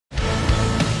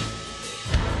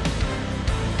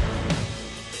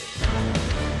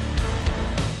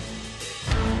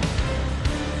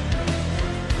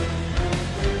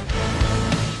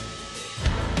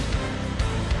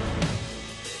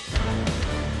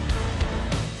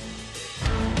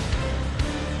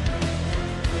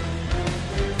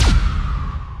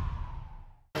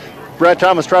Brad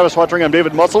Thomas, Travis Watering, I'm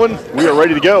David Musselman. We are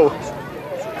ready to go.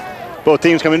 Both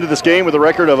teams come into this game with a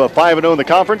record of 5-0 in the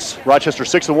conference. Rochester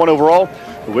 6-1 overall.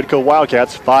 The Whitko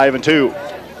Wildcats 5-2.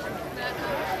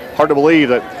 Hard to believe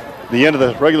that the end of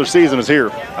the regular season is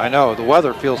here. I know. The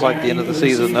weather feels like the end of the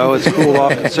season, though. It's cooled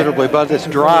off considerably, but it's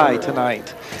dry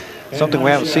tonight. Something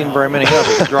we haven't seen very many of.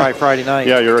 It's dry Friday night.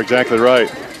 Yeah, you're exactly right.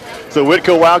 So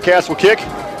Whitko Wildcats will kick.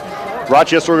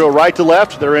 Rochester will go right to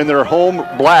left. They're in their home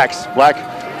blacks. Black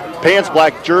pants,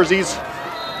 black jerseys,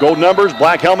 gold numbers,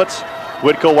 black helmets.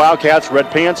 Whitko Wildcats, red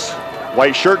pants,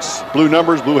 white shirts, blue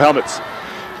numbers, blue helmets.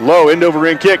 Low end over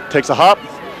end kick, takes a hop,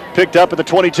 picked up at the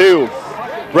 22.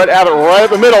 Brett Abbott right up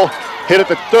the middle, hit at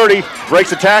the 30, breaks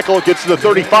the tackle, gets to the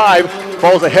 35,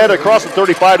 falls ahead across the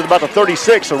 35 to about the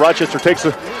 36. So Rochester takes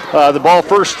the ball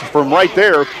first from right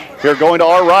there. Here going to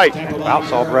our right.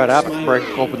 Outsaw Brett Abbott break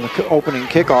open the opening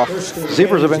kickoff.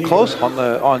 Zebras have been close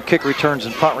on kick returns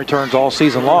and punt returns all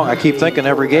season long. I keep thinking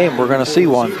every game we're going to see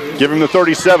one. Give him the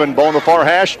 37, ball in the far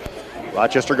hash.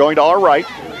 Rochester going to our right.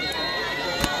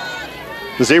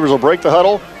 The Zebras will break the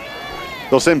huddle.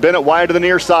 They'll send Bennett wide to the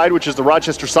near side, which is the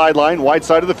Rochester sideline, wide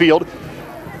side of the field.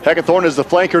 Heckathorn is the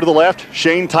flanker to the left.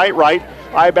 Shane tight right.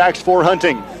 I-backs for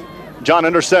Hunting. John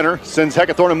under center, sends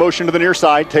Heckathorn in motion to the near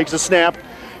side, takes a snap.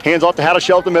 Hands off to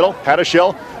Hattishell at the middle.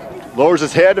 Hattishell lowers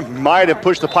his head, might have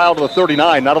pushed the pile to the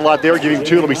 39. Not a lot there, give him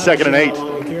 2, it'll be 2nd and 8.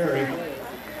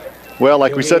 Well,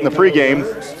 like we said in the pregame,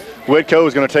 Whitko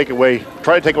is going to try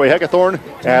to take away Heckathorn,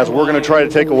 as we're going to try to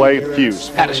take away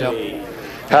Hughes. Hattishell.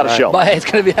 Hattishell. But it's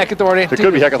going to be Heckathorn. It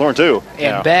could be Heckathorn too.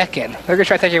 And Beck, and they're going to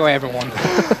try to take away everyone.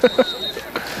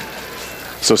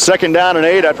 So 2nd down and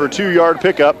 8 after a 2-yard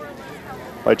pickup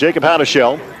by Jacob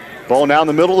Hattishell. Ball down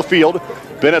the middle of the field.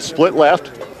 Bennett split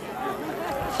left.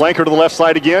 Flanker to the left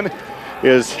side again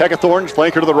is Heckathorn.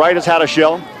 Flanker to the right is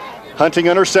Hattishell. Hunting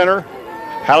under center.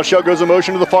 Hattishell goes in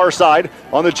motion to the far side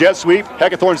on the jet sweep.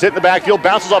 Heckathorn's hit in the backfield,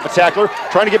 bounces off a tackler,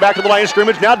 trying to get back to the line of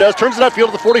scrimmage. Now does, turns it upfield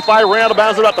to the 45, ran out of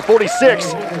bounds about the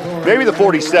 46, maybe the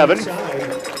 47.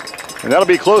 And that'll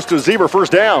be close to a Zebra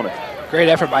first down. Great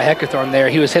effort by Heckathorn there.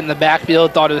 He was hitting the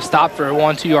backfield, thought it was stopped for a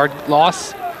 1-2-yard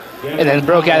loss, and then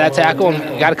broke out that tackle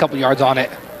and got a couple yards on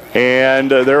it. And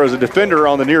there was a defender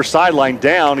on the near sideline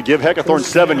down to give Heckathorn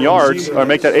 7 yards, or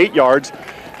make that 8 yards.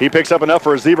 He picks up enough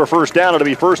for a Zebra first down. It'll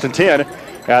be 1st and 10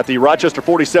 at the Rochester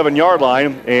 47-yard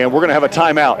line, and we're going to have a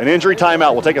timeout, an injury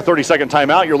timeout. We'll take a 30-second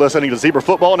timeout. You're listening to Zebra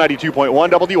Football, 92.1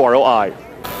 WROI.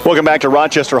 Welcome back to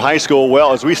Rochester High School.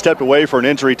 Well, as we stepped away for an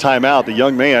injury timeout, the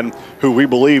young man who we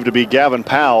believe to be Gavin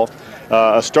Powell,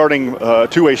 a starting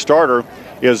two-way starter,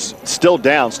 is still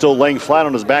down, still laying flat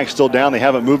on his back, still down. They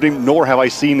haven't moved him, nor have I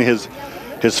seen his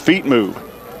feet move.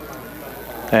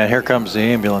 And here comes the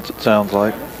ambulance, it sounds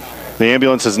like. The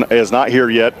ambulance is not here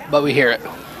yet. But we hear it.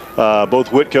 Both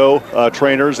Whitko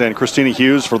trainers and Christina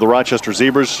Hughes for the Rochester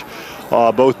Zebras,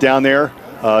 both down there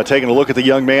taking a look at the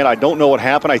young man. I don't know what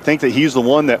happened. I think that he's the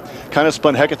one that kind of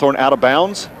spun Heckathorn out of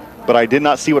bounds, but I did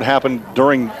not see what happened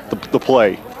during the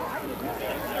play.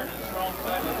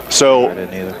 So, I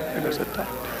didn't either.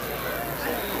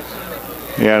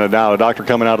 Yeah, now the doctor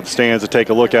coming out of the stands to take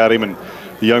a look at him, and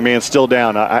the young man's still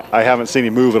down. I haven't seen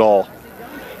him move at all.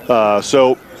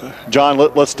 So, John,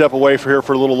 let's step away for here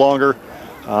for a little longer.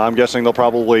 I'm guessing they'll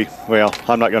probably, well,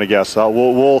 I'm not going to guess.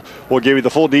 We'll give you the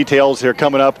full details here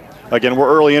coming up. Again,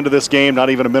 we're early into this game, not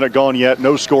even a minute gone yet.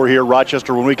 No score here.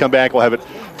 Rochester, when we come back, we'll have it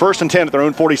 1st and 10 at their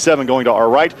own 47 going to our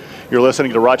right. You're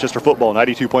listening to Rochester Football,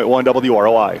 92.1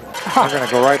 WROI. We're going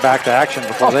to go right back to action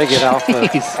before they get off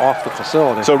the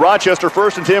facility. So Rochester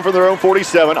 1st and 10 from their own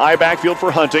 47. I backfield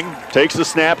for Hunting. Takes the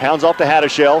snap, hounds off to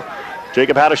Hattishell.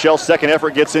 Jacob Hattishell's second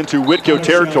effort gets into Whitko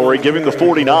territory, giving the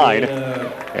 49.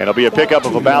 And it'll be a pickup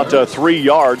of about 3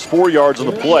 yards, 4 yards on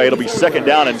the play. It'll be 2nd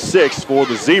down and 6 for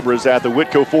the Zebras at the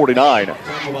Whitko 49.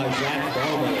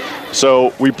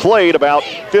 So we played about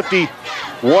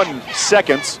 51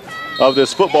 seconds of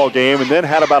this football game and then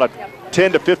had about a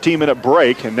 10 to 15 minute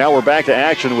break. And now we're back to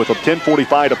action with a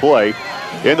 10:45 to play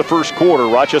in the first quarter.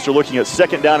 Rochester looking at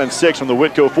 2nd down and 6 from the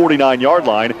Whitko 49-yard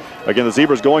line. Again, the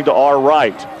Zebras going to our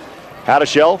right.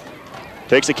 Hattishell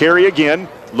takes a carry again,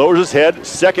 lowers his head,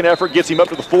 second effort gets him up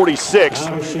to the 46.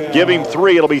 Give him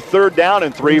 3, it'll be 3rd down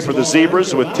and 3 for the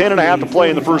Zebras with 10.5 to play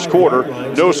in the first quarter.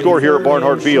 No score here at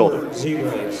Barnhart Field.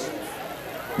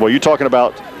 Well, you're talking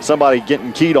about somebody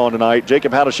getting keyed on tonight.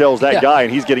 Jacob Hattishell is that guy,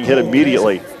 and he's getting hit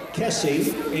immediately.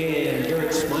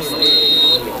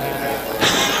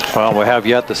 Well, we have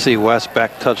yet to see Wes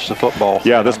Beck touch the football.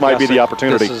 Yeah, this might be the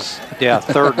opportunity. This is,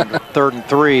 third and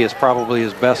 3 is probably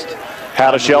his best.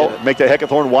 Hattishell make the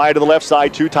Heckathorn wide to the left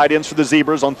side. 2 tight ends for the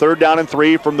Zebras on 3rd down and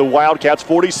 3 from the Wildcats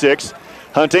 46.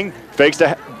 Hunting fakes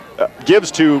to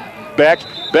gives to Beck.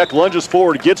 Beck lunges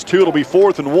forward, gets 2. It'll be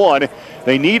 4th and 1.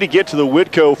 They need to get to the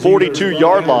Whitko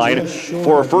 42-yard line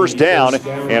for a first down,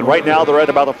 and right now they're at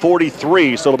about the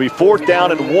 43, so it'll be 4th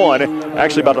down and 1,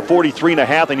 actually about the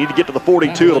 43.5. They need to get to the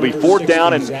 42. It'll be 4th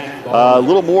down and a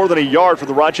little more than a yard for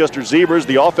the Rochester Zebras.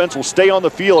 The offense will stay on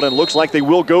the field, and it looks like they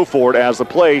will go for it as the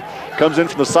play comes in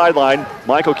from the sideline.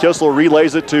 Michael Kissler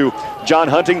relays it to John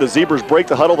Hunting. The Zebras break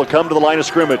the huddle to come to the line of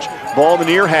scrimmage. Ball in the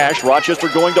near hash. Rochester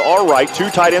going to our right. 2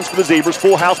 tight ends for the Zebras.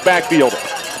 Full house backfield.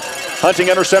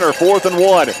 Hunting under center, 4th and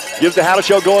 1. Gives to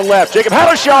Hadashell going left. Jacob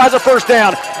Hadashell has a first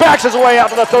down. Backs his way out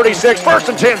to the 36. 1st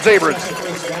and 10 Zebras.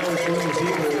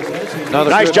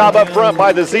 Nice job up front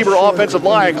by the Zebra offensive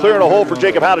line, clearing a hole for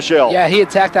Jacob Hadashell. Yeah, he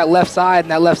attacked that left side,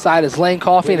 and that left side is Lane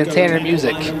Coffey and Tanner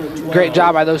Music. Great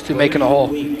job by those two making a hole.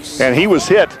 And he was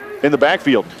hit in the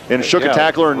backfield and shook a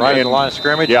tackler. Right at the line of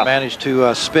scrimmage, managed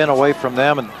to spin away from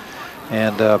them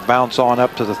and bounce on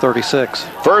up to the 36.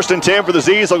 1st and 10 for the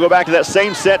Z's. They'll go back to that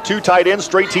same set, 2 tight ends,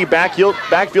 straight T backfield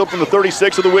from the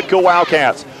 36 of the Whitko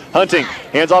Wildcats. Hunting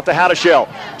hands off to Hadashell.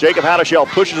 Jacob Hadashell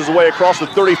pushes his way across the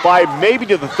 35, maybe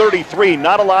to the 33.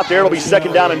 Not a lot there. It'll be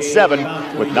 2nd down and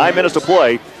 7 with 9 minutes to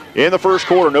play in the first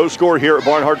quarter. No score here at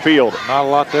Barnhart Field. Not a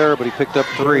lot there, but he picked up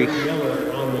 3.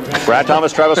 Brad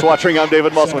Thomas, Travis Watching. I'm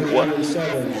David Musselman.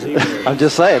 I'm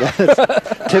just saying,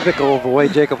 it's typical of the way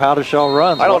Jacob Hadashell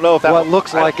runs. I don't know if that what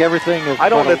looks like everything is. I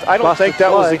don't think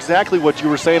that was exactly what you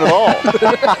were saying at all.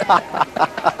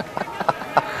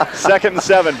 2nd and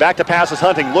 7. Back to passes.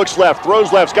 Hunting looks left,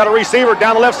 throws left, got a receiver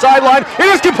down the left sideline. It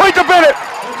is complete to Bennett.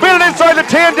 Bennett inside the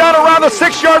 10, down around the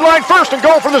 6-yard line. 1st and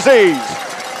goal for the Z's.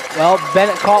 Well,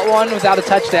 Bennett caught one without a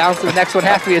touchdown, so the next one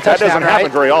has to be a touchdown. That doesn't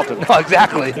happen very often. No,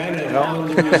 exactly.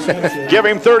 Give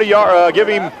him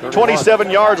 27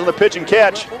 yards on the pitch and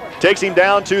catch. Takes him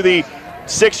down to the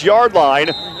 6-yard line.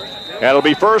 And it'll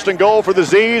be 1st and goal for the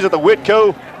Z's at the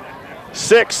Whitko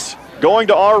 6. Going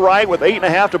to our right with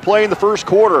 8.5 to play in the first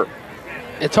quarter.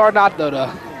 It's hard not, though,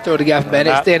 to throw to Gavin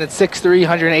Bennett, standing at 6'3",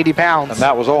 180 pounds. And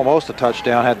that was almost a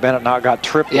touchdown had Bennett not got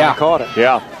tripped when he caught it.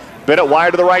 Yeah. Bennett wide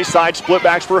to the right side, split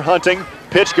backs for Hunting.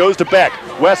 Pitch goes to Beck.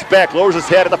 Wes Beck lowers his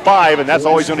head at the 5, and that's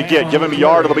all he's going to get. Give him a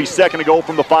yard. It'll be 2nd to goal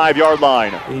from the 5-yard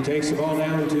line. He takes the ball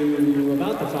down to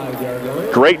about the 5-yard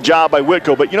line. Great job by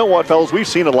Whitko. But you know what, fellas? We've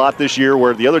seen a lot this year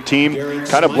where the other team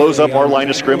kind of blows up our line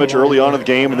of scrimmage early on in the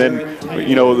game, and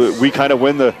then, we kind of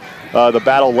win the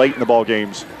battle late in the ball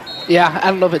games. Yeah, I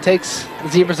don't know if it takes the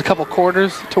Zebras a couple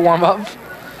quarters to warm up,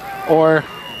 or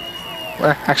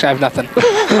actually, I have nothing.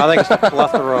 I think it's the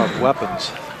plethora of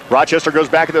weapons. Rochester goes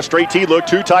back at the straight T look.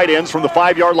 2 tight ends from the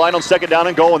 5-yard line on 2nd down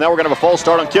and goal. And now we're going to have a false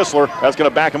start on Kissler. That's going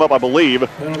to back him up, I believe.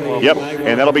 Yep,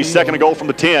 and that'll be 2nd to goal from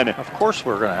the 10. Of course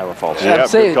we're going to have a false start.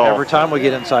 Good call. Every time we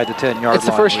get inside the 10-yard line. It's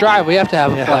the first drive. We have to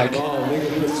have a flag.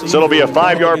 So it'll be a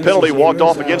 5-yard penalty walked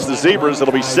off against the Zebras.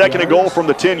 It'll be 2nd and goal from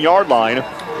the 10-yard line.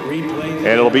 And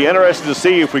it'll be interesting to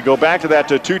see if we go back to that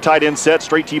 2 tight end set,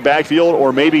 straight T backfield,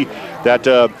 or maybe that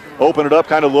open it up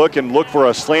kind of look and look for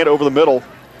a slant over the middle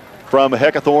from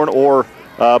Heckathorn or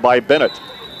by Bennett.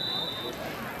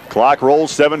 Clock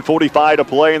rolls, 7:45 to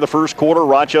play in the first quarter.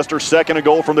 Rochester 2nd and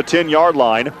goal from the 10-yard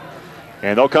line.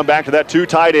 And they'll come back to that 2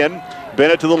 tight end.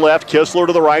 Bennett to the left, Kissler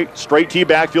to the right. Straight T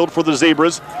backfield for the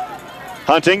Zebras.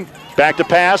 Hunting, back to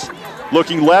pass.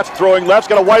 Looking left, throwing left.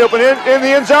 Got a wide open in the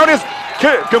end zone. Is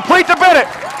complete to Bennett.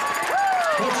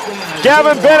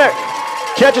 Gavin Bennett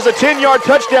catches a 10-yard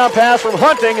touchdown pass from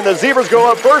Hunting, and the Zebras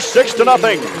go up first, 6-0.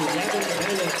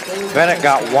 Bennett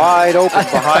got wide open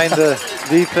behind the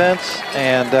defense,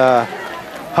 and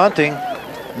Hunting,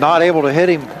 not able to hit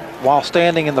him while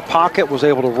standing in the pocket, was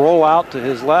able to roll out to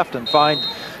his left and find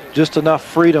just enough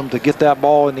freedom to get that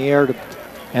ball in the air.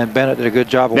 And Bennett did a good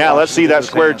job of now let's see that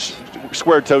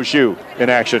squared toe shoe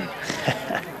in action.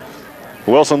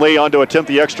 Wilson Lee on to attempt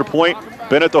the extra point.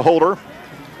 Bennett the holder.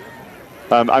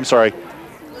 I'm sorry.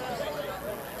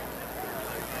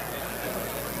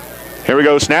 Here we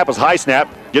go. Snap is high snap.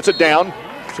 Gets it down.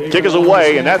 Kick is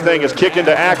away, and that thing is kicked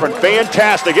into Akron.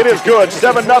 Fantastic. It is good.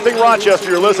 7-0 Rochester.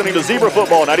 You're listening to Zebra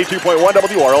Football, 92.1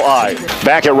 WRLI.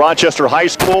 Back at Rochester High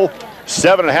School.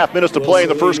 7.5 minutes to play in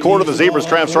the first quarter. The Zebras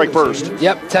try and strike first.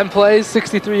 Yep, 10 plays,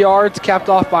 63 yards, capped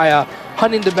off by a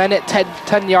Hunting to Bennett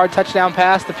 10-yard touchdown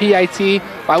pass. The PIT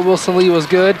by Wilson Lee was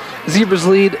good. Zebras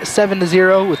lead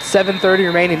 7-0 with 7:30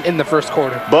 remaining in the first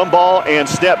quarter. Bum ball and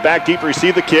Snap back deep to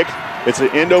receive the kick. It's an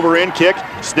end-over-end kick.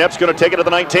 Snap's going to take it to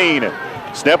the 19.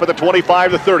 Snap at the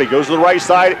 25 to 30. Goes to the right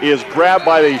side, is grabbed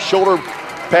by the shoulder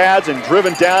pads and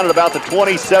driven down at about the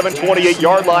 27,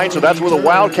 28-yard line. So that's where the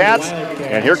Wildcats.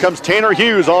 And here comes Tanner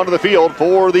Hughes onto the field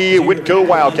for the Whitko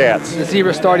Wildcats. The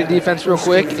Zebra starting defense real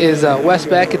quick is Wes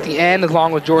Beck at the end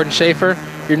along with Jordan Schaefer.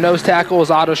 Your nose tackle is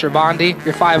Otto Sherbandi.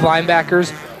 Your 5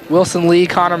 linebackers, Wilson Lee,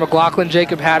 Connor McLaughlin,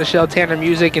 Jacob Haddishell, Tanner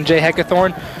Music, and Jay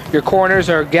Heckathorn. Your corners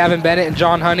are Gavin Bennett and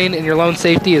John Hunting, and your lone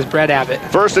safety is Brett Abbott.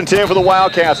 1st and 10 for the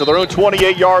Wildcats at their own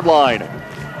 28-yard line.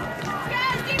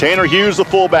 Tanner Hughes, the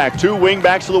fullback. 2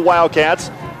 wingbacks for the Wildcats.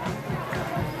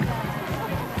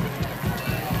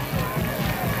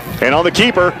 And on the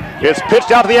keeper, it's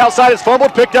pitched out to the outside. It's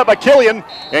fumbled, picked up by Killian.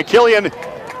 And Killian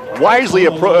wisely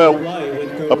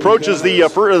approaches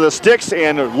the sticks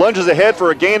and lunges ahead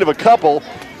for a gain of a couple.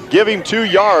 Give him 2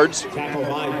 yards.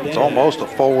 It's almost a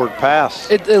forward pass.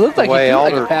 It looked like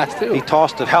a pass, too. He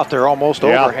tossed it out there almost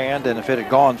overhand, and if it had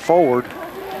gone forward.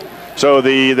 So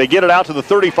they get it out to the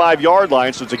 35-yard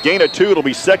line, so it's a gain of 2. It'll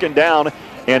be 2nd down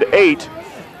and 8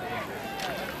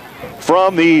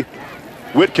 from the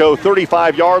Whitko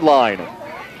 35-yard line.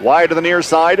 Wide to the near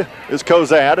side is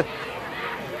Kozad.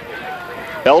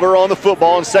 Elder on the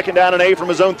football, and 2nd down and 8 from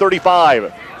his own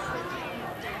 35.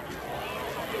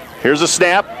 Here's a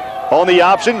snap on the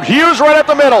option. Hughes right up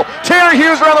the middle. Tanner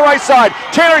Hughes around the right side.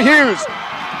 Tanner Hughes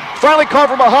finally caught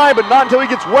from behind, but not until he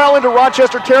gets well into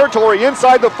Rochester territory.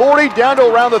 Inside the 40, down to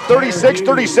around the 36,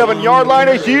 37-yard line.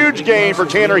 A huge gain for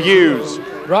Tanner Hughes.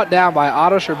 Brought down by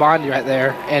Otto Sherbandi right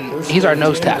there, and he's our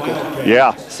nose tackle.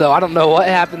 Yeah. So I don't know what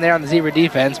happened there on the Zebra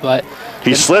defense, but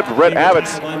he slipped Brett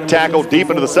Abbott's tackle deep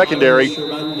into the secondary,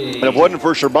 and if it wasn't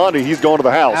for Sherbandi, he's going to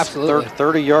the house. Absolutely.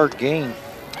 30-yard gain.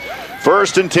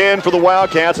 1st and 10 for the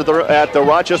Wildcats at the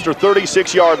Rochester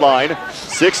 36-yard line.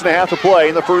 6.5 to play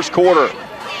in the first quarter.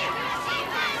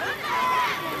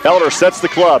 Elder sets the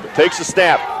club, takes a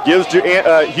snap, gives to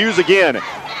Hughes again.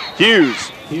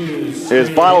 Hughes is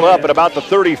bottled up at about the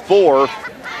 34.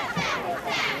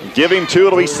 Give him 2,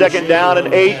 it'll be 2nd down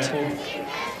and 8.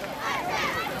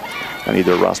 I need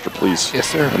their roster, please. Yes,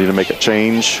 sir. I need to make a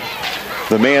change.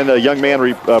 The young man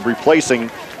replacing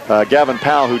Gavin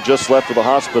Powell, who just left for the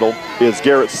hospital, is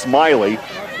Garrett Smiley.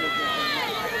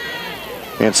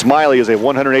 And Smiley is a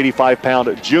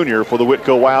 185-pound junior for the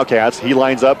Whitko Wildcats. He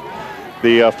lines up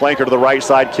the flanker to the right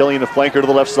side, Killian the flanker to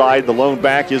the left side. The lone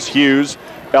back is Hughes.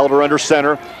 Elder under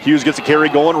center. Hughes gets a carry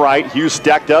going right. Hughes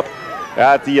stacked up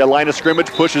at the line of scrimmage,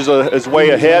 pushes his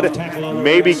way ahead.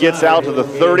 Maybe gets out to the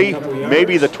 30,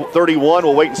 maybe the 31.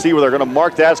 We'll wait and see where they're going to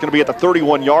mark that. It's going to be at the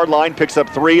 31-yard line. Picks up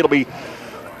 3. It'll be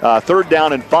 3rd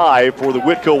down and 5 for the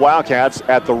Whitko Wildcats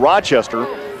at the Rochester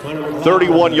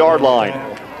 31-yard line.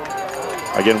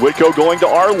 Again, Whitko going to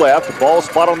our left. Ball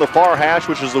spot on the far hash,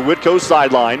 which is the Whitko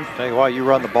sideline. Tell you what, you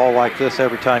run the ball like this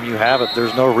every time you have it,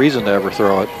 there's no reason to ever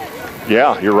throw it.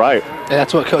 Yeah, you're right. And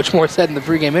that's what Coach Moore said in the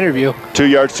pregame interview. 2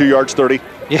 yards, 30.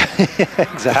 Yeah,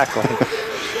 exactly.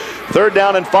 3rd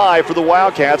down and 5 for the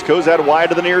Wildcats. Kozad wide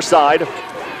to the near side.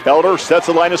 Elder sets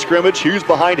the line of scrimmage. Hughes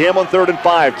behind him on 3rd and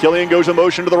 5. Killian goes in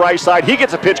motion to the right side. He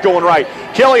gets a pitch going right.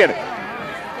 Killian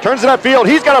turns it upfield.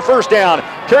 He's got a 1st down.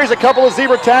 Carries a couple of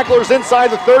Zebra tacklers inside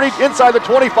the 30, inside the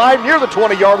 25, near the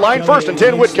 20-yard line. 1st and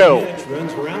 10, Whitko.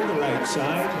 Runs around the right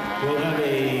side. We'll have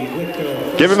a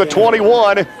Whitko. Give him a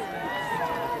 21.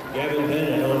 Gavin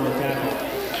Bennett on the tackle.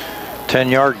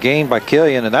 10-yard gain by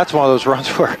Killian, and that's one of those runs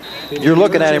where you're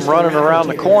looking at him running around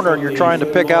the corner and you're trying to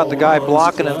pick out the guy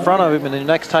blocking in front of him, and the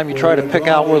next time you try to pick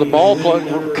out where the ball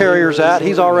carrier's at,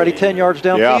 he's already 10 yards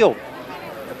downfield. Yeah.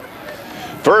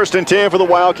 1st and 10 for the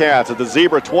Wildcats at the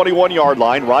Zebra 21-yard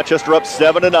line. Rochester up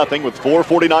 7-0 with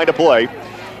 4:49 to play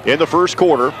in the first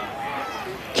quarter.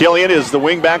 Killian is the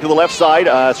wing back to the left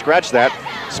side. Scratch that.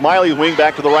 Smiley wing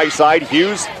back to the right side.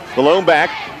 Hughes, the lone back.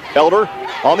 Elder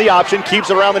on the option, keeps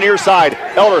it around the near side.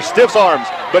 Elder stiffs arms,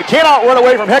 but cannot run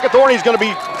away from Heckathorn. He's going to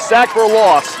be sacked for a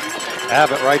loss.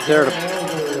 Abbott right there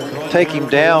to take him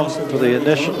down for the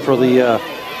initial for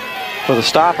the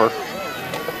stopper.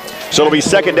 So it'll be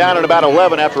 2nd down and about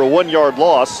 11 after a 1-yard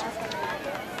loss.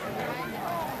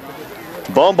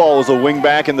 Bumball was a wing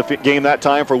back in the game that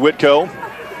time for Whitko.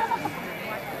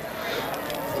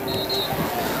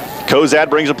 Kozad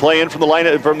brings a play in from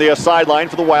the sideline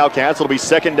for the Wildcats. It'll be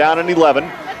 2nd down and 11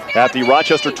 at the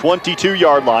Rochester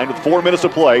 22-yard line with 4 minutes to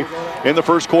play in the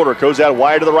first quarter. Kozad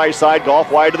wide to the right side,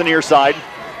 Goff wide to the near side.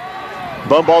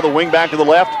 Bumball the wing back to the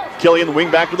left, Killian the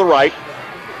wing back to the right.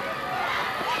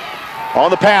 On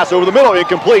the pass over the middle,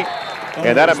 incomplete.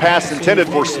 And that a pass intended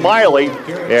for Smiley,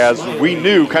 as we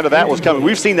knew kind of that was coming.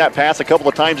 We've seen that pass a couple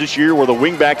of times this year where the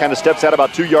wingback kind of steps out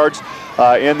about 2 yards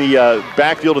in the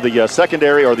backfield of the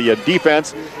secondary or the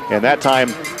defense. And that time,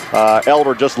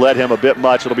 Elder just led him a bit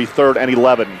much. It'll be 3rd and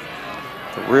 11.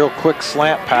 A real quick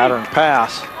slant pattern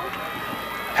pass.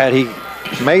 Had he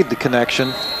made the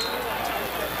connection.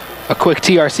 A quick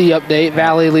TRC update.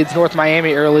 Valley leads North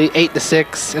Miami early,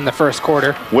 8-6 in the first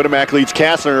quarter. Winamac leads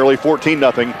Casson early,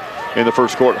 14-0 in the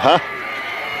first quarter.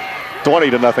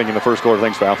 20-0 in the first quarter.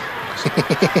 Thanks, Val.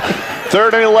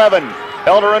 3rd and 11.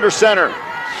 Elder under center.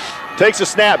 Takes a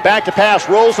snap, back to pass,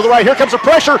 rolls to the right. Here comes the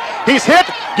pressure. He's hit,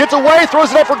 gets away,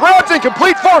 throws it up for grabs,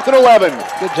 incomplete. 4th and 11.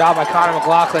 Good job by Connor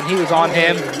McLaughlin. He was on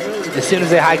him. As soon as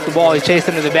they hiked the ball, he chased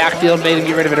him to the backfield, made him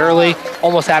get rid of it early,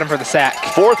 almost had him for the sack.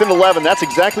 4th and 11. That's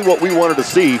exactly what we wanted to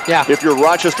see. Yeah. If you're a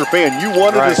Rochester fan, you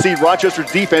wanted to see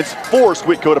Rochester's defense force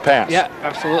Whitko to pass. Yeah,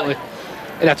 absolutely.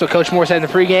 And that's what Coach Moore said in the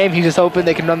pregame. He's just hoping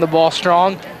they can run the ball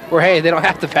strong, where, hey, they don't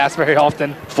have to pass very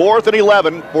often. 4th and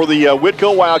 11 for the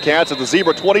Whitko Wildcats at the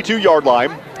Zebra 22-yard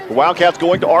line. The Wildcats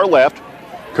going to our left.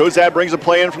 Kozad brings a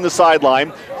play in from the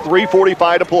sideline.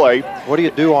 3:45 to play. What do you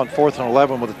do on 4th and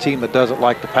 11 with a team that doesn't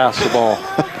like to pass the ball?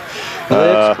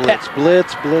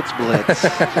 Blitz.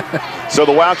 So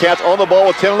the Wildcats on the ball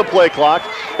with 10 on the play clock.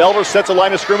 Elder sets a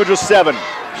line of scrimmage with 7.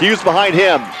 Hughes behind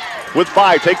him with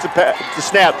 5. Takes the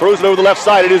snap, throws it over the left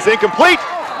side. It is incomplete,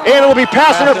 and it'll be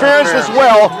pass interference as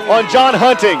well on John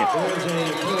Hunting.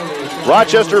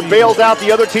 Rochester bails out the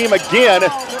other team again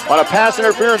on a pass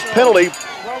interference penalty.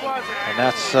 And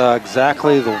that's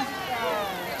exactly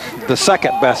the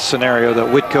second best scenario that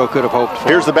Whitko could have hoped for.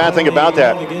 Here's the bad thing about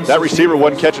that. That receiver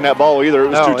wasn't catching that ball either. It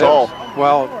was too tall.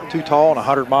 Too tall and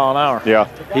 100 mile an hour. Yeah.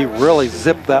 He really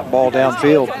zipped that ball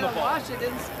downfield.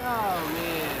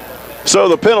 So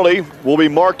the penalty will be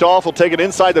marked off. We'll take it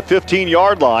inside the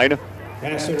 15-yard line.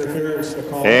 Pass interference to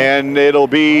call. And it'll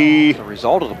be... The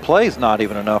result of the play is not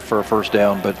even enough for a first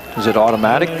down, but is it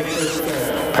automatic?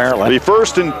 Apparently. The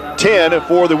 1st and 10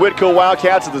 for the Whitko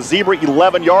Wildcats at the Zebra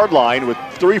 11-yard line with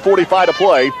 3:45 to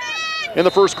play in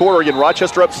the first quarter. Again,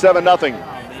 Rochester up 7-0.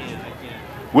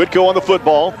 Whitko on the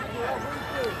football.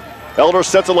 Elder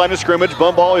sets a line of scrimmage.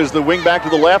 Bumball is the wing back to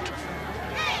the left.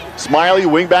 Smiley,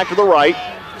 wing back to the right.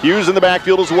 Hughes in the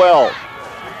backfield as well.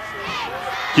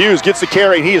 Hughes gets the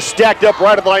carry. He is stacked up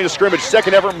right at the line of scrimmage.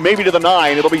 Second effort, maybe to the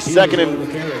 9. It'll be 2nd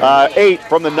and 8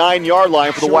 from the 9-yard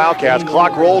line for the Wildcats.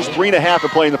 Clock rolls, 3.5 to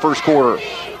play in the first quarter.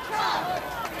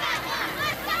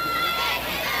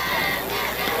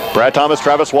 Brad Thomas,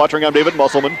 Travis Watering, I'm David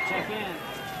Musselman.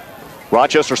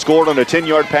 Rochester scored on a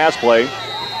 10-yard pass play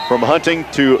from Hunting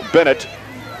to Bennett.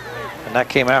 And that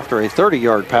came after a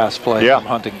 30-yard pass play from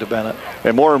Hunting to Bennett.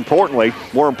 And more importantly,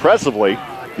 more impressively,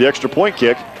 the extra point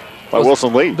kick by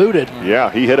Wilson Lee. Booted. Yeah,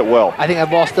 he hit it well. I think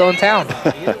that ball's still in town.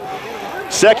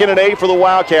 2nd and 8 for the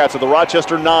Wildcats at the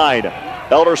Rochester 9.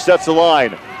 Elder sets the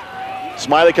line.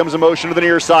 Smiley comes in motion to the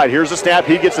near side. Here's the snap.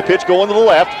 He gets the pitch going to the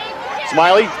left.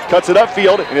 Smiley cuts it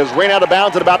upfield and is ran out of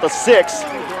bounds at about the 6.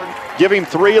 Give him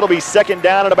 3. It'll be 2nd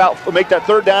down and make that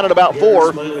 3rd down and about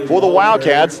 4 for the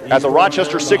Wildcats at the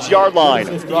Rochester 6-yard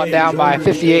line. Brought down by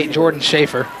 58, Jordan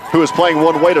Schaefer. Who is playing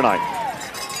one way tonight.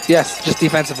 Yes, just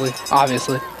defensively,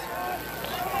 obviously.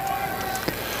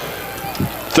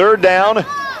 3rd down.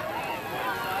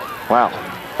 Wow,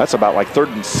 that's about like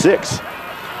 3rd and 6.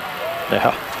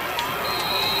 Yeah.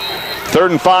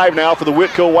 3rd and 5 now for the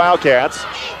Whitko Wildcats.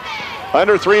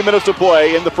 Under 3 minutes to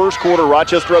play in the first quarter.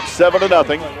 Rochester up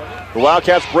 7-0. The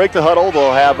Wildcats break the huddle.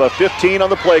 They'll have 15 on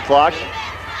the play clock.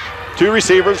 2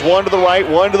 receivers, 1 to the right,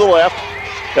 1 to the left.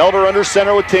 Elder under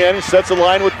center with 10. Sets the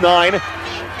line with 9.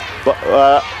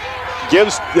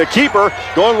 Gives the keeper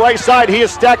going right side. He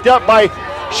is stacked up by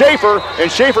Schaefer,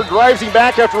 and Schaefer drives him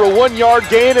back after a 1-yard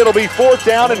gain. It'll be 4th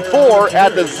down and 4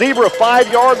 at the Zebra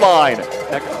 5-yard line.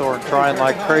 Eckthorn trying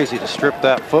like crazy to strip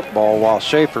that football while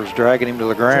Schaefer's dragging him to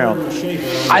the ground.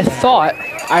 I thought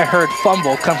I heard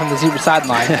fumble come from the Zebra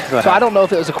sideline. So I don't know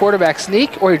if it was a quarterback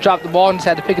sneak or he dropped the ball and just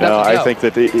had to pick it up and go. I think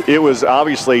that it was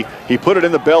obviously, he put it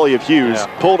in the belly of Hughes,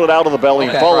 pulled it out of the belly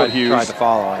and followed Hughes. Tried to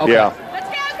follow him. Okay.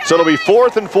 Yeah. So it'll be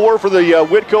 4th and 4 for the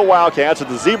Whitko Wildcats at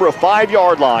the Zebra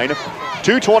 5-yard line.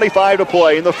 2:25 to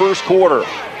play in the first quarter.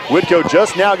 Whitko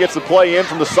just now gets the play in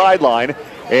from the sideline,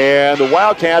 and the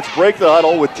Wildcats break the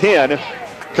huddle with 10.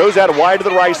 Kozad wide to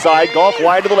the right side, Goff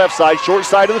wide to the left side, short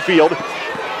side of the field.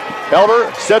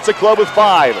 Elder sets a club with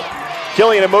 5.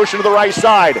 Killian in motion to the right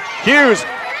side. Hughes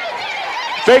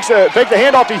fakes the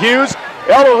handoff to Hughes.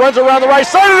 Elder runs around the right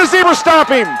side, and the Zebra stop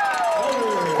him.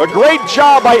 A great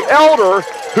job by Elder,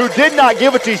 who did not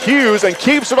give it to Hughes and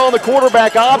keeps it on the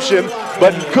quarterback option,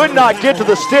 but could not get to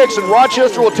the sticks, and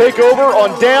Rochester will take over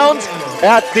on downs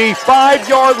at the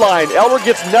 5-yard line. Elder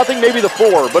gets nothing, maybe the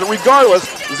 4, but regardless,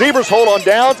 Zebras hold on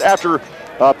downs after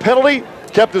a penalty,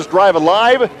 kept this drive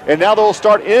alive, and now they'll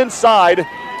start inside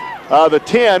the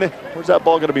 10 Where's that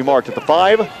ball going to be marked? At the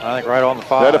 5? I think right on the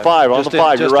 5. At the 5, on the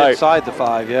 5, you're right. Just inside the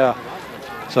 5, yeah.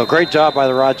 So great job by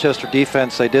the Rochester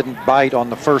defense. They didn't bite on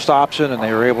the first option, and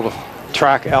they were able to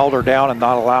track Elder down and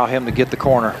not allow him to get the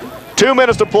corner. 2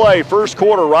 minutes to play, first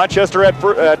quarter. Rochester has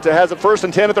it 1st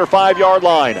and 10 at their 5-yard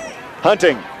line.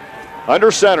 Hunting under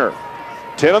center.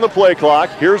 10 on the play clock.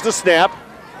 Here's the snap.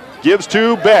 Gives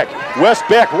to Beck. Wes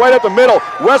Beck right up the middle.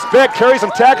 Wes Beck carries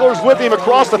some tacklers with him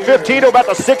across the 15 to about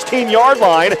the 16-yard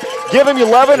line. Give him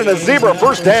 11 and a zebra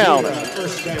first down.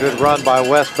 Good run by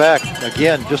Wes Beck.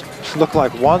 Again, just looked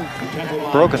like one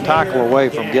broken tackle away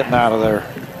from getting out of there.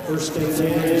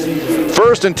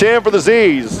 1st and 10 for the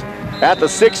Z's at the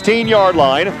 16-yard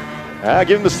line.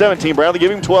 Give him the 17, Bradley. Give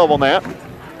him 12 on that.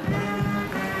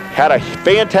 Had a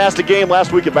fantastic game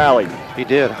last week at Valley. He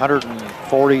did,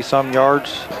 140-some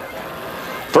yards.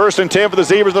 1st and 10 for the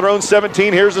Zebras at their own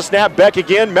 17. Here's the snap. Beck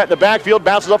again, met in the backfield,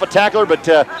 bounces off a tackler, but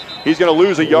he's going to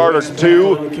lose a yard or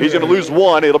 2. He's going to lose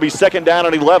 1. It'll be 2nd down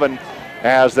and 11,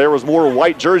 as there was more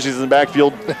white jerseys in the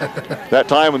backfield that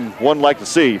time, and one like to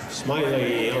see.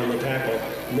 Smiley on the tackle.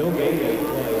 No gain play.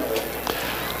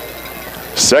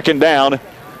 2nd down.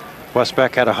 Wes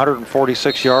Beck had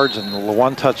 146 yards and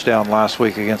 1 touchdown last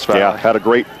week against Valley. Yeah, had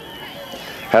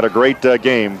a great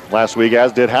game last week,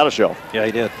 as did Hadashell. Yeah,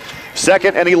 he did.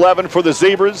 2nd and 11 for the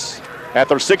Zebras at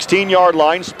their 16-yard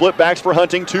line. Split backs for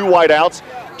Hunting, 2 wideouts.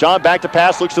 John back to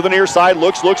pass, looks to the near side,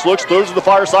 looks, throws to the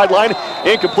far sideline,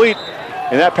 incomplete.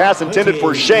 And that pass intended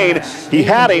for Shane. He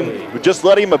had him, but just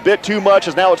let him a bit too much,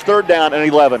 as now it's 3rd down and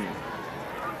 11.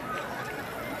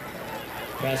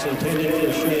 Pass intended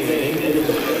for Shane.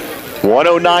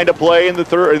 1:09 to play in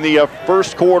the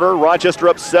first quarter. Rochester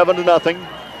up 7-0.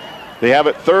 They have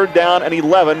it 3rd down and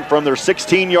 11 from their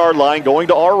 16-yard line, going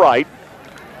to our right.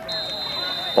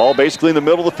 Ball basically in the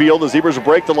middle of the field. The Zebras will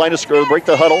break the line of scrimmage, break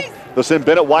the huddle. They'll send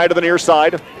Bennett wide to the near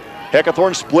side.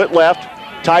 Heckathorn split left.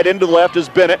 Tight end to the left is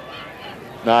Bennett.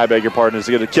 No, I beg your pardon. It's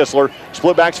going to Kistler.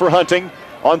 Split backs for Hunting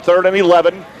on 3rd and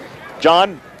 11.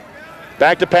 John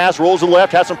back to pass, rolls to the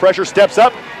left, has some pressure, steps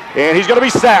up, and he's going to be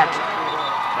sacked.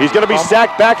 He's going to be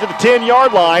sacked back to the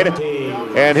 10-yard line,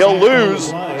 and he'll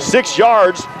lose 6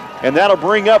 yards. And that'll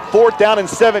bring up 4th down and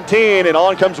 17, and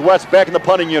on comes Wes Beck in the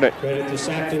punting unit. Credit to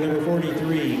sack to number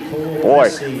 43, Cole Boy,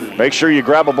 Bessie. make sure you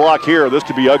grab a block here. This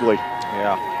could be ugly.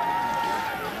 Yeah.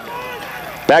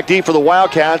 Back deep for the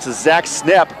Wildcats is Zach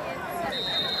Snepp,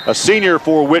 a senior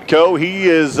for Whitko. He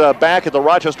is back at the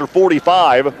Rochester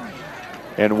 45,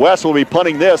 and Wes will be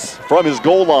punting this from his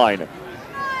goal line.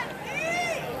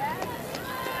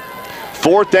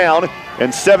 4th down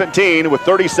and 17 with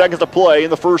 30 seconds to play in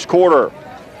the first quarter.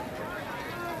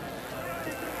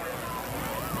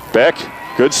 Beck,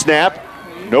 good snap,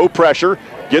 no pressure,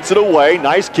 gets it away,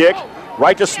 nice kick,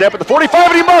 right to Snepp at the 45,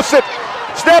 and he muffs it.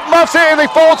 Snepp muffs it, and he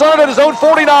falls on it at his own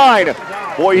 49.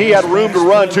 Boy, he had room to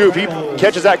run, too. If he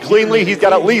catches that cleanly, he's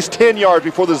got at least 10 yards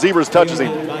before the Zebras touches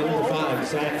him.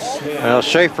 Well,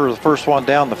 Schaefer, the first one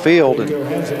down the field, and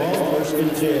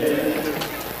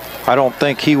I don't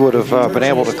think he would have been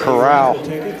able to corral.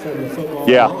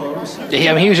 Yeah.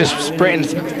 Yeah, I mean, he was just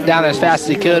sprinting down as fast as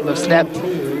he could, but Snepp,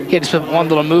 he had to put one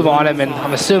little move on him, and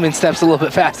I'm assuming Snepp's a little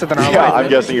bit faster than our Yeah, I'm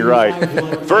guessing you're right.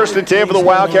 1st and 10 for the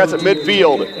Wildcats at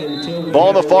midfield. Ball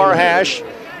in the far hash.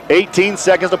 18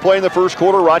 seconds to play in the first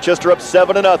quarter. Rochester up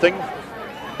 7-0.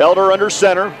 Elder under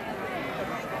center.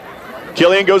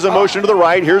 Killian goes in motion to the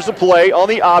right. Here's the play on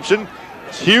the option.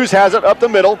 Hughes has it up the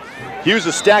middle. Hughes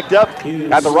is stacked up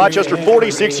at the Rochester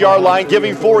 46-yard line,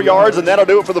 giving 4 yards, and that'll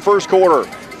do it for the first quarter.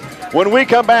 When we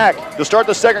come back to start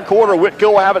the second quarter,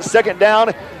 Whitko will have it 2nd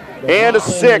down and a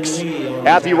 6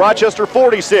 at the Rochester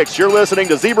 46. You're listening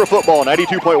to Zebra Football,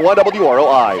 92.1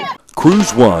 WROI.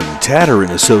 Cruise One, Tatter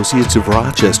and Associates of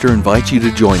Rochester invites you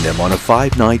to join them on a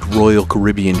 5-night Royal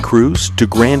Caribbean cruise to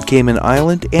Grand Cayman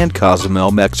Island and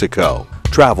Cozumel, Mexico.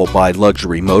 Travel by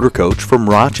luxury motor coach from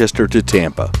Rochester to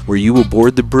Tampa, where you will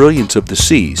board the brilliance of the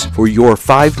seas for your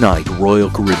 5-night Royal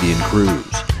Caribbean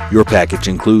cruise. Your package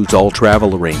includes all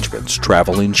travel arrangements,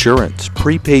 travel insurance,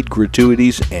 prepaid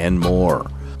gratuities, and more.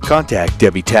 Contact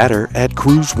Debbie Tatter at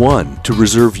Cruise One to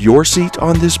reserve your seat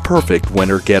on this perfect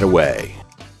winter getaway.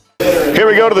 Here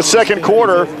we go to the second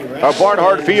quarter of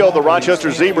Barnhart Field. The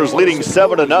Rochester Zebras leading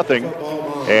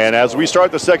 7-0. And as we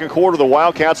start the second quarter, the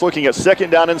Wildcats looking at 2nd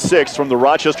down and 6 from the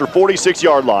Rochester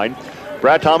 46-yard line.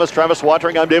 Brad Thomas, Travis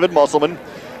Watering, I'm David Musselman.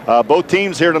 Both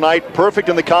teams here tonight perfect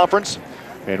in the conference.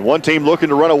 And one team looking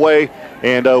to run away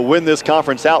and win this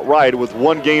conference outright with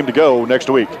 1 game to go next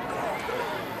week.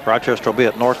 Rochester will be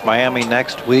at North Miami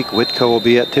next week. Whitko will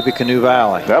be at Tippecanoe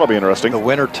Valley. That'll be interesting. The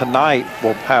winner tonight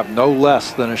will have no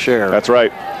less than a share. That's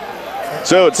right.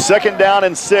 So it's 2nd down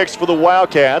and 6 for the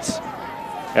Wildcats.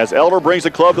 As Elder brings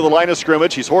the club to the line of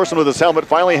scrimmage, he's horsing with his helmet,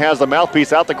 finally has the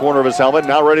mouthpiece out the corner of his helmet,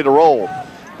 now ready to roll.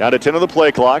 Down to 10 on the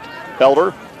play clock.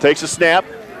 Elder takes a snap,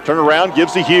 turn around,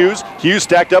 gives to Hughes. Hughes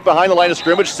stacked up behind the line of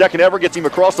scrimmage. Second ever, gets him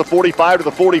across the 45 to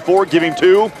the 44, give him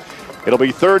 2. It'll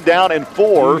be 3rd down and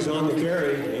 4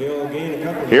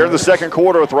 here in the second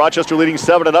quarter with Rochester leading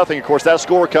 7-0. Of course, that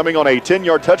score coming on a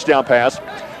 10-yard touchdown pass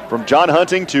from John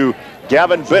Hunting to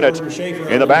Gavin Bennett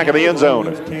in the back of the end zone.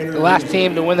 The last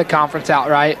team to win the conference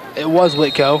outright, it was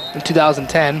Whitko in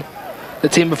 2010. The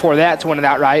team before that to win it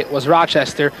outright was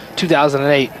Rochester,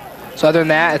 2008. So other than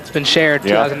that, it's been shared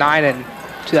 2009 and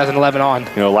 2011 on.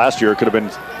 You know, last year it could have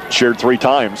been shared 3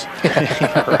 times.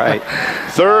 Right.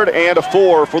 3rd and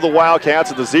 4 for the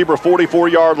Wildcats at the Zebra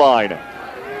 44-yard line.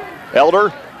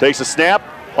 Elder takes a snap.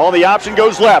 On the option,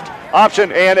 goes left. Option,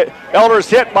 and Elder's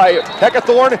hit by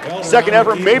Heckathorn. Second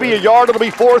effort, maybe a yard. It'll be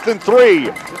 4th and 3.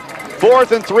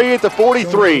 4th and 3 at the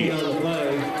 43.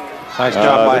 Nice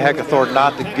job by Heckathorn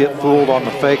not to get fooled on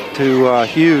the fake to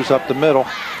Hughes up the middle.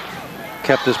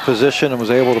 Kept his position and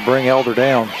was able to bring Elder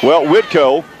down. Well,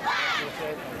 Whitko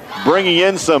bringing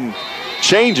in some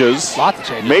changes. Lots of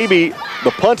changes. Maybe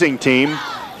the punting team.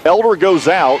 Elder goes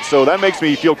out, so that makes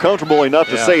me feel comfortable enough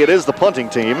to say it is the punting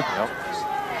team.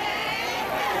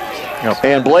 Yep.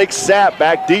 And Blake Sapp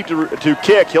back deep to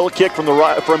kick. He'll kick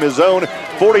from his own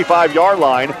 45-yard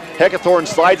line. Heckathorn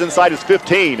slides inside his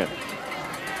 15.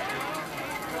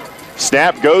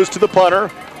 Snap goes to the punter.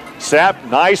 Sapp,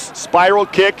 nice spiral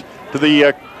kick to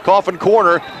the coffin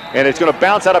corner, and it's going to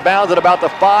bounce out of bounds at about the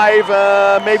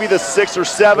 5, maybe the 6 or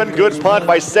 7. Good punt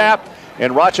by Sapp,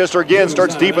 and Rochester again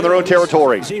starts deep in their own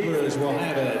territory.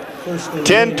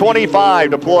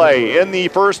 10:25 to play in the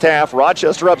first half.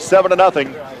 Rochester up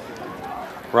 7-0.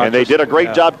 And they did a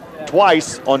great job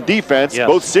twice on defense,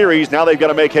 both series. Now they've got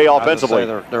to make hay offensively.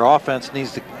 Their offense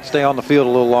needs to stay on the field a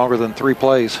little longer than 3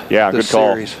 plays. Yeah, good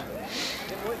call. Series.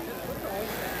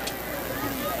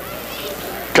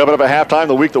 Coming up at halftime,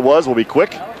 the week that was will be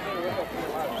quick.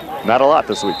 Not a lot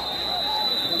this week.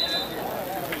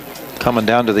 Coming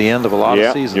down to the end of a lot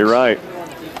of seasons. You're right.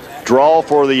 Draw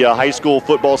for the high school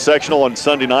football sectional on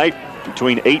Sunday night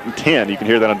between 8 and 10. You can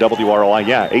hear that on WROI.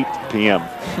 Yeah, 8 p.m.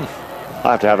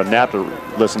 I have to have a nap to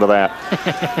listen to that.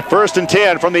 1st and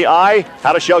 10 from the I.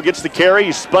 Hattashell gets the carry.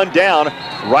 He's spun down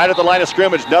right at the line of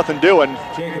scrimmage. Nothing doing.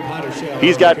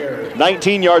 He's got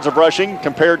 19 yards of rushing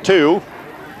compared to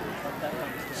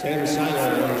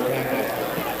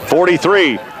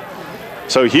 43.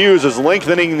 So Hughes is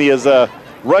lengthening his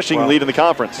rushing lead in the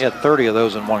conference. He had 30 of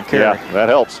those in one carry. Yeah, that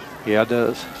helps. Yeah, it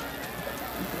does.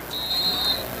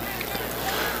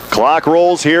 Clock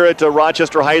rolls here at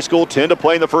Rochester High School. 10 to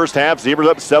play in the first half. Zebras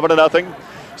up 7-0.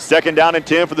 2nd down and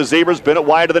 10 for the Zebras. Bennett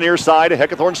wide to the near side.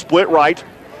 Heckathorn split right.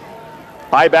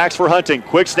 High backs for Hunting.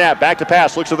 Quick snap, back to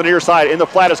pass. Looks to the near side. In the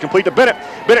flat is complete to Bennett.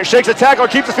 Bennett shakes a tackle,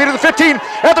 keeps his feet at the 15,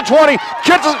 at the 20.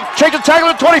 Shakes a tackle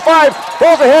at the 25.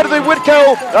 Falls ahead of the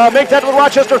Whitko. Make that to the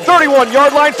Rochester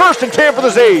 31-yard line. 1st and 10 for the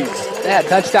Z's. Yeah,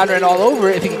 touchdown ran all over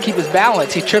it if he can keep his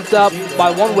balance. He tripped up by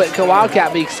one Whitko Wildcat,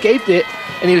 but he escaped it,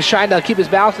 and he was trying to keep his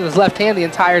balance in his left hand the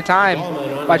entire time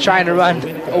by trying to run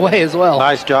away as well.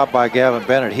 Nice job by Gavin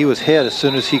Bennett. He was hit as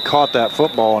soon as he caught that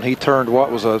football, and he turned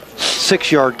what was a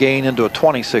 6-yard gain into a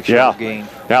 26-yard gain.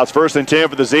 Now it's 1st and 10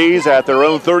 for the Z's at their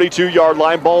own 32-yard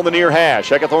line. Ball in the near hash.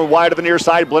 Heckathorn wide to the near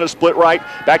side. Bennett split right.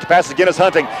 Back to pass again as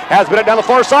Hunting. Has Bennett down the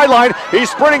far sideline.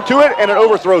 He's sprinting to it, and it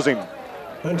overthrows him.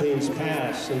 Hunting's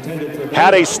pass intended for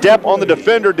Had a step on the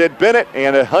defender, did Bennett,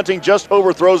 and Hunting just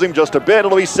overthrows him just a bit.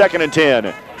 It'll be 2nd and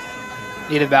 10.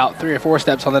 Need about 3 or 4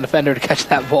 steps on the defender to catch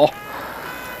that ball.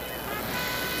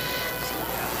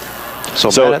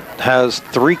 So Bennett has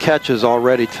 3 catches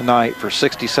already tonight for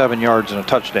 67 yards and a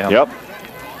touchdown. Yep.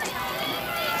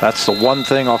 That's the one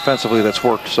thing offensively that's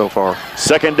worked so far.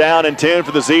 2nd down and 10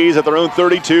 for the Z's at their own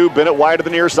 32. Bennett wide to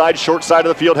the near side, short side of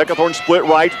the field. Heckathorn split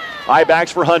right. Eye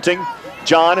backs for Hunting.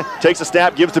 John takes a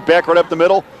snap, gives to Beck right up the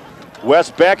middle.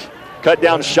 Wes Beck cut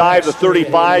down shy of the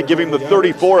 35, giving the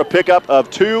 34 a pickup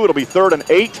of 2. It'll be 3rd and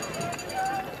 8.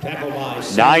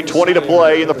 9:20 to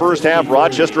play in the first half.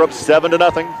 Rochester up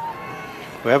 7-0.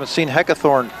 We haven't seen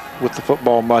Heckathorn with the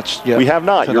football much yet. We have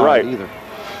not, you're right. Either.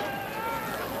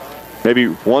 Maybe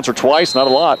once or twice, not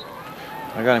a lot.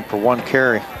 I got him for 1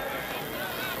 carry.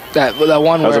 That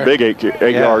one that was a big 8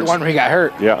 yards. The one where he got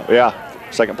hurt. Yeah.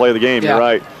 Second play of the game, you're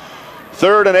right.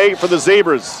 3rd and 8 for the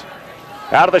Zebras.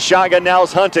 Out of the shotgun now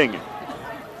is Hunting.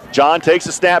 John takes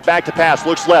a snap, back to pass,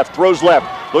 looks left, throws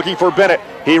left, looking for Bennett.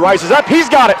 He rises up, he's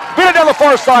got it. Bennett down the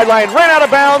far sideline, ran out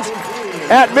of bounds.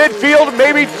 at midfield,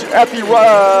 maybe at the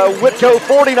Whitko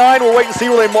 49. We'll wait and see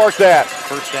where they mark that.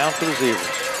 First down for the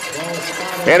Zebras.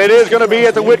 And it is going to be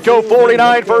at the Whitko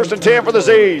 49, 1st and 10 for the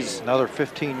Z's. Another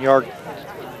 15-yard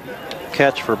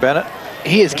catch for Bennett.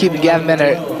 He is keeping Gavin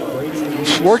Bennett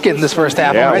working this first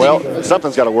half already. Well,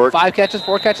 something's got to work. 4 catches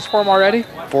for him already.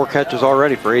 4 catches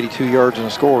already for 82 yards and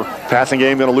a score. Passing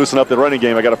game going to loosen up the running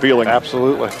game, I got a feeling.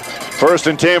 Absolutely. 1st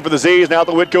and 10 for the Z's, now at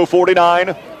the Whitko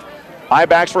 49. High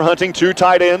backs for Hunting, 2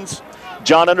 tight ends.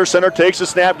 John under center takes the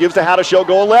snap, gives to Hadashell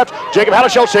going left. Jacob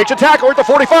Hadashell shakes a tackle at the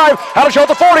 45. Hadashell at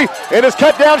the 40, and is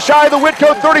cut down shy of the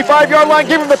Whitko 35-yard line,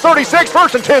 giving him the 36.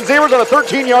 1st and 10 Zebras on a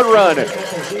 13-yard run.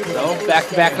 So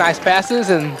back-to-back nice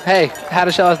passes, and hey,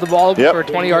 Hadashell has the ball for a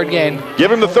 20-yard gain.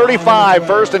 Give him the 35.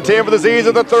 1st and 10 for the Z's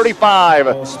at the 35.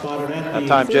 That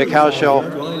time Jake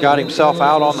Hadashell got himself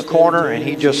out on the corner, and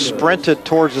he just sprinted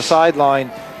towards the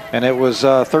sideline. And it was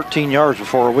 13 yards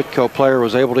before a Whitko player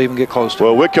was able to even get close to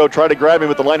him. Well, Whitko tried to grab him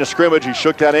at the line of scrimmage. He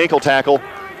shook that ankle tackle,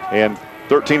 and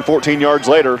 13, 14 yards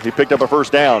later, he picked up a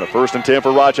first down. 1st and 10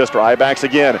 for Rochester. I-backs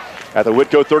again at the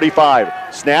Whitko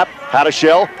 35. Snap,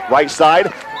 Hadashell, right side.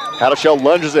 Hadashell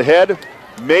lunges ahead,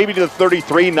 maybe to the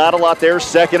 33, not a lot there.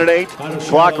 2nd and 8.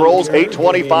 Clock rolls,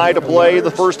 8:25 to play the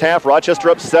first half. Rochester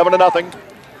up 7-0.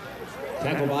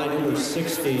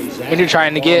 When you're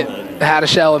trying to get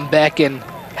Hadashell and Beck and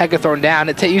Heckathorn down,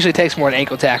 it usually takes more than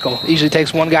ankle tackle. It usually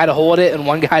takes one guy to hold it and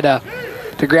one guy to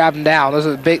grab him down. Those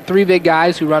are 3 big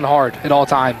guys who run hard at all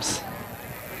times.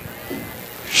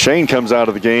 Shane comes out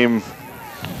of the game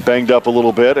banged up a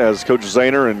little bit as Coach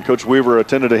Zahner and Coach Weaver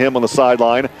attended to him on the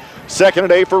sideline. 2nd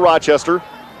and 8 for Rochester.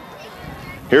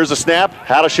 Here's the snap.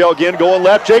 Hadashell again going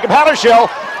left. Jacob Hadashell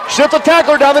shifts the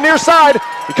tackler down the near side.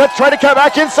 He tried to cut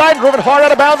back inside, driven hard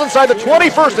out of bounds inside the 20.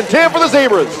 1st and 10 for the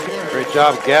Zebras. Great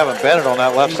job of Gavin Bennett on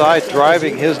that left side,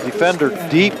 driving his defender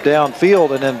deep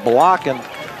downfield and then blocking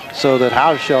so that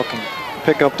Hadashell can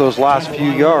pick up those last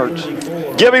few yards.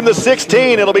 Give him the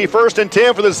 16. It'll be 1st and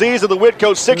 10 for the Z's at the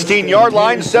Whitko 16-yard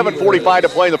line. 7:45 to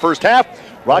play in the first half.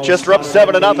 Rochester up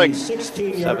 7-0.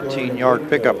 17-yard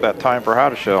pickup that time for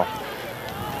Hadashell.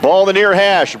 Ball in the near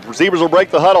hash. Zebras will break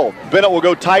the huddle. Bennett will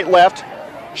go tight left.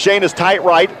 Shane is tight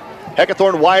right.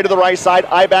 Heckathorn wide to the right side.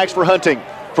 I-backs for Hunting.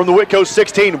 From the Whitko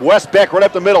 16, West Beck right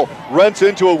up the middle. Runs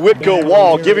into a Whitko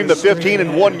wall. Give him the 15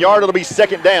 and 1 yard. It'll be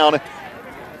 2nd down.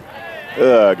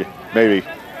 Ugh, maybe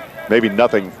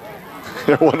nothing.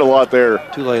 There wasn't a lot there.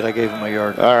 Too late, I gave him a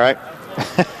yard. All right.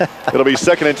 It'll be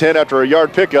 2nd and 10 after a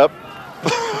yard pickup.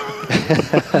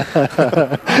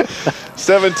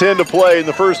 7:10 to play in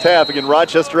the first half. Again,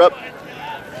 Rochester up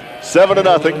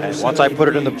 7-0. Once I put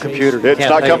it in the computer, it's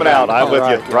not coming out. I'm with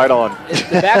you. Right on.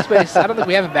 The backspace, I don't think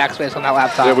we have a backspace on that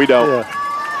laptop. Yeah, we don't. Yeah.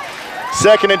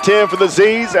 2nd and 10 for the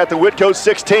Z's at the Whitko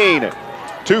 16.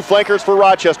 2 flankers for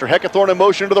Rochester. Heckathorn in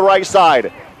motion to the right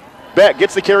side. Beck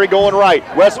gets the carry going right.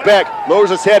 West Beck lowers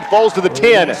his head, falls to the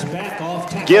 10.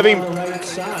 Give him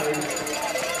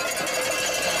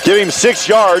 6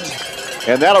 yards,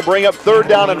 and that'll bring up 3rd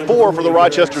down and 4 for the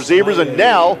Rochester Zebras. And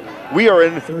now we are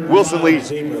in Wilson Lee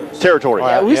territory.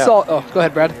 Yeah, we saw. Oh, go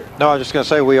ahead, Brad. No, I was just going to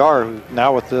say we are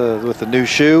now with the new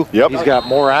shoe. Yep. He's got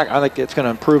more. I think it's going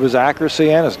to improve his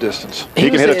accuracy and his distance. He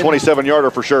can hit a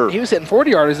 27-yarder for sure. He was hitting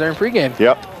 40-yarders there in pregame.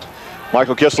 Yep.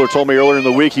 Michael Kistler told me earlier in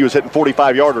the week he was hitting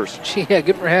 45-yarders. Yeah,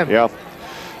 good for him. Yeah.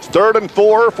 3rd and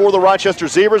 4 for the Rochester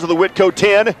Zebras of the Whitko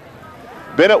 10.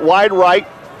 Bennett wide right.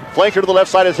 Flanker to the left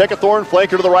side is Heckathorn.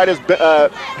 Flanker to the right is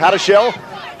Hadashell.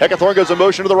 Heckathorn goes in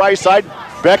motion to the right side.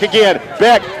 Beck again.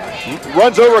 Beck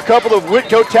runs over a couple of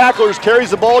Whitko tacklers,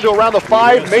 carries the ball to around the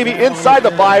 5, maybe inside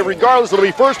the 5. Regardless, it'll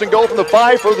be 1st and goal from the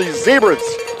 5 for the Zebras.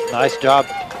 Nice job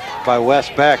by Wes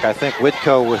Beck. I think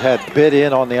Whitko had bid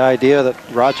in on the idea that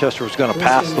Rochester was going to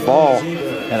pass the ball,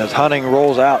 and as Hunting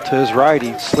rolls out to his right,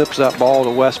 he slips that ball to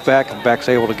Wes Beck, and Beck's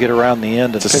able to get around the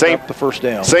end and pick up the first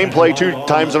down. Same play 2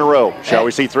 times in a row. Shall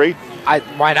we see 3?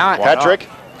 Why not? Hat trick?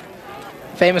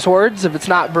 Famous words, if it's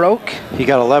not broke. He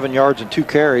got 11 yards and 2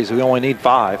 carries. We only need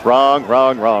 5.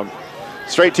 Wrong.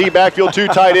 Straight T backfield, 2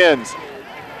 tight ends.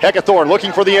 Heckathorn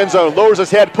looking for the end zone, lowers his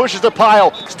head, pushes the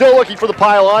pile, still looking for the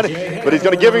pile on, but he's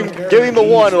going to give him the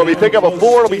 1. It'll be pick up a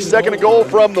 4. It'll be 2nd and goal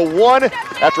from the 1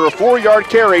 after a 4-yard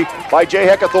carry by Jay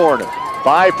Heckathorn.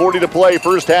 5:40 to play,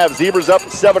 first half. Zebras up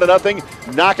 7-0,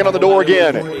 knocking on the door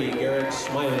again.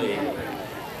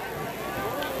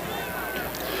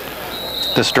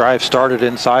 This drive started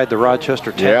inside the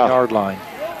Rochester 10-yard line.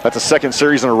 That's the 2nd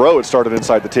series in a row it started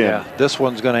inside the 10. Yeah, this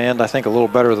one's going to end, I think, a little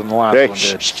better than the last one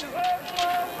did.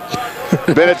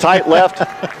 Bennett tight left,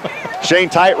 Shane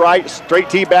tight right, straight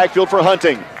T backfield for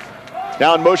Hunting.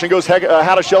 Now in motion goes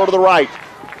Hadashell to the right.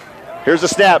 Here's the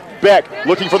snap. Beck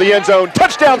looking for the end zone.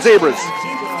 Touchdown, Zebras.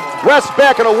 Wes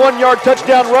Beck on a 1-yard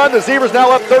touchdown run. The Zebras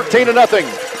now up 13-0.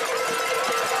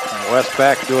 Wes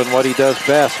Beck doing what he does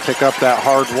best, pick up that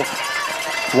hard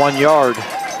 1 yard.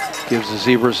 Gives the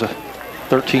Zebras a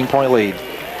 13-point lead.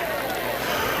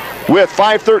 With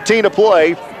 5:13 to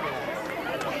play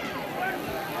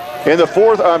in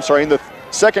the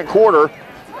second quarter.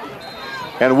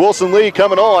 And Wilson Lee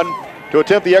coming on to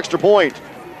attempt the extra point.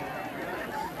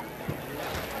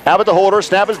 Abbott the holder,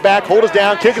 snap is back, hold is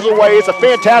down, kick is away. It's a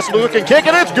fantastic looking kick,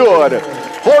 and it's good.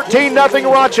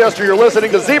 14-0 Rochester. You're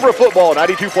listening to Zebra Football,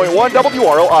 92.1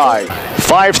 WROI.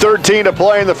 5:13 to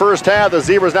play in the first half. The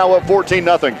Zebras now up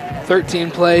 14-0. 13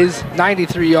 plays,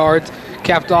 93 yards,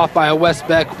 capped off by a Wes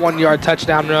Beck 1-yard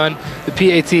touchdown run. The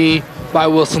PAT by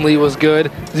Wilson Lee was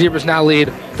good. Zebras now lead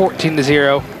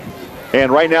 14-0.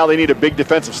 And right now they need a big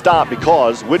defensive stop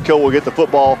because Whitko will get the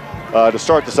football to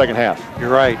start the second half. You're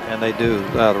right, and they do.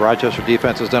 The Rochester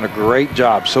defense has done a great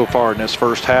job so far in this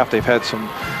first half. They've had some,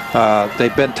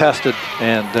 they've been tested,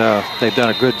 and they've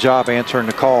done a good job answering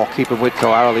the call, keeping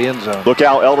Whitko out of the end zone. Look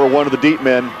out, Elder, one of the deep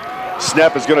men.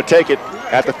 Snep is going to take it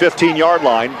at the 15-yard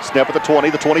line. Snep at the 20,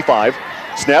 the 25.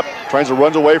 Snep tries to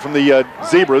run away from the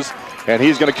Zebras, and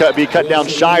he's going to be cut down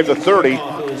shy of the 30.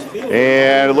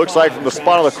 And it looks like from the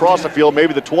spot on the cross the field,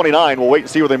 maybe the 29. We'll wait and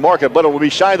see where they mark it, but it will be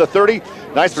shy of the 30.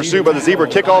 Nice pursuit by the Zebra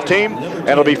kickoff team, and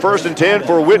it'll be 1st and 10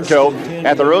 for Whitko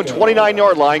at their own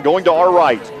 29-yard line, going to our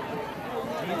right.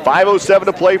 5:07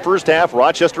 to play first half.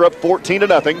 Rochester up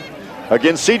 14-0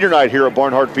 against senior night here at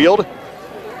Barnhart Field.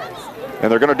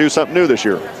 And they're going to do something new this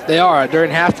year. They are.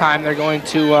 During halftime, they're going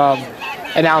to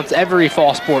announce every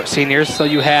fall sport seniors. So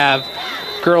you have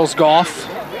girls golf,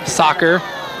 soccer,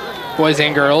 boys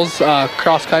and girls,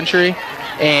 cross country,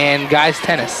 and guys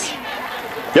tennis.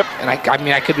 Yep. And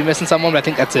I could be missing someone, but I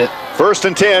think that's it. 1st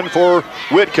and 10 for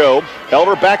Whitko.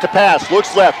 Elder back to pass,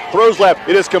 looks left, throws left.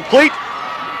 It is complete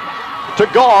to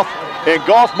Goff, and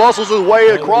Goff muscles his way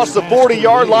across the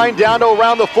 40-yard line down to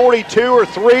around the 42 or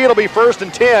 3. It'll be 1st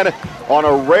and 10 on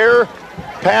a rare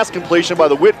pass completion by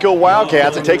the Whitko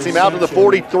Wildcats. It takes him out to the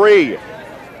 43.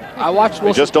 I watched Wilson.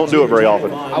 They just don't do it very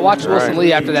often. I watched Wilson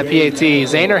Lee after that PAT.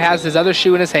 Zahner has his other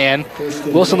shoe in his hand.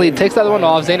 Wilson Lee takes the other one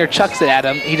off. Zahner chucks it at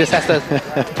him. He just has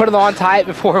to put it on tight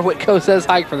before Whitko says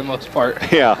hike for the most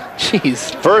part. Yeah.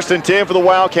 Jeez. 1st and 10 for the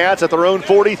Wildcats at their own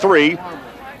 43.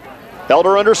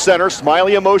 Elder under center.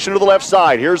 Smiley in motion to the left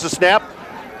side. Here's the snap.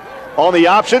 On the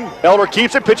option, Elder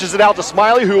keeps it, pitches it out to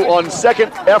Smiley, who on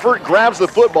second effort grabs the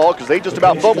football because they just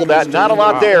about fumbled that. Not a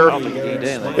lot there.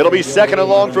 It'll be 2nd and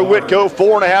long for Whitko.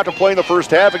 4.5 to play in the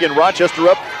first half. Again, Rochester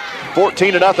up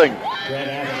 14-0.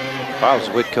 If I was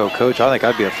a Whitko coach, I think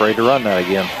I'd be afraid to run that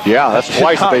again. Yeah, that's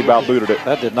twice that they about booted it.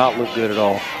 That did not look good at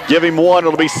all. Give him one.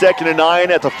 It'll be 2nd and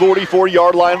 9 at the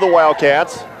 44-yard line of the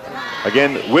Wildcats.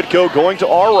 Again, Whitko going to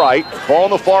our right. Ball on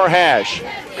the far hash.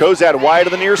 Kozad wide to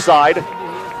the near side.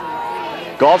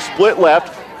 Goff split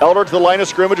left. Elder to the line of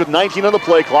scrimmage with 19 on the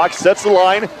play clock. Sets the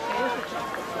line.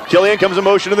 Killian comes in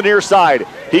motion to the near side.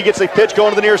 He gets a pitch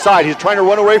going to the near side. He's trying to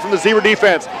run away from the Zebra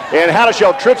defense. And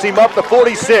Hadashell trips him up the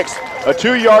 46. A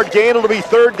 2-yard gain. It'll be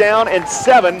 3rd down and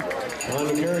 7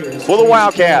 for the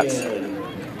Wildcats.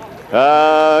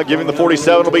 Giving the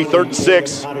 47. It'll be 3rd and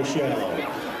 6.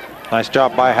 Nice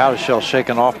job by Hadashell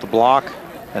shaking off the block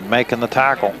and making the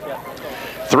tackle.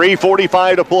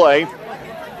 3:45 to play.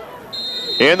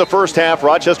 In the first half,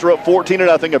 Rochester up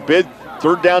 14-0. A big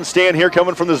 3rd down stand here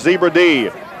coming from the Zebra D.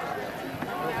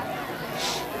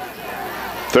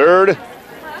 3rd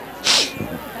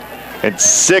and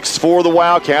 6 for the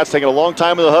Wildcats. Taking a long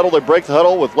time in the huddle. They break the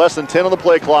huddle with less than 10 on the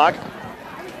play clock.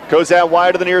 Goes out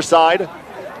wide to the near side.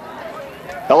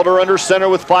 Elder under center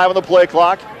with 5 on the play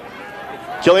clock.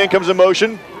 Killian comes in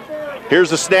motion.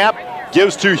 Here's the snap.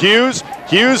 Gives to Hughes.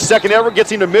 Hughes, second effort, gets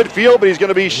him to midfield, but he's going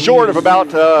to be short of about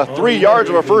 3 yards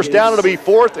of a first down. It'll be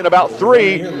 4th and about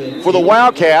 3 for the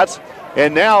Wildcats.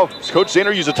 And now, Coach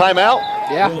Zahner use a timeout?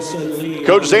 Yeah.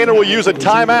 Coach Zahner will use a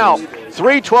timeout.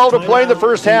 3:12 to play in the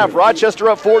first half. Rochester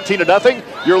up 14-0.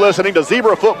 You're listening to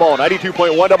Zebra Football,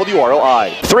 92.1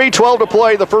 WROI. 3:12 to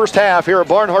play the first half here at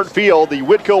Barnhart Field. The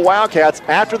Whitko Wildcats,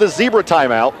 after the Zebra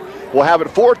timeout, will have it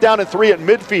 4th down and 3 at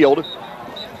midfield.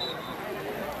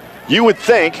 You would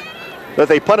think that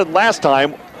they punted last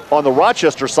time on the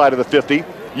Rochester side of the 50.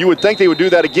 You would think they would do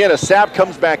that again as Sapp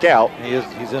comes back out.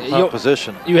 He's in punt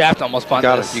position. You have to almost punt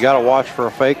this. You got to watch for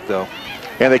a fake, though.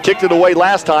 And they kicked it away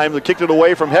last time. They kicked it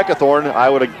away from Heckathorn. I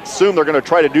would assume they're going to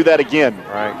try to do that again.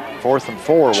 Right. 4th and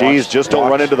 4. Jeez, just don't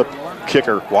run into the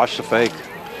kicker. Watch the fake.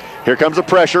 Here comes the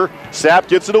pressure. Sapp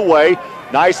gets it away.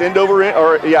 Nice end over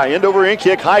in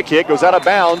kick, high kick, goes out of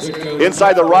bounds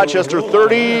inside the Rochester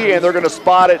 30, and they're going to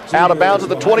spot it out of bounds at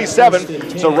the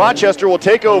 27. So Rochester will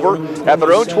take over at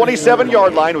their own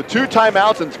 27-yard line with 2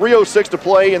 timeouts and 3:06 to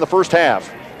play in the first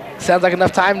half. Sounds like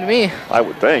enough time to me. I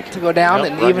would think. To go down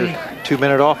and even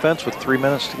 2-minute offense with 3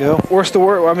 minutes to go. Worst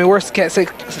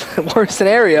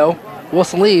scenario,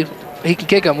 Wilson Lee, he can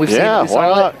kick them. We've seen it. Why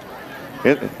not?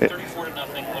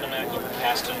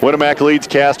 Winamac leads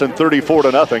Caston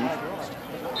 34-0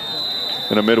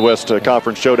 in a Midwest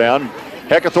Conference showdown.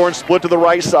 Heckathorn split to the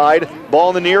right side. Ball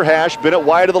in the near hash. Bennett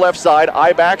wide to the left side.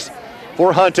 I-backs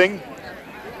for Hunting.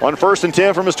 On 1st and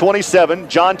 10 from his 27.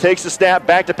 John takes the snap.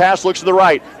 Back to pass. Looks to the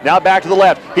right. Now back to the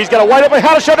left. He's got a wide open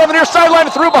Hadashell down the near sideline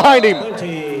and threw behind him.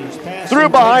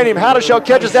 Hadashell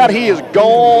catches that. He is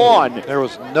gone. There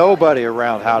was nobody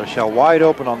around Hadashell. Wide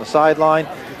open on the sideline.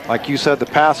 Like you said, the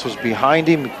pass was behind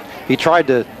him. He tried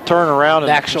to turn around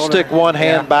and stick one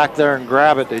hand back there and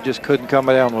grab it. They just couldn't come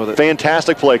down with it.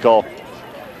 Fantastic play call.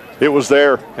 It was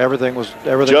there. Everything was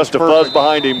just a fuzz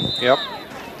behind him. Yep.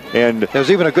 And it was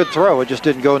even a good throw. It just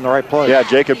didn't go in the right place. Yeah,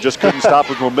 Jacob just couldn't stop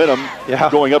his momentum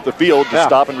going up the field to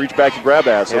stop and reach back and grab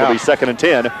that. So it'll be 2nd and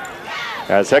 10.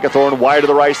 As Heckathorn wide to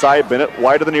the right side, Bennett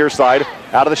wide to the near side.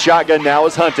 Out of the shotgun now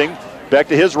is Hunting. Back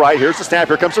to his right. Here's the snap.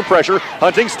 Here comes some pressure.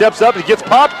 Hunting steps up. He gets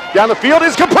popped down the field.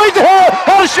 It's complete to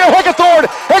Hadashell. Heckathorn.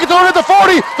 Heckathorn at the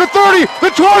 40, the 30, the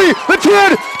 20, the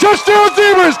 10. Touchdown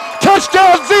Zebras.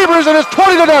 Touchdown Zebras, and it's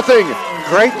 20-0.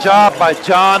 Great job by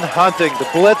John Hunting. The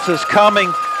blitz is coming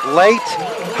late.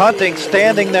 Hunting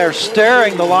standing there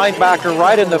staring the linebacker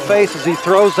right in the face as he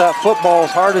throws that football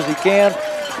as hard as he can.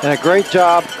 And a great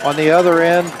job on the other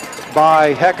end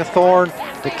by Heckathorn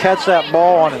to catch that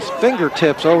ball on his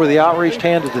fingertips over the outreached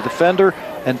hand of the defender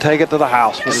and take it to the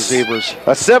house for the Zebras.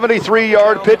 A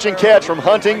 73-yard pitch and catch from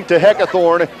Hunting to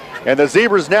Heckathorn, and the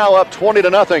Zebras now up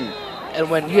 20-0. And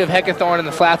when you have Heckathorn in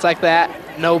the flats like that,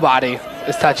 nobody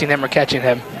is touching him or catching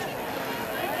him.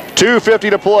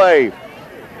 2:50 to play.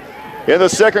 In the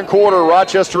second quarter,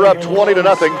 Rochester up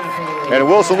 20-0, and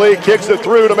Wilson Lee kicks it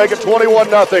through to make it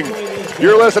 21-0.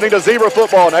 You're listening to Zebra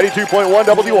Football, 92.1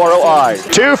 WROI.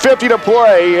 2:50 to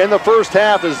play in the first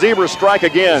half as Zebras strike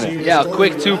again. Yeah,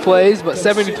 quick 2 plays, but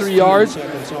 73 yards.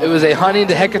 It was a Hunting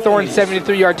to Heckathorn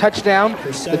 73-yard touchdown.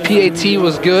 The PAT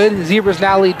was good. Zebras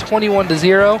now lead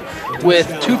 21-0 with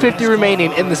 2:50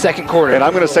 remaining in the second quarter. And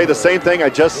I'm going to say the same thing I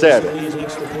just said.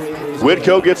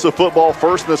 Whitko gets the football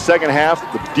first in the second half.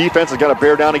 The defense has got to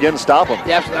bear down again and stop them.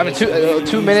 Yeah, I mean,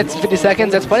 2 minutes and 50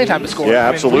 seconds, that's plenty of time to score. Yeah,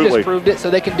 absolutely. We just proved it,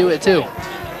 so they can do it too.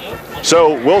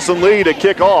 So Wilson Lee to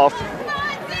kick off.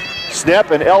 Snep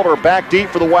and Elder back deep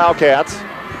for the Wildcats.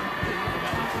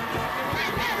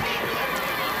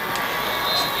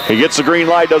 He gets the green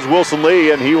light, does Wilson Lee,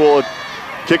 and he will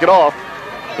kick it off.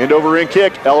 End over end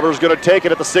kick. Elder's going to take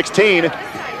it at the 16.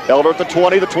 Elder at the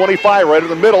 20, the 25, right in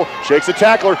the middle. Shakes the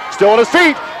tackler, still on his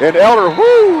feet. And Elder,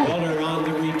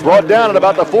 brought down at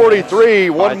about the 43.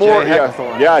 One more.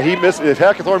 Yeah, he missed. If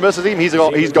Heckathorn misses him,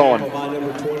 he's gone.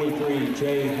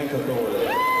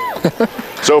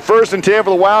 So 1st and 10 for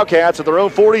the Wildcats at their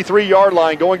own 43-yard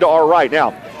line going to our right.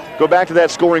 Now, go back to that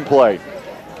scoring play.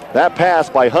 That pass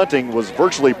by Hunting was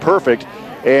virtually perfect.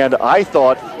 And I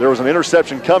thought there was an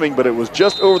interception coming, but it was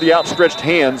just over the outstretched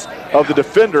hands of the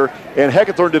defender. And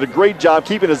Heckathorn did a great job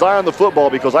keeping his eye on the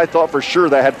football because I thought for sure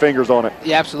that had fingers on it.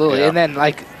 Yeah, absolutely. Yeah. And then,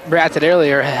 like Brad said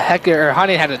earlier,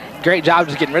 Hunting had a great job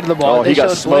just getting rid of the ball. Oh, he got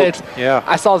smoked. Yeah.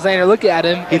 I saw Zahner look at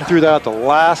him. He threw that at the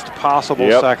last possible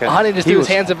second. Hunting just threw his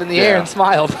hands up in the air and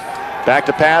smiled. Back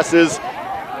to passes.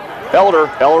 Elder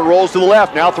rolls to the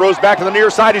left, now throws back to the near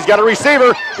side. He's got a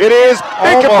receiver. It is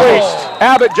incomplete.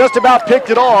 Abbott just about picked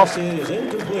it off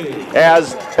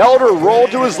as Elder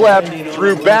rolled to his left,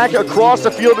 threw back across the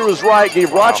field to his right,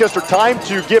 gave Rochester time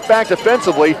to get back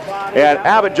defensively, and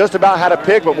Abbott just about had a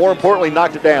pick, but more importantly,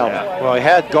 knocked it down. Well, he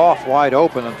had Goff wide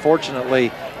open.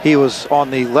 Unfortunately, he was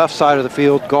on the left side of the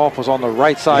field. Goff was on the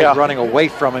right side running away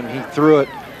from him. He threw it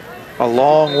a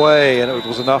long way, and it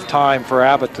was enough time for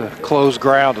Abbott to close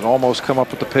ground and almost come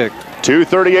up with the pick.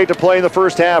 2:38 to play in the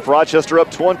first half. Rochester up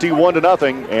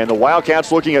 21-0, and the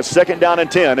Wildcats looking at 2nd down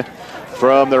and 10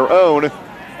 from their own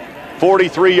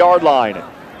 43-yard line.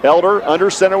 Elder under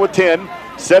center with 10,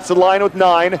 sets the line with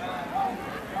 9.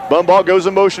 Bumball goes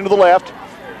in motion to the left.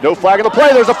 No flag in the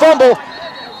play. There's a fumble.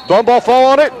 Bumball fall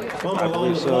on it? I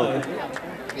believe so.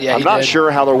 Yeah, I'm not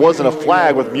sure how there wasn't a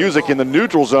flag with music in the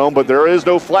neutral zone, but there is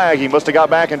no flag. He must have got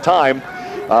back in time.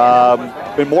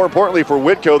 And more importantly for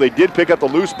Whitko, they did pick up the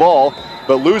loose ball,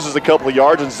 but loses a couple of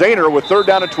yards. And Zahner with 3rd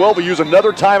down and 12 will use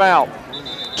another timeout.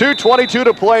 2:22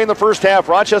 to play in the first half.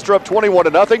 Rochester up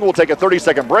 21-0. We'll take a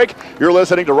 30-second break. You're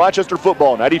listening to Rochester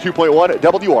Football, 92.1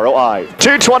 WROI.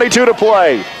 2:22 to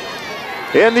play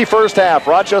in the first half.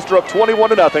 Rochester up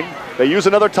 21-0. They use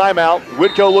another timeout.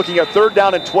 Whitko looking at 3rd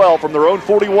down and 12 from their own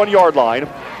 41-yard line.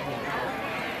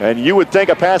 And you would think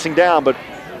a passing down, but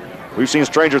we've seen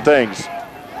stranger things.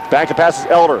 Back to passes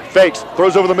Elder, fakes,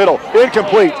 throws over the middle,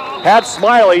 incomplete. Had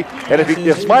Smiley, and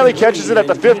if Smiley catches it at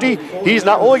the 50, he's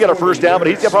not only got a first down, but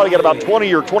he's probably got about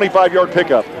 20 or 25-yard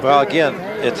pickup. Well, again,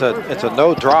 it's a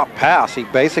no-drop pass. He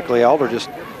basically, Elder just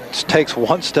takes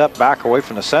one step back away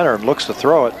from the center and looks to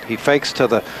throw it. He fakes to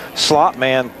the slot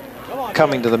man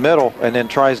coming to the middle and then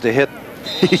tries to hit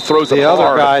he throws the other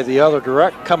hard. guy the other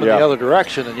the other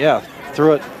direction, and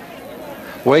threw it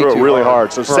way too really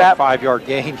hard. So for Sapp, a 5-yard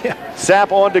gain.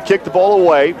 Sapp on to kick the ball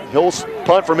away. He'll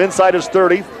punt from inside his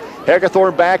 30.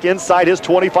 Heckathorn back inside his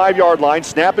 25-yard line.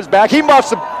 Snap is back. He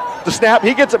muffs the snap.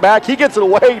 He gets it back. He gets it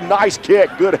away. Nice kick.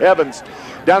 Good heavens.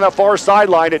 Down that far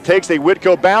sideline, it takes a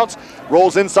Whitko bounce,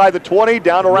 rolls inside the 20,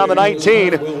 down around the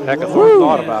 19. Heckathorn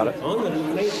thought about it.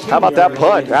 How about that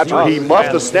punt? After he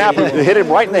muffed the snap, it hit him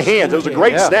right in the hands. It was a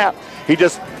great snap. He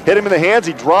just hit him in the hands.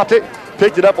 He dropped it,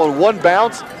 picked it up on one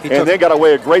bounce, and then got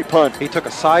away a great punt. He took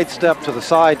a side step to the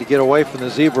side to get away from the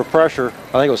zebra pressure.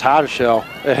 I think it was Hadashell.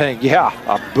 And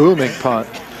a booming punt.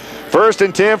 1st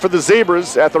and 10 for the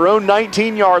Zebras at their own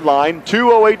 19-yard line.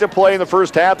 2:08 to play in the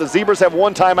first half. The Zebras have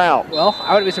one timeout. Well,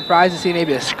 I wouldn't be surprised to see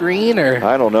maybe a screen or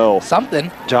I don't know. something.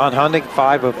 John Hunting,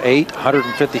 5 of 8,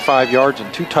 155 yards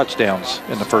and 2 touchdowns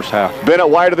in the first half. Bennett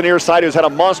wide to the near side, who's had a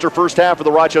monster first half for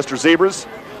the Rochester Zebras.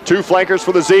 2 flankers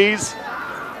for the Z's.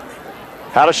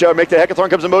 Hadashell make the Heckathorn,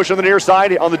 comes in motion on the near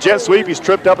side. On the jet sweep, he's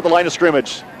tripped up at the line of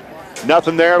scrimmage.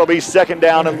 Nothing there. It'll be 2nd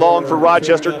down and long for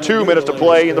Rochester. 2 minutes to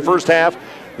play in the first half.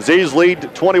 Z's lead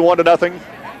 21-0.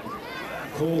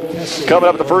 Coming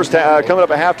up at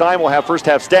halftime, we'll have first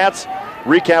half stats,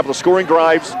 recap of the scoring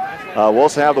drives. We'll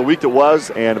also have the week that was,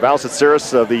 and Val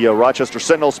Saris of the Rochester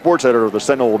Sentinel sports editor of the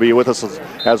Sentinel will be with us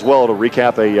as well to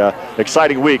recap a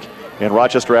exciting week in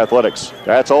Rochester athletics.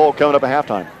 That's all coming up at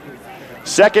halftime.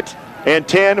 2nd and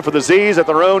 10 for the Z's at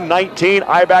their own 19.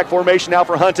 I-back formation now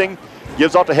for Hunting.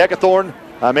 Gives off to Heckathorn.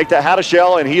 Make that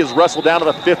Hadashell, and he is wrestled down to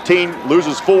the 15,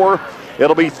 loses 4.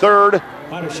 It'll be 3rd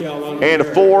and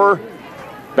 4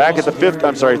 back at the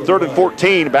 3rd and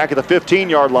 14 back at the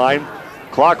 15-yard line.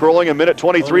 Clock rolling, a minute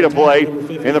 23 to play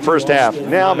in the first half.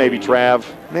 Now maybe Trav.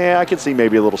 I can see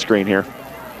maybe a little screen here.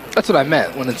 That's what I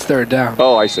meant when it's 3rd down.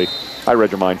 Oh, I see. I read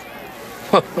your mind.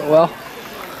 Well.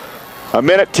 A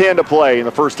minute 10 to play in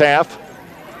the first half.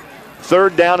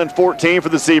 3rd down and 14 for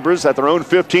the Zebras at their own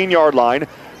 15-yard line.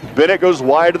 Bennett goes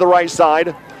wide to the right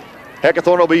side.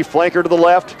 Heckathorn will be flanker to the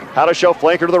left. Hadashell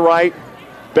flanker to the right.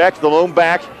 Beck, the lone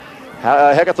back.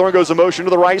 Heckathorn goes in motion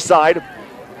to the right side.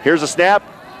 Here's a snap.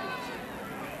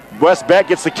 Wes Beck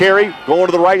gets the carry, going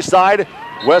to the right side.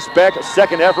 Wes Beck,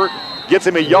 second effort, gets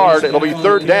him a yard. It'll be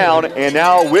 3rd down, and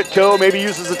now Whitko maybe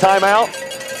uses the timeout.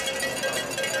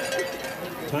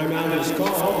 Timeout is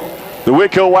called. The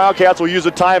Whitko Wildcats will use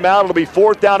a timeout. It'll be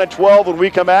 4th down and 12 when we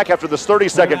come back after this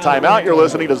 30-second timeout. You're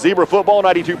listening to Zebra Football,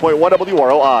 92.1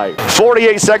 WROI.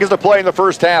 48 seconds to play in the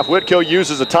first half. Whitko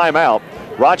uses a timeout.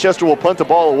 Rochester will punt the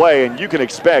ball away, and you can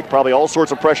expect probably all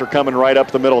sorts of pressure coming right up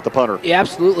the middle at the punter. Yeah,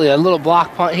 absolutely. A little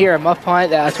block punt here, a muff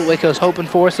punt. That's what Whitko's hoping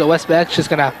for, so Wes Beck's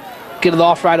just going to get it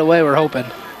off right away, we're hoping.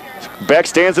 Beck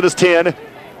stands at his 10.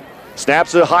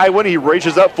 Snaps a high one. He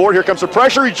reaches up for it. Here comes the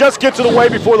pressure. He just gets it away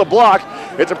before the block.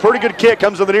 It's a pretty good kick.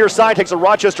 Comes to the near side, takes a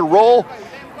Rochester roll,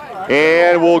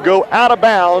 and will go out of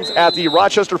bounds at the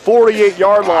Rochester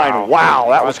 48-yard line. Wow,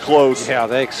 that was close. Yeah,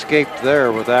 they escaped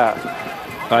there with that.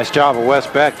 Nice job of Wes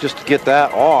Beck just to get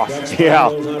that off. Yeah.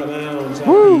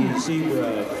 Woo.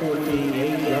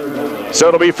 So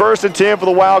it'll be 1st and 10 for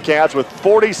the Wildcats with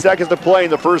 40 seconds to play in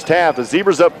the first half. The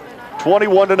Zebras up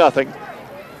 21-0.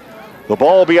 The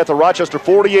ball will be at the Rochester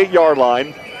 48-yard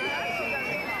line.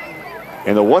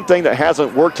 And the one thing that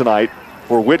hasn't worked tonight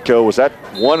for Whitko was that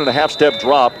 1.5-step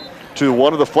drop to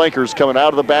one of the flankers coming out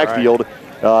of the backfield.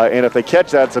 Right. And if they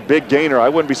catch that, it's a big gainer. I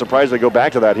wouldn't be surprised if they go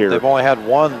back to that here. They've only had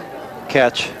one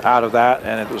catch out of that,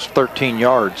 and it was 13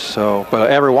 yards. So,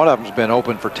 but every one of them's been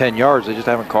open for 10 yards. They just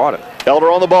haven't caught it. Elder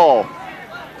on the ball.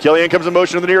 Killian comes in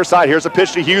motion to the near side. Here's a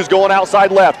pitch to Hughes going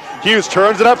outside left. Hughes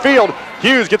turns it upfield.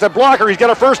 Hughes gets a blocker. He's got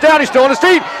a first down. He's still on his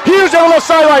feet. Hughes down the left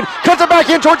sideline. Cuts it back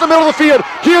in towards the middle of the field.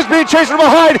 Hughes being chased from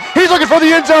behind. He's looking for the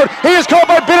end zone. He is caught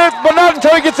by Bennett, but not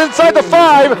until he gets inside the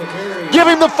 5. Give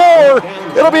him the 4.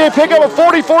 It'll be a pickup of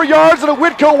 44 yards and a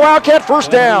Whitko Wildcat first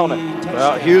down.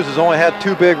 Well, Hughes has only had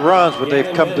 2 big runs, but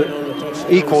they've come to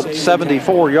equaled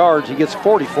 74 yards. He gets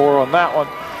 44 on that one,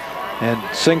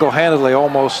 and single-handedly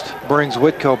almost brings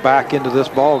Whitko back into this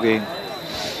ball game.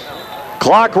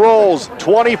 Clock rolls,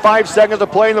 25 seconds to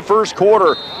play in the first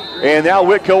quarter, and now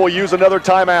Whitko will use another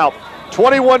timeout.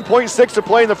 21.6 to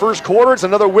play in the first quarter. It's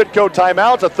another Whitko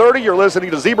timeout. It's a 30. You're listening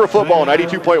to Zebra Football,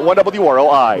 92.1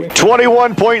 WROI.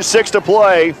 21.6 to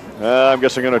play. I'm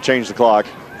guessing they're going to change the clock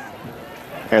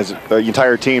as the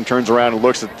entire team turns around and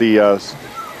looks at the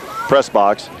press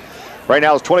box. Right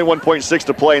now it's 21.6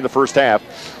 to play in the first half.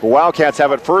 The Wildcats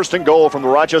have it first and goal from the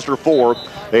Rochester 4.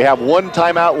 They have one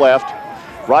timeout left.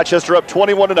 Rochester up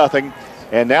 21-0.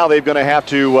 And now they're going to have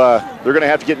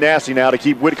to get nasty now to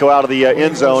keep Whitko out of the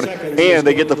end zone, and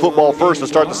they get the football first to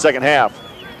start the second half.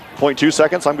 0.2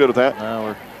 seconds, I'm good with that.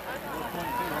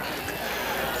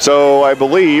 So I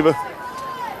believe we're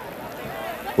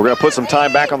going to put some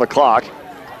time back on the clock.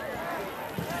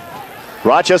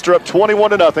 Rochester up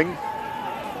 21-0.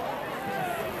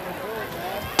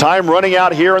 Time running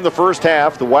out here in the first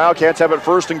half. The Wildcats have it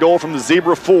first and goal from the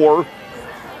Zebra 4.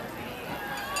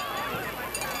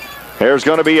 There's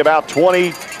going to be about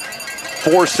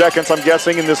 24 seconds, I'm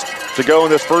guessing, to go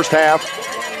in this first half.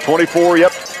 24,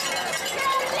 yep.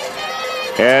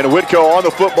 And Whitko on the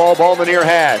football, ball in the near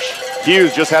hash.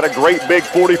 Hughes just had a great big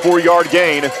 44-yard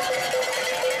gain.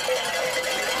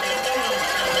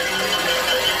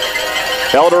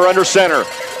 Elder under center.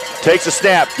 Takes a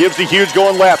snap, gives to Hughes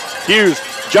going left. Hughes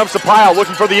jumps the pile,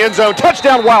 looking for the end zone.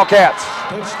 Touchdown, Wildcats.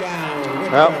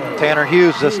 Well, Tanner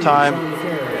Hughes this time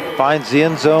finds the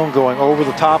end zone going over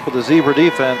the top of the Zebra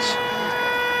defense.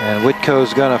 And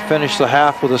Whitko's going to finish the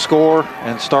half with a score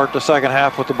and start the second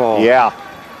half with the ball. Yeah.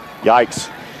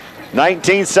 Yikes.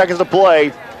 19 seconds to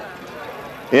play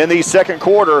in the second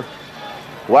quarter.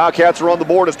 Wildcats are on the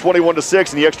board. It's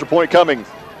 21-6 and the extra point coming.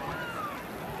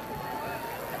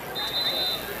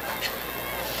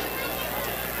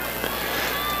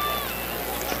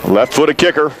 Left-footed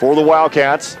kicker for the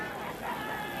Wildcats.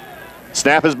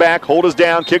 Snap is back, hold is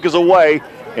down, kick is away,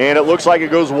 and it looks like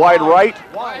it goes wide right,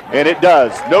 and it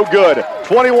does. No good.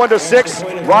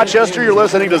 21-6, Rochester. You're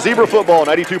listening to Zebra Football,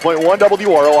 92.1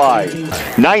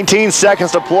 WROI. 19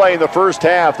 seconds to play in the first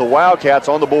half. The Wildcats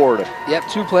on the board. Yep,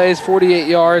 2 plays, 48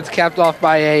 yards, capped off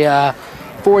by a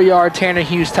 4-yard Tanner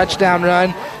Hughes touchdown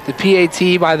run. The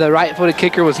PAT by the right-footed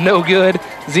kicker was no good.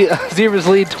 Zebras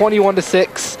lead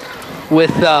 21-6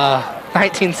 with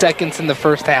 19 seconds in the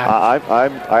first half.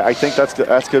 I think that's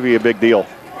going to be a big deal.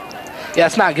 Yeah,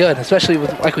 it's not good, especially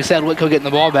with, like we said, Whitko getting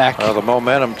the ball back. The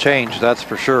momentum changed, that's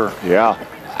for sure. Yeah.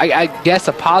 I guess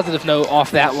a positive note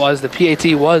off that was the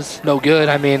PAT was no good.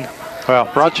 I mean, well,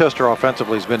 Rochester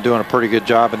offensively has been doing a pretty good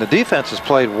job, and the defense has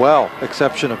played well,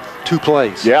 exception of 2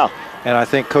 plays. Yeah. And I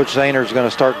think Coach Zahner is going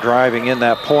to start driving in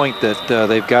that point that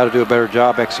they've got to do a better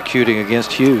job executing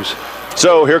against Hughes.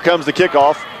 So here comes the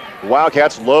kickoff.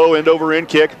 Wildcats low end over end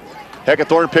kick.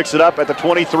 Heckathorn picks it up at the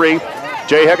 23.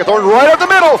 Jay Heckathorn right up the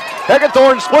middle.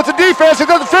 Heckathorn splits the defense. He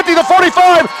does the 50, the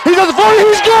 45. He does the 40.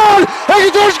 He's gone.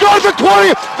 Heckathorn's gone to the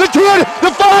 20, the 10, the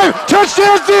 5.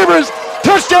 Touchdown Zebras.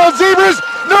 Touchdown Zebras.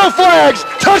 No flags.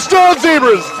 Touchdown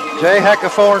Zebras. Jay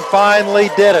Heckathorn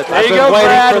finally did it. There I've you been go, waiting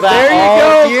Brad. for that there you all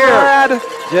go, year. Brad.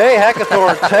 Jay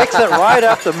Heckathorn takes it right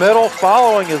up the middle,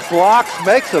 following his blocks,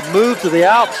 makes a move to the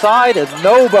outside, and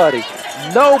nobody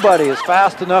is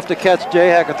fast enough to catch Jay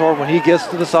Heckathorn when he gets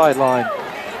to the sideline.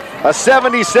 A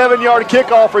 77-yard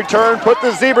kickoff return put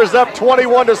the Zebras up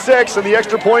 21-6, and the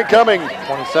extra point coming.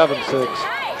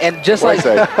 27-6. And just What'd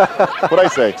I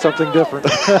say? Something different.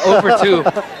 over 2.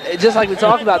 Just like we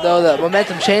talked about, though, the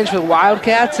momentum changed for the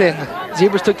Wildcats, and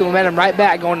Zebras took the momentum right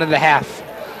back going into the half.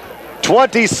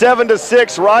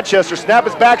 27-6, Rochester. Snap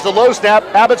is back to the low snap.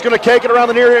 Abbott's going to take it around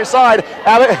the near side.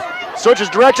 Abbott switches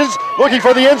directions, looking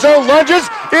for the end zone, lunges.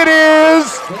 It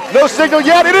is no signal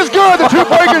yet. It is good. The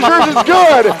 2-point conversion is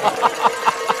good.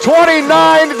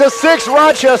 29-6,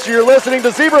 Rochester. You're listening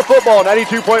to Zebra Football,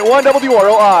 92.1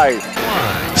 WROI.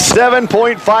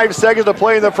 7.5 seconds to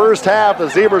play in the first half. The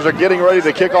Zebras are getting ready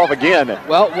to kick off again.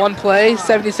 Well, 1 play,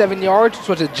 77 yards, which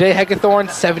was a Jay Heckathorn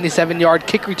 77-yard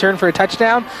kick return for a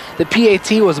touchdown. The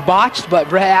PAT was botched, but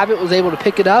Brett Abbott was able to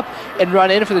pick it up and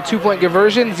run in for the 2-point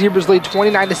conversion. Zebras lead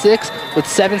 29-6 with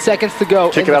 7 seconds to go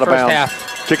in the first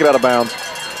half. Kick it out of bounds.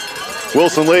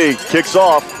 Wilson Lee kicks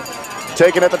off,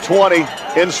 taken at the 20,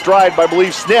 in stride by, I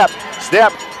believe, Snap.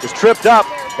 Snap is tripped up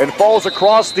and falls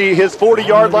across his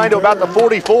 40-yard line to about the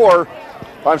 44.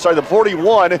 I'm sorry, the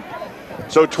 41.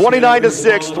 So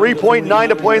 29-6, 3.9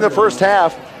 to play in the first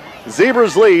half.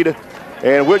 Zebras lead,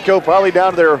 and Whitko probably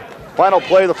down to their final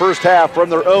play of the first half from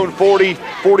their own 40,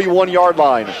 41-yard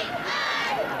line.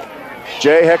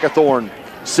 Jay Heckathorn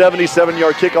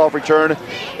 77-yard kickoff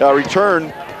return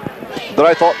that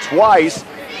I thought twice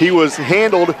he was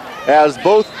handled, as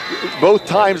both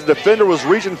times the defender was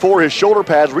reaching for his shoulder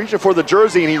pads, reaching for the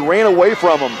jersey, and he ran away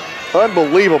from him.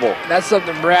 Unbelievable. That's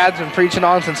something Brad's been preaching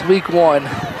on since week 1.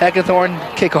 Heckathorn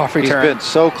kickoff return. He's been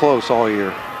so close all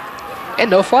year. And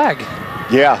no flag.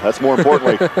 Yeah, that's more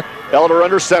importantly. Elder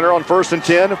under center on 1st and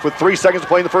 10 with 3 seconds to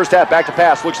play in the first half. Back to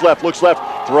pass, looks left,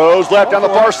 throws left down the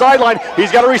far sideline.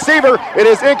 He's got a receiver. It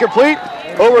is incomplete.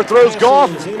 Overthrows Goff,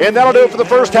 and that'll do it for the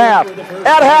first half.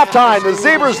 At halftime, the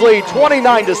Zebras lead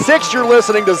 29-6. You're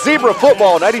listening to Zebra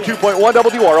Football, 92.1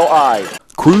 WROI.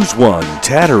 Cruise One,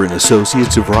 Tatter and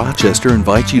Associates of Rochester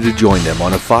invite you to join them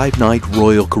on a 5-night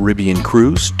Royal Caribbean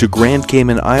cruise to Grand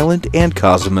Cayman Island and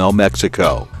Cozumel,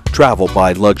 Mexico. Travel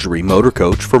by luxury motor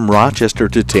coach from Rochester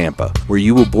to Tampa, where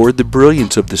you will board the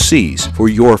brilliance of the seas for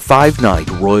your 5-night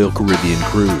Royal Caribbean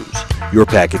cruise. Your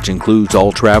package includes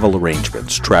all travel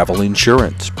arrangements, travel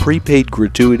insurance, prepaid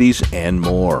gratuities, and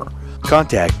more.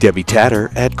 Contact Debbie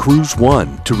Tatter at Cruise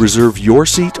One to reserve your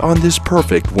seat on this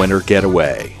perfect winter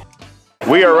getaway.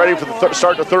 We are ready for the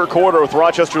start of the third quarter with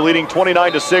Rochester leading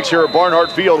 29-6 here at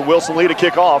Barnhart Field. Wilson Lee to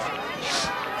kick off.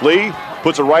 Lee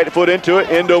puts a right foot into it,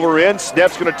 end over end.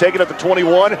 Snepp's going to take it at the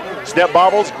 21. Snepp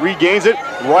bobbles, regains it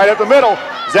right up the middle.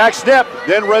 Zach Snepp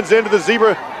then runs into the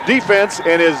Zebra defense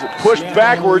and is pushed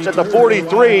backwards at the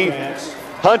 43.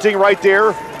 Hunting right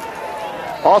there.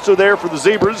 Also there for the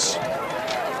Zebras.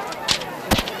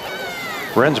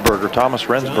 Thomas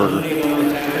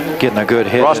Rensberger, getting a good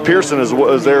hit. Ross Pearson is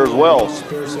there as well.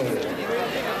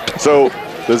 So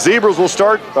the Zebras will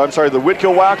start, the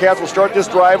Whitko Wildcats will start this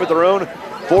drive at their own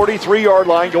 43-yard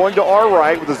line, going to our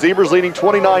right, with the Zebras leading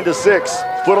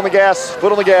 29-6. Foot on the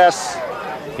gas.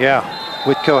 Yeah,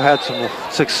 Whitko had some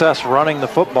success running the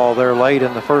football there late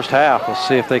in the first half. Let's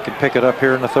see if they can pick it up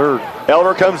here in the third.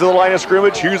 Elder comes to the line of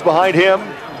scrimmage. Hughes behind him.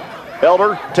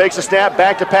 Elder takes a snap,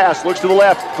 back to pass, looks to the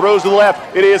left, throws to the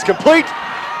left. It is complete.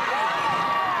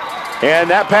 And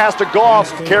that pass to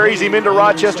Goff carries him into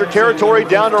Rochester territory,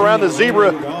 down to around the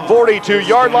Zebra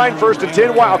 42-yard line. 1st and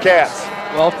 10 Wildcats.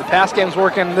 Well, if the pass game's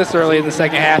working this early in the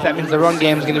second half, that means the run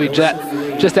game is going to be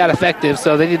just that effective.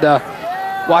 So they need to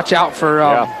watch out for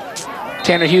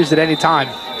Tanner Hughes at any time.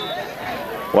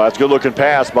 Well, that's a good-looking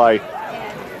pass by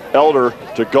Elder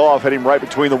to Goff, hitting right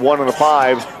between the 1 and the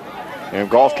 5. And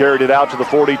Goff carried it out to the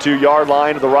 42-yard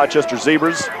line of the Rochester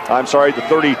Zebras. The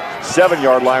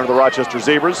 37-yard line of the Rochester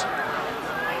Zebras.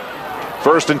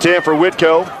 1st and 10 for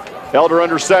Whitko. Elder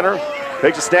under center.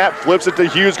 Takes a snap, flips it to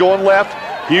Hughes going left.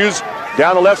 Hughes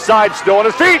down the left side, still on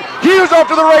his feet. Hughes off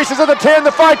to the races at the 10,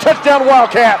 the 5, touchdown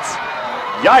Wildcats.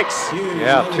 Yikes.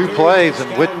 Yeah, 2 plays,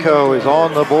 and Whitko is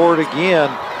on the board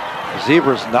again.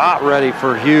 Zebras not ready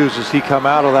for Hughes as he come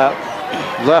out of that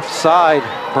left side,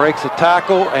 breaks a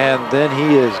tackle, and then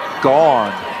he is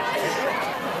gone.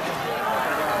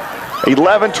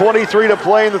 11:23 to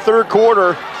play in the third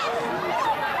quarter.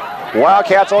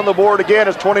 Wildcats on the board again.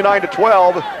 It's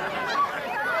 29-12.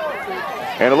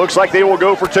 And it looks like they will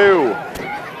go for 2.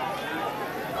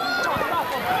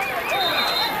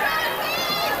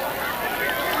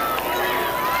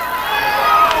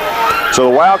 So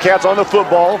the Wildcats on the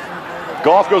football.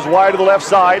 Goff goes wide to the left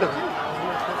side.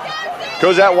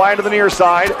 Goes out wide to the near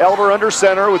side. Elder under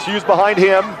center with Hughes behind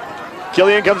him.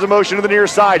 Killian comes in motion to the near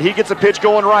side. He gets a pitch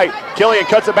going right. Killian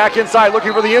cuts it back inside,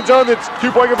 looking for the end zone. That's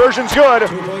 2-point conversion's good.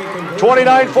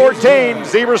 29-14.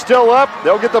 Zebras still up.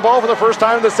 They'll get the ball for the first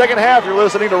time in the second half. You're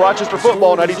listening to Rochester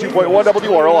Football, 92.1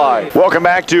 WROI. Welcome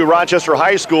back to Rochester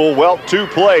High School. Well, 2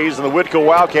 plays, and the Whitko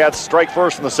Wildcats strike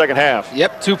first in the second half.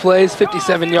 Yep, 2 plays,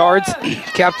 57 yards,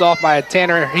 capped off by a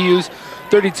Tanner Hughes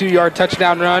 32-yard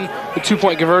touchdown run. The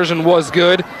 2-point conversion was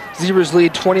good. Zebras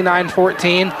lead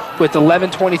 29-14 with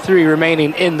 11:23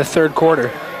 remaining in the third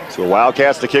quarter. So the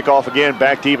Wildcats to kick off again.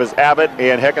 Back deep is Abbott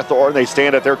and Heckathorn. They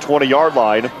stand at their 20-yard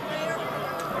line.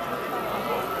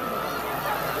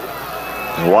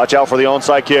 And watch out for the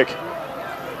onside kick.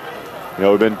 You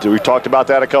know, we've talked about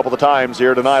that a couple of times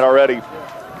here tonight already.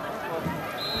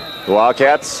 The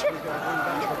Wildcats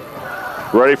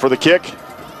ready for the kick.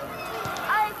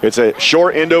 It's a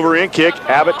short end-over-end kick.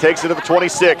 Abbott takes it at the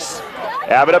 26.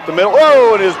 Abbott up the middle.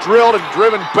 Oh, and is drilled and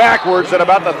driven backwards at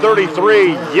about the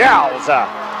 33. Yowza.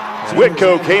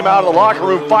 Whitko came out of the locker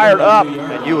room fired up.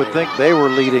 And you would think they were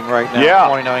leading right now, yeah.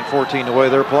 29-14 the way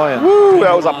they're playing. Woo,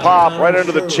 that was a pop right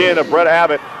under the chin of Brett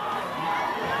Abbott.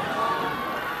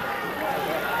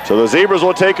 So the Zebras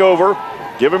will take over.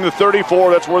 Give him the 34.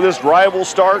 That's where this drive will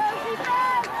start.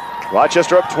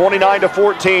 Rochester up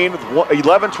 29-14,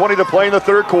 11:20 to play in the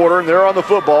third quarter, and they're on the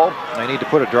football. They need to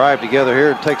put a drive together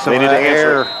here and take some of that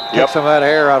air Take some of that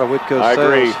air out of Whitko's I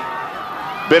agree.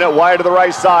 sails. Bennett wide to the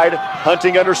right side.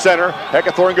 Hunting under center.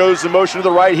 Heckathorn goes in motion to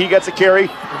the right. He gets a carry.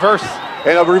 Reverse.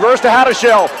 And a reverse to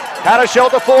Hattishell. Hattishell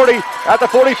at the 40, at the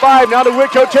 45, now to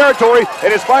Whitko territory,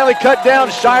 and it's finally cut down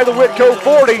shy of the Whitko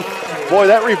 40. Boy,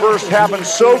 that reverse happened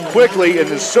so quickly and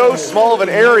in so small of an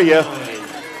area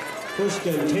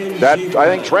that I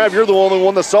think, Trav, you're the only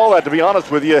one that saw that, to be honest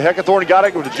with you. Heckathorn got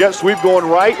it with a jet sweep going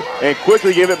right and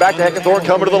quickly gave it back to Heckathorn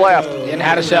coming to the left. And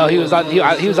Hattishell, he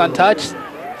was untouched,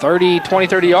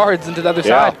 30 yards into the other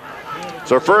side.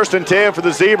 So 1st and 10 for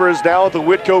the Zebras now at the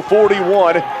Whitko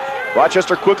 41.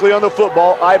 Rochester quickly on the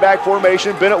football, I-back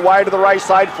formation. Bennett wide to the right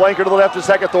side, flanker to the left is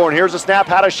Heckathorn. Here's a snap,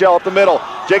 Hattishell up the middle.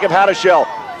 Jacob Hattishell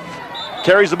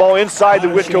carries the ball inside the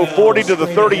Whitko 40 to the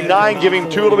 39, giving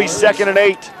 2. It'll be 2nd and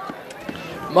 8.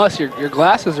 Muss, your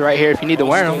glasses are right here if you need to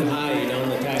wear them.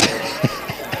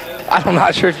 I'm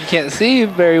not sure if you can't see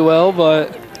very well,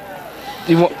 but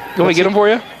do you want me to get them for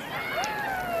you?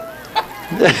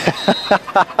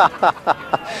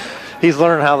 He's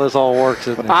learning how this all works,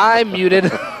 isn't he? I'm muted.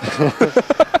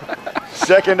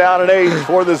 2nd down and 8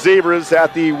 for the Zebras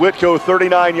at the Whitko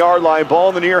 39-yard line. Ball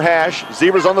in the near hash.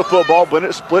 Zebras on the football.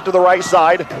 Bennett split to the right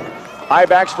side.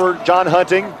 I-backs for John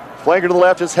Hunting. Flanker to the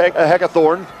left is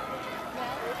Heckathorn.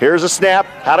 Here's a snap.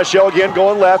 Hattishell again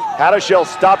going left. Hattishell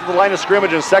stopped at the line of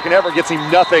scrimmage in second effort. Gets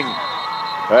him nothing.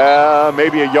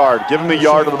 Maybe a yard. Give him a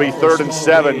yard. It'll be 3rd and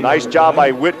 7. Nice job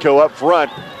by Whitko up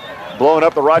front, blowing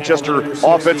up the Rochester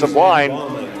offensive line.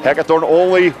 Heckathorn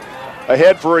only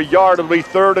ahead for a yard. It'll be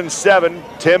 3rd and 7.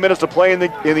 10 minutes to play in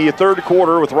the third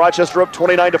quarter with Rochester up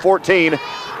 29-14.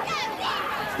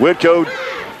 Whitko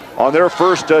on their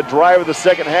first drive of the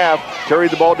second half carried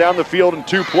the ball down the field in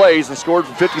 2 plays and scored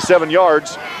from 57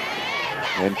 yards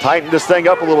and tightened this thing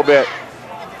up a little bit.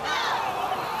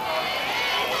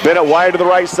 Bennett wide to the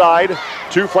right side.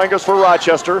 2 flankers for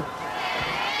Rochester.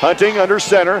 Hunting under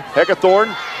center.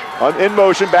 Heckathorn in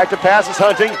motion, back to pass is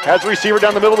Hunting. Has the receiver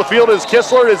down the middle of the field is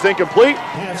Kistler. It is incomplete,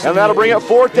 and that'll bring up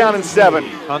 4th down and 7.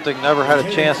 Hunting never had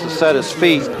a chance to set his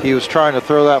feet. He was trying to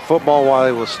throw that football while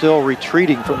he was still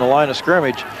retreating from the line of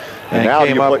scrimmage, and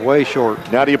came up way short.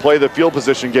 Now do you play the field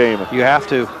position game? You have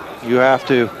to. You have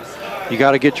to. You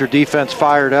got to get your defense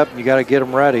fired up. You got to get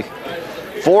them ready.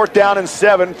 4th down and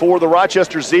 7 for the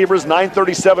Rochester Zebras.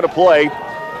 9:37 to play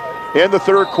in the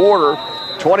third quarter.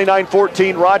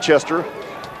 29-14 Rochester.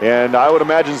 And I would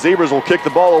imagine Zebras will kick the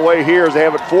ball away here as they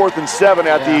have it 4th and 7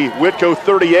 at the Whitko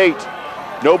 38.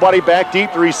 Nobody back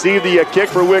deep to receive the kick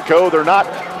for Whitko. They're not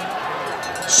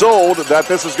sold that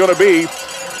this is going to be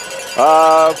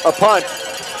a punt.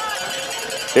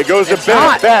 It goes to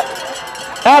Bennett.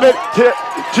 Abbott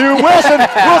to Wilson.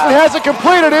 Wilson has it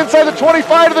completed inside the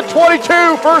 25 to the 22.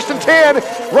 1st and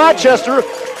 10, Rochester.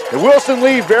 And Wilson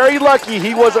Lee, very lucky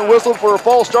he wasn't whistled for a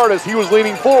false start as he was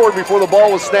leaning forward before the ball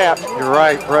was snapped. You're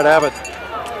right, Brett Abbott.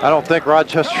 I don't think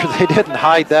Rochester, they didn't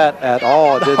hide that at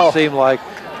all. It didn't seem like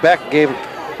Beck gave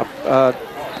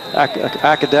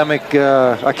academic,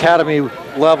 academy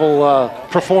level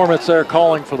performance there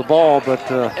calling for the ball, but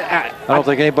I don't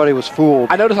think anybody was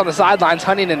fooled. I noticed on the sidelines,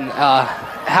 Hunting and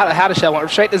Hattishell went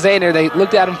straight to Zayner. They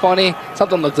looked at him funny.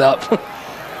 Something looked up.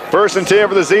 1st and 10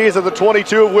 for the Z's at the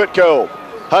 22 of Whitko.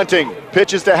 Hunting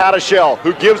pitches to Hattishell,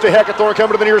 who gives to Heckathorn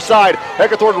coming to the near side.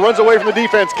 Heckathorn runs away from the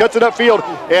defense, cuts it upfield,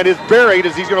 and is buried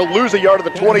as he's going to lose a yard at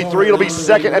the 23. It'll be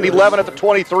 2nd and 11 at the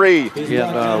 23.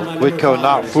 Again, Whitko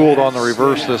not fooled on the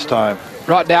reverse this time.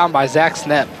 Brought down by Zach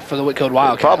Snepp for the Whitko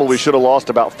Wildcats. Probably should have lost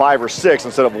about 5 or 6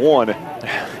 instead of 1.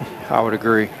 I would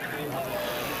agree.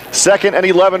 2nd and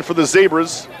 11 for the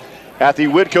Zebras at the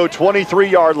Whitko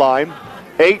 23-yard line.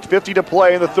 8:50 to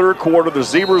play in the third quarter. The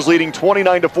Zebras leading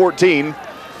 29-14.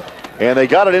 And they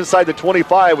got it inside the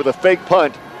 25 with a fake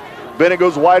punt. Bennett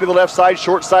goes wide to the left side,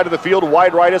 short side of the field,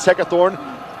 wide right is Heckathorn.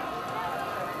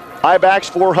 I-backs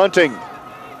for Hunting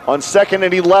on 2nd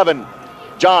and 11.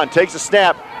 John takes a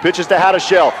snap, pitches to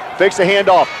Hattishell, fakes a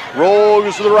handoff,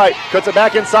 rolls to the right, cuts it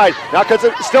back inside, now cuts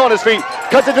it, still on his feet,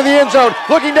 cuts it to the end zone,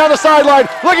 looking down the sideline,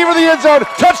 looking for the end zone,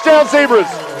 touchdown Zebras.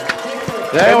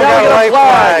 They don't got a white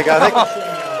flag.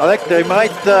 I think they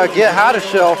might get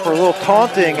Hattishell for a little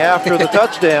taunting after the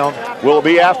touchdown. Will it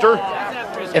be after?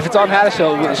 If it's on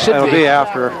Hattishell, it should It'll be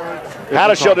after.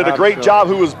 Hattishell did a great job,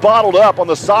 who was bottled up on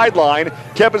the sideline,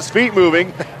 kept his feet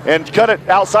moving, and cut it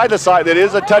outside the side. That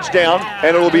is a touchdown,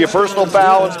 and it will be a personal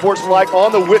foul and sportsmanlike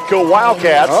on the Whitko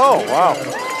Wildcats. Oh, wow.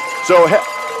 So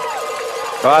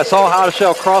I saw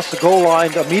Hattishell cross the goal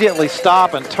line, immediately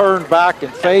stop and turn back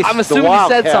and face the Wildcats. I'm assuming he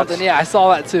said something. Yeah, I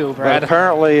saw that too, Brad. But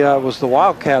apparently it was the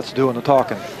Wildcats doing the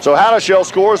talking. So Hattishell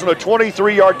scores on a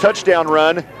 23-yard touchdown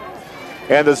run,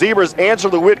 and the Zebras answer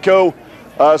the Whitko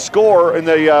score in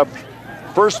the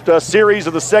first series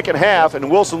of the second half,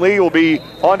 and Wilson Lee will be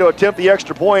on to attempt the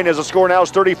extra point as the score now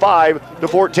is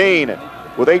 35-14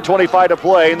 with 8:25 to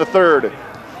play in the third.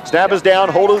 Snap is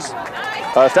down,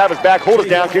 snap is back, hold is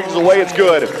down, kicks away, it's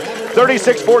good.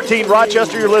 36-14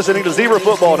 Rochester, you're listening to Zebra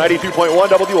Football, 92.1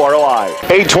 WROI.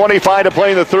 8:25 to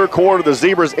play in the third quarter. The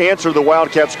Zebras answer the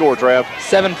Wildcat score, Trav.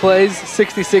 7 plays,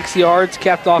 66 yards,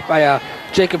 capped off by a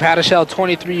Jacob Haddishell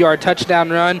 23-yard touchdown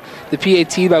run. The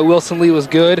PAT by Wilson Lee was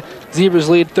good. Zebras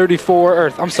lead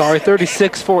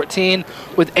 36-14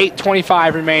 with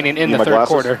 8:25 remaining in the third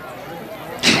quarter.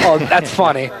 Oh, that's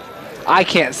funny. I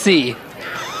can't see.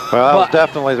 Well, that was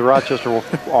definitely the Rochester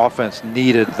offense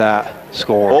needed that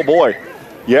score. Oh, boy.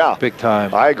 Yeah. Big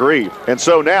time. I agree. And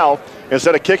so now,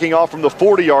 instead of kicking off from the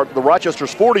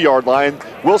Rochester's 40-yard line,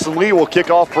 Wilson Lee will kick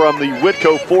off from the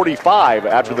Whitko 45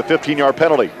 after the 15-yard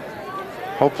penalty.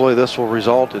 Hopefully this will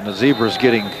result in the Zebras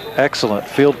getting excellent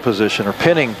field position or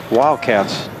pinning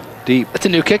Wildcats deep. It's a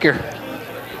new kicker.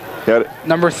 Got it.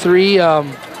 Number 3,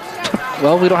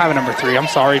 well, we don't have a number 3. I'm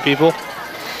sorry, people.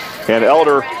 And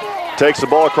Elder takes the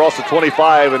ball across the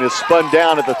 25 and is spun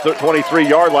down at the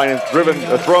 23-yard line and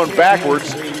thrown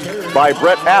backwards by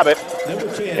Brett Abbott.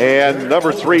 And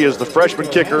number 3 is the freshman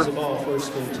kicker.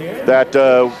 That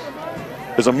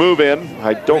is a move-in.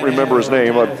 I don't remember his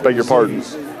name. I beg your pardon.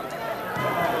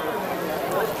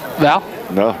 Val?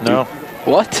 No.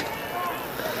 What?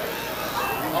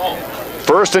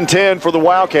 First and 10 for the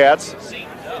Wildcats.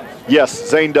 Yes,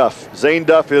 Zane Duff. Zane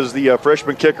Duff is the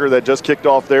freshman kicker that just kicked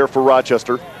off there for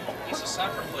Rochester. He's a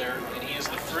soccer player, and he is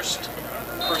the first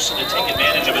person to take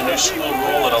advantage of a new school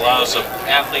rule that allows an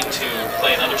athlete to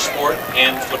play another sport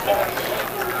and football,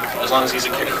 as long as he's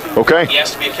a kicker. Okay. He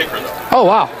has to be a kicker, though. Oh,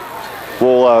 wow.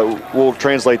 We'll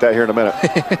translate that here in a minute.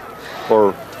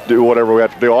 Or do whatever we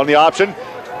have to do. On the option,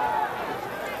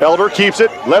 Elder keeps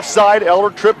it. Left side, Elder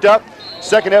tripped up.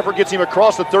 Second effort gets him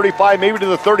across the 35, maybe to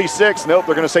the 36. Nope,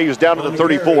 they're going to say he was down to the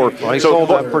 34. Well, he sold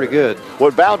that pretty good.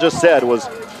 What Val just said was,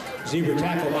 Zebra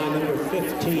tackle by number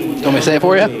 15. Want me to say it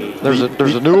for you? There's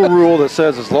a new rule that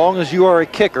says as long as you are a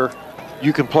kicker,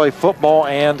 you can play football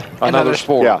and another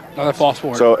sport. Yeah. Another fall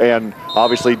sport. So, and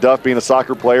obviously Duff being a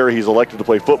soccer player, he's elected to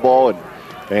play football and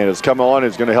has come on,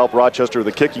 is going to help Rochester with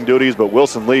the kicking duties, but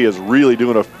Wilson Lee is really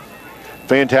doing a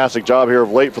fantastic job here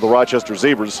of late for the Rochester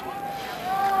Zebras.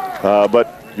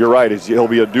 But you're right, he'll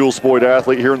be a dual sport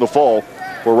athlete here in the fall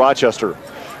for Rochester.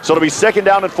 So it'll be second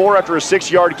down and 4 after a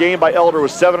 6-yard gain by Elder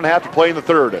with 7.5 to play in the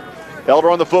third.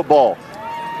 Elder on the football.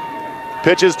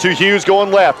 Pitches to Hughes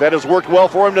going left. That has worked well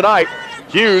for him tonight.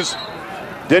 Hughes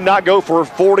did not go for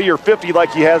 40 or 50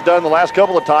 like he has done the last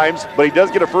couple of times, but he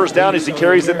does get a first down as he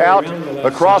carries it out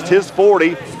across his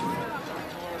 40.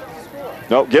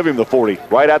 No, give him the 40,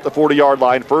 right at the 40-yard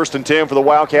line. First and 10 for the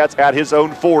Wildcats at his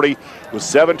own 40 with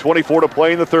 7:24 to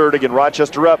play in the third. Again,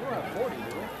 Rochester up.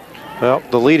 Well,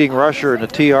 the leading rusher in the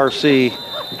TRC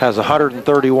has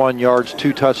 131 yards,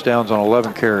 2 touchdowns on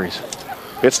 11 carries.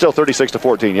 It's still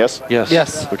 36-14, yes? Yes.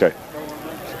 Yes. Okay.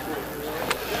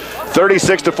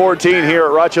 36-14 here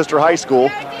at Rochester High School.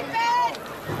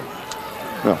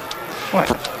 No.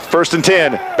 First and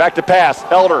 10, back to pass,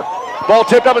 Elder. Ball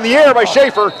tipped up in the air by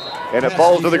Schaefer, and it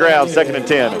falls to the ground, second and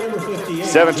 10.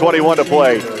 7:21 to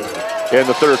play in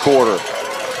the third quarter.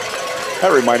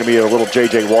 That reminded me of a little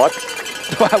J.J. Watt.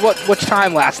 Which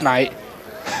time last night?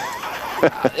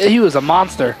 He was a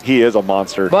monster. He is a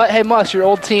monster. But, hey, Muss, your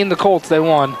old team, the Colts, they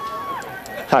won.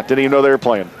 Didn't even know they were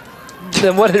playing.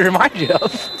 Then what did it remind you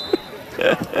of?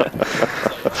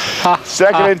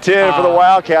 Second and 10 for the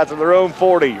Wildcats on their own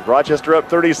 40. Rochester up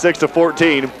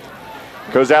 36-14.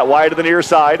 Goes out wide to the near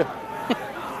side.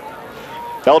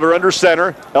 Elder under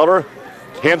center. Elder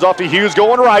hands off to Hughes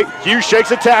going right. Hughes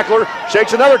shakes a tackler,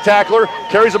 shakes another tackler,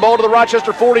 carries the ball to the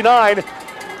Rochester 49.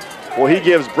 Well, he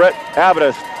gives Brett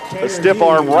Abbott a stiff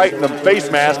arm right in the face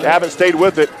mask. Abbott stayed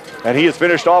with it, and he is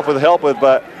finished off with help with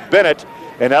Bennett.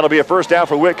 And that'll be a first down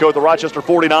for Whitko at the Rochester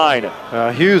 49.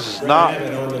 Hughes is not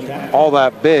all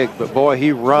that big, but boy,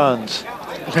 he runs.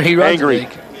 He runs angry.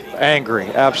 big. Angry,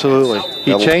 absolutely.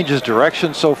 He changes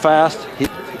direction so fast.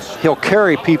 He'll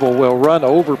carry people, will run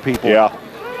over people. Yeah.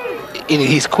 And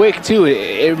he's quick, too.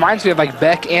 It reminds me of like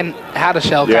Beck and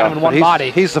Haddishell kind of in one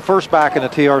body. He's the first back in the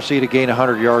TRC to gain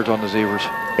 100 yards on the Zebras.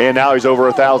 And now he's over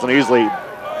 1,000 easily.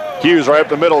 Hughes right up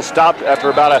the middle, stopped after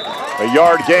about a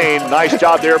yard gain. Nice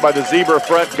job there by the Zebra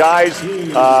front guys.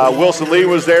 Wilson Lee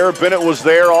was there. Bennett was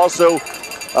there. Also,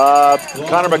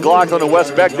 Connor McLaughlin and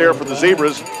Wes Beck there for the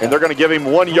Zebras. And they're going to give him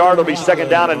 1 yard. It'll be second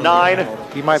down and 9.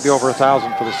 He might be over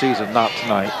 1,000 for the season, not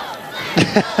tonight.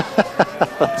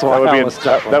 That's why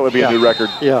that would be a new record.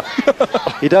 Yeah.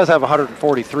 He does have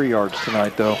 143 yards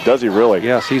tonight, though. Does he really?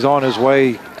 Yes, he's on his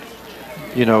way.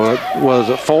 You know, it was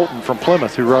Fulton from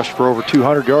Plymouth who rushed for over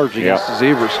 200 yards against the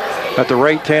Zebras. At the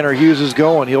rate Tanner Hughes is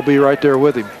going, he'll be right there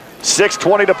with him.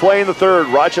 6:20 to play in the third.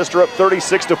 Rochester up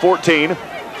 36-14.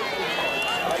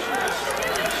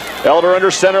 Elder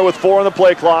under center with 4 on the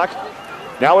play clock.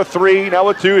 Now with 3, now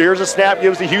with 2. Here's a snap,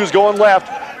 gives to Hughes going left.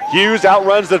 Hughes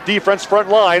outruns the defense front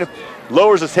line,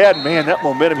 lowers his head. Man, that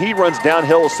momentum. He runs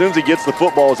downhill as soon as he gets the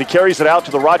football as he carries it out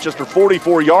to the Rochester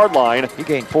 44-yard line. He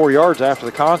gained 4 yards after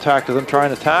the contact of them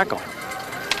trying to tackle.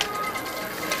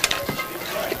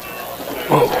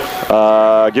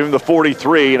 Give him the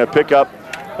 43 and a pickup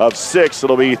of 6.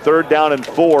 It'll be 3rd down and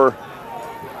 4.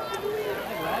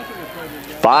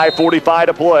 5:45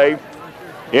 to play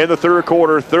in the third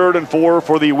quarter. 3rd and 4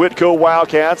 for the Whitko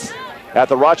Wildcats at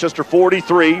the Rochester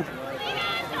 43.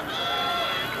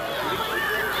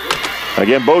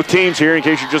 Again, both teams here, in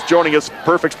case you're just joining us,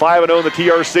 perfect 5-0 in the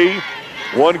TRC.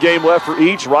 1 game left for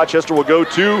each. Rochester will go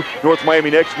to North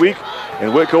Miami next week,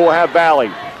 and Whitko will have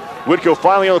Valley. Whitko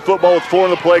finally on the football with 4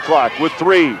 on the play clock, with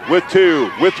 3, with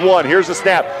 2, with 1. Here's the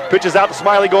snap. Pitches out to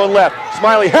Smiley going left.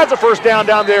 Smiley has a first down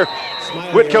there.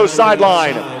 Whitko's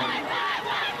sideline.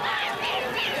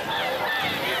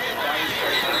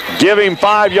 Give him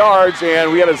 5 yards,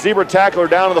 and we had a Zebra tackler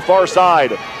down on the far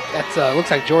side. That's looks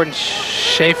like Jordan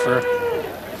Schaefer.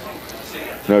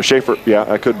 No, Schaefer, yeah,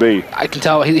 that could be. I can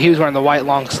tell he was wearing the white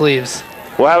long sleeves.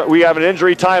 Well, we have an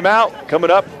injury timeout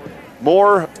coming up.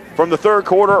 More from the third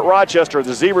quarter at Rochester.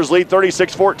 The Zebras lead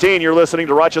 36-14. You're listening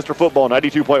to Rochester Football,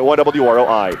 92.1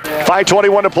 WROI.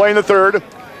 5:21 to play in the third.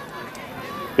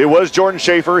 It was Jordan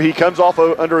Schaefer. He comes off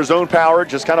under his own power,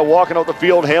 just kind of walking off the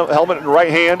field, helmet in right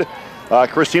hand.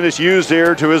 Christinus Hughes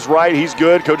here to his right. He's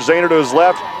good. Coach Zahner to his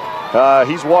left.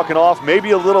 He's walking off.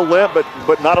 Maybe a little limp,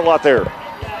 but not a lot there.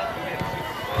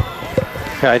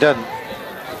 Yeah, it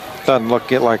doesn't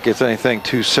look like it's anything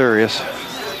too serious.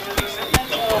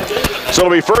 So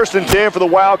it'll be 1st and 10 for the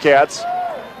Wildcats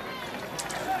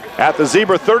at the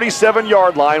Zebra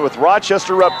 37-yard line with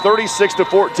Rochester up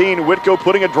 36-14. Whitko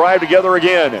putting a drive together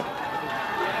again.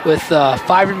 With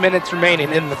 5 minutes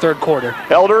remaining in the third quarter.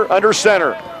 Elder under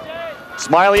center.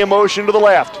 Smiley in motion to the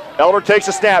left. Elder takes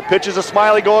a snap, pitches to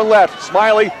Smiley going left.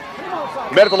 Smiley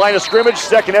met at the line of scrimmage.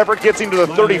 Second effort gets him to the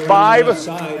 35.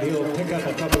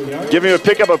 Give him a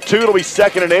pickup of 2. It'll be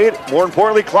 2nd and 8. More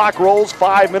importantly, clock rolls.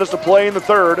 5 minutes to play in the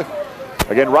third.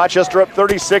 Again, Rochester up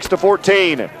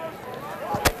 36-14.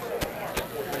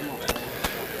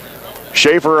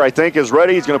 Schaefer, I think, is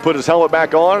ready. He's going to put his helmet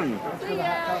back on.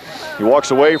 He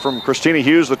walks away from Christina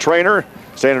Hughes, the trainer,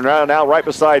 standing around now right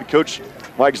beside Coach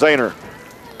Mike Zahner.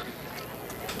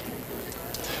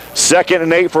 2nd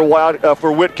and 8 for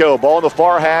Whitko. Ball in the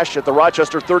far hash at the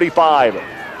Rochester 35.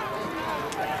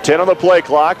 10 on the play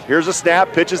clock. Here's a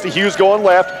snap. Pitches to Hughes going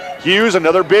left. Hughes,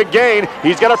 another big gain.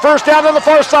 He's got a first down on the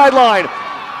far sideline.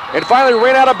 And finally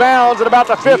ran out of bounds at about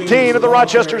the 15 of the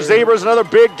Rochester Zebras. Another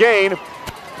big gain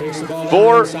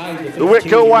for the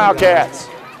Whitko Wildcats.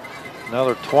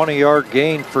 Another 20-yard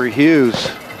gain for Hughes.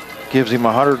 Gives him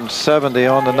 170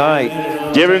 on the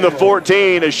night. Give him the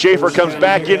 14 as Schaefer comes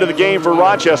back into the game for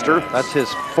Rochester. That's his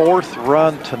 4th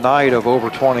run tonight of over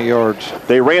 20 yards.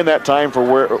 They ran that time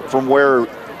from where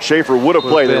Schaefer would have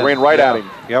played. They ran right at him.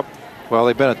 Yep. Well,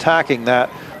 they've been attacking that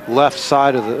left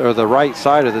side of the right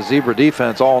side of the Zebra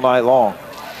defense all night long.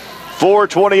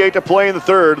 4:28 to play in the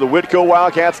third. The Whitko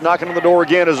Wildcats knocking on the door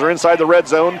again as they're inside the red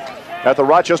zone at the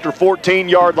Rochester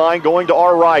 14-yard line, going to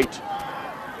our right.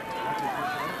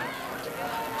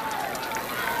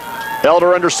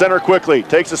 Elder under center quickly,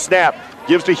 takes a snap,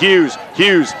 gives to Hughes.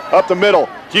 Hughes up the middle.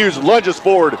 Hughes lunges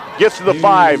forward, gets to the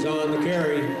 5.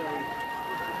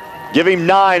 Give him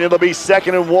 9. It'll be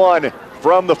 2nd and 1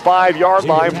 from the 5-yard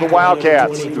line for the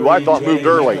Wildcats, who I thought moved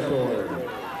early.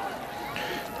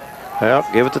 Well,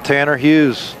 give it to Tanner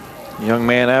Hughes. The young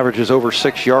man averages over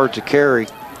 6 yards a carry,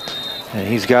 and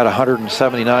he's got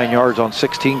 179 yards on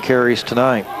 16 carries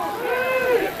tonight.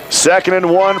 2nd and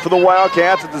 1 for the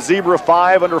Wildcats at the Zebra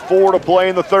 5, under 4 to play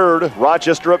in the third.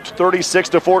 Rochester up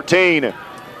 36-14.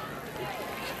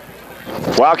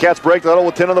 Wildcats break the huddle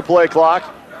with 10 on the play clock.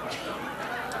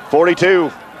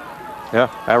 42. Yeah,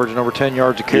 averaging over 10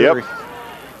 yards a carry. Yep.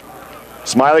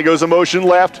 Smiley goes in motion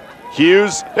left.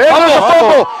 Hughes, and there's a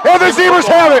fumble, and the Zebras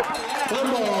have it.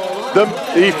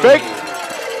 He faked.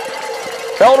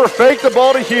 Elder faked the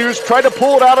ball to Hughes, tried to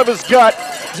pull it out of his gut.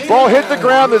 Ball hit the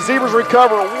ground, the Zebras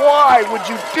recover. Why would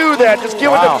you do that? Just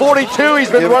give it to 42.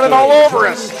 He's been running all over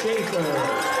us.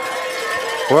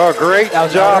 Well, great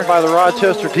job by the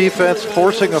Rochester defense,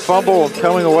 forcing a fumble and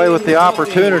coming away with the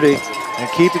opportunity and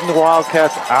keeping the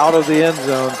Wildcats out of the end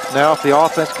zone. Now if the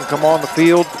offense can come on the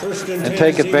field and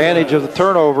take advantage of the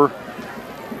turnover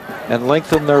and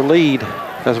lengthen their lead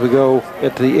as we go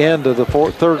at the end of the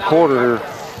third quarter here.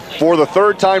 For the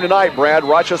third time tonight, Brad,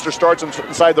 Rochester starts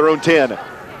inside their own 10.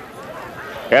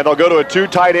 And they'll go to a 2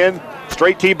 tight end,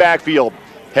 straight T backfield.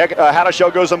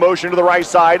 Hadashell goes in motion to the right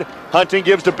side. Hunting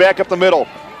gives to Beck up the middle.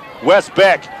 Wes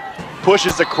Beck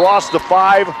pushes across the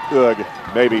 5. Ugh,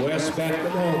 maybe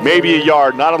a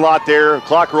yard. Not a lot there.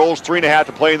 Clock rolls, 3.5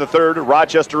 to play in the third.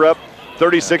 Rochester up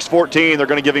 36-14. They're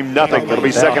going to give him nothing. It'll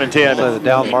be second and 10. So the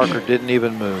down marker didn't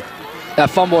even move. That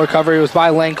fumble recovery was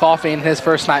by Lane Coffey in his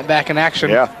first night back in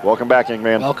action. Yeah, welcome back, young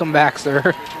man. Welcome back,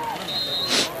 sir.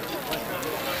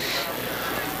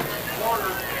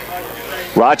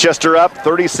 Rochester up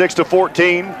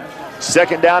 36-14.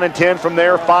 Second down and 10 from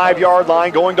their 5-yard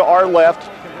line, going to our left.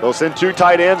 They'll send 2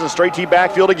 tight ends and straight T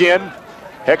backfield again.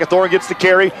 Heckathorn gets the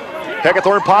carry.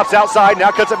 Heckathorn pops outside, now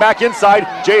cuts it back inside.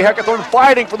 Jay Heckathorn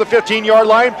fighting for the 15-yard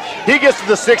line. He gets to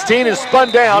the 16 and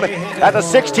spun down at the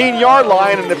 16-yard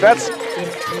line, and if that's...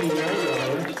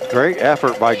 Great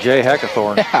effort by Jay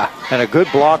Heckathorn. Yeah. And a good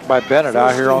block by Bennett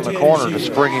out here on the corner to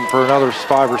spring him for another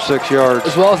 5 or 6 yards.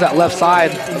 As well as that left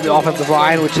side of the offensive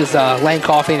line, which is Lane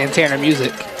Coffey and Tanner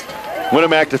Music.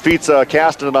 Winnemac defeats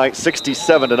Caston tonight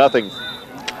 67-0.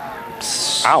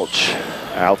 Ouch.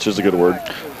 Ouch is a good word.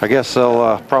 I guess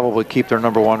they'll probably keep their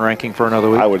 #1 ranking for another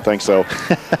week. I would think so.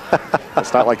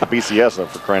 It's not like the BCS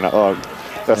for crying out. Oh,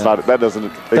 that doesn't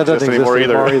exist anymore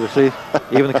either. See,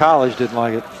 even the college didn't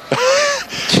like it.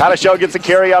 Hadashell gets a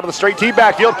carry out of the straight T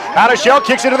backfield. Hadashell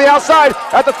kicks it to the outside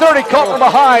at the 30, caught from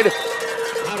behind.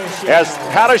 As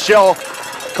Hadashell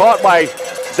caught by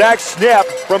Zach Snap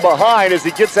from behind as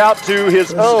he gets out to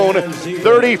his own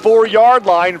 34-yard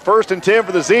line. First and 10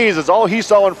 for the Z's, as all he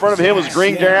saw in front of him was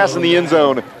green grass in the end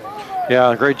zone.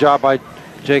 Yeah, great job by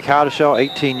Jake Hadashell,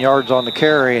 18 yards on the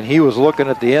carry, and he was looking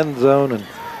at the end zone and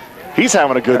he's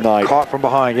having a good night. Caught from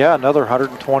behind. Yeah, another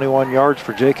 121 yards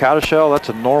for Jake Hadashell. That's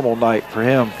a normal night for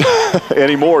him.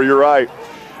 Anymore, you're right.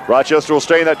 Rochester will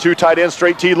stay in that 2 tight end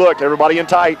straight T look. Everybody in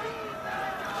tight.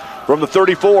 From the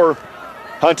 34,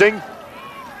 Hunting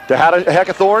to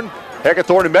Heckathorn.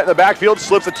 Heckathorn met in the backfield,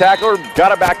 slips a tackler,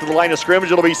 got it back to the line of scrimmage.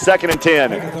 It'll be second and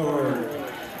 10.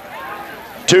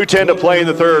 2:10 to play in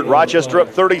the third. Rochester up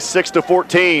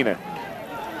 36-14.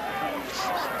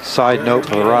 Side note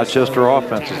for the Rochester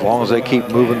offense, as long as they keep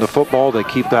moving the football, they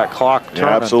keep that clock turning.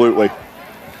 Yeah, absolutely.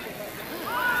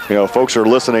 You know, folks are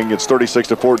listening, it's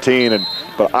 36-14,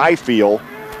 but I feel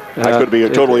I could be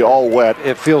totally all wet.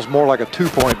 It feels more like a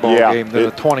 2-point ball game than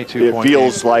a 22-point game. It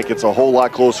feels like it's a whole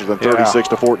lot closer than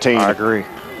 36-14. I agree.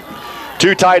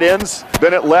 2 tight ends,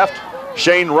 Bennett left,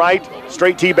 Shane right,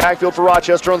 straight T backfield for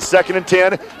Rochester on second and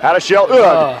 10.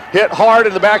 Hadashell hit hard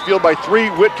in the backfield by 3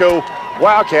 Whitko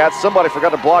Wildcats. Somebody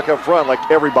forgot to block up front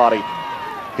like everybody.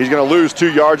 He's going to lose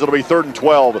 2 yards. It'll be third and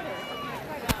 12.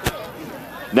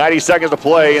 90 seconds to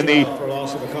play in the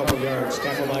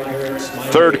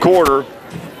third quarter.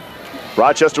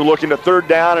 Rochester looking at third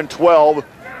down and 12.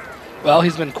 Well,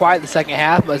 he's been quiet the second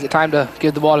half, but is it time to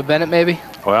give the ball to Bennett maybe?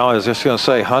 Well, I was just going to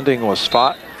say, Hunting was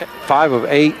 5 of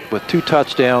 8 with 2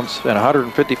 touchdowns and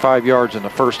 155 yards in the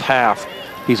first half.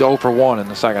 He's 0 for 1 in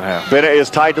the second half. Bennett is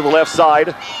tied to the left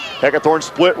side. Heckathorn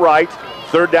split right.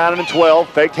 Third down and 12.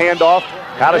 Faked handoff.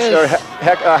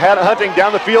 Hunting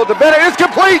down the field to Bennett. It's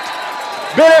complete.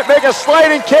 Bennett make a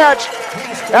sliding catch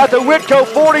at the Whitko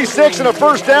 46 and a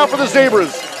first down for the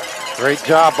Zebras. Great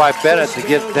job by Bennett to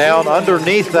get down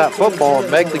underneath that football and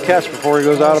make the catch before he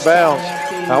goes out of bounds.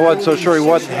 I wasn't so sure he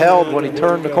wasn't held when he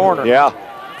turned the corner. Yeah.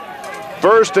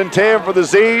 First and 10 for the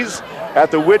Z's at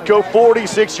the Whitko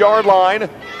 46-yard line.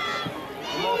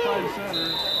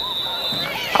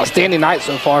 Outstanding night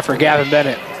so far for Gavin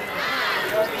Bennett.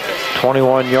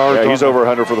 21 yards. Yeah, he's over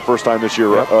 100 for the first time this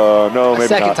year. Yep. No, maybe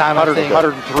second not. time, I think.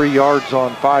 103 yards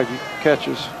on 5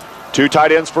 catches. 2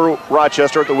 tight ends for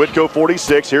Rochester at the Whitko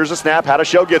 46. Here's the snap.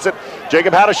 Hadashell gets it.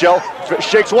 Jacob Hadashell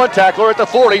shakes 1 tackler at the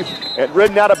 40 and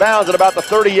ridden out of bounds at about the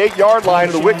 38-yard line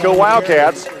of the Whitko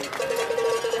Wildcats.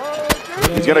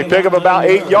 He's going to pick up about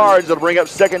 8 yards. It'll bring up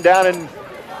second down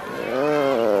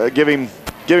and give him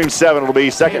 7. It'll be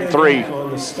second and 3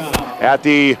 at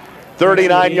the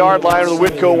 39-yard line of the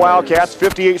Whitko Wildcats.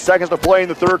 58 seconds to play in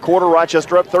the third quarter.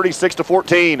 Rochester up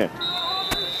 36-14.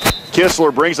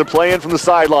 Kistler brings the play in from the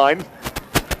sideline.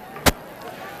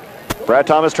 Brad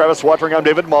Thomas, Travis Watering, I'm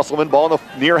David Musselman. Ball on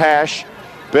the near hash.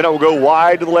 Bennett will go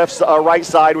wide to the right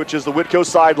side, which is the Whitko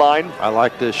sideline. I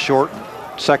like this short,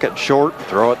 second short,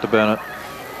 throw it to Bennett.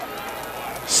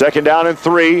 Second down and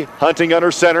 3. Hunting under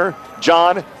center.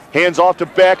 John hands off to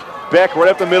Beck. Beck right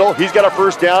up the middle. He's got a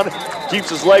first down. Keeps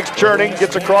his legs churning.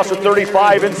 Gets across the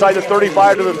 35, inside the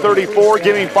 35 to the 34.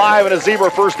 Giving 5 and a Zebra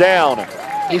first down.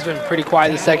 He's been pretty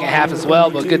quiet the second half as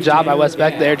well, but good job by Wes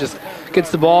Beck there. Just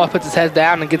gets the ball, puts his head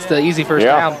down, and gets the easy first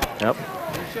down. Yep.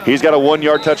 He's got a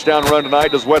 1-yard touchdown run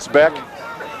tonight, does Wes Beck.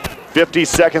 50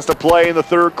 seconds to play in the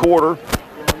third quarter.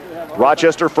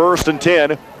 Rochester 1st and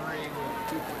 10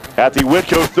 at the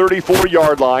Whitko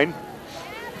 34-yard line.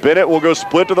 Bennett will go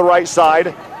split to the right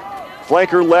side.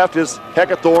 Flanker left is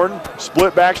Heckathorn.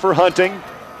 Split backs for Hunting.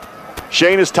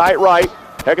 Shane is tight right.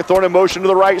 Heckathorn in motion to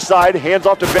the right side. Hands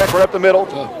off to Beck right up the middle.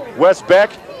 Wes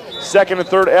Beck, second and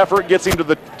third effort, gets him to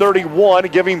the 31,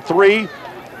 giving 3.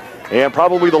 And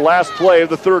probably the last play of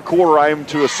the third quarter, I am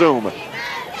to assume.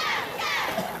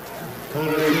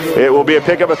 It will be a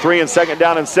pickup of 3 and second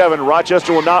down and 7.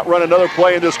 Rochester will not run another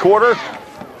play in this quarter.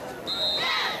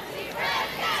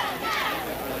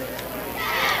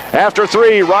 After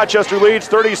 3, Rochester leads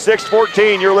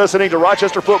 36-14. You're listening to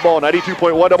Rochester Football,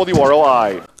 92.1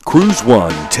 WROI. Cruise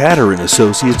One, Tatter and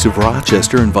Associates of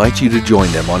Rochester invites you to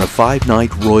join them on a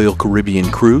 5-night Royal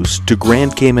Caribbean cruise to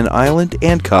Grand Cayman Island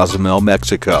and Cozumel,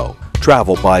 Mexico.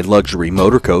 Travel by luxury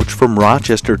motor coach from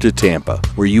Rochester to Tampa,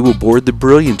 where you will board the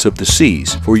brilliance of the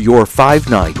seas for your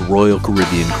 5-night Royal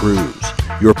Caribbean cruise.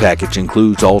 Your package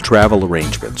includes all travel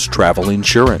arrangements, travel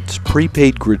insurance,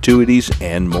 prepaid gratuities,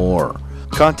 and more.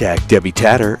 Contact Debbie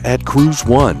Tatter at Cruise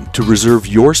One to reserve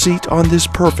your seat on this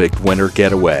perfect winter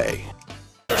getaway.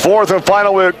 Fourth and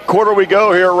final quarter we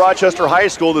go here at Rochester High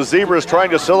School. The Zebras trying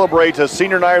to celebrate a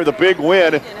senior night with a big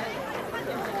win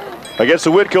against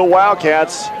the Whitko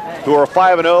Wildcats, who are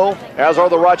 5-0, as are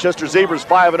the Rochester Zebras,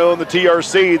 5-0 in the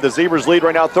TRC. The Zebras lead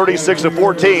right now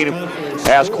 36-14.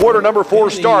 As quarter number 4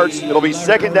 starts, it'll be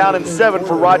second down and 7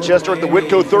 for Rochester at the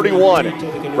Whitko 31.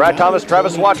 Brad Thomas,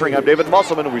 Travis Watchering, I'm David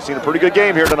Musselman, and we've seen a pretty good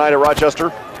game here tonight at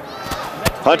Rochester.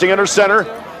 Hunting under center,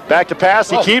 back to pass,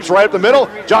 he keeps right up the middle.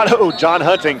 John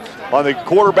Hunting on the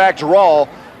quarterback draw.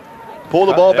 Pull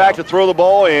the ball back to throw the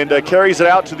ball and carries it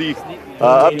out to the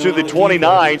up to the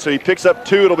 29, so he picks up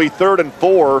 2. It'll be 3rd and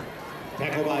 4.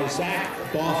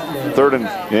 Third and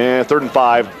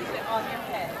 5.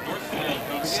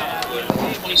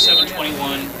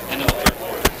 27-21, end of the third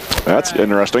quarter. That's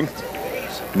interesting.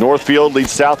 Northfield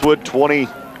leads Southwood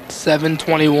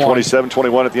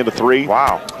 27-21 at the end of 3.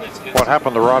 Wow. What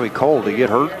happened to Robbie Cole? Did he get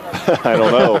hurt? I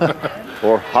don't know.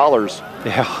 Or hollers.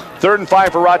 Yeah. 3rd and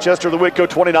 5 for Rochester, the Whitko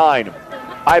 29.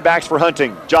 I-backs for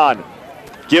Hunting. John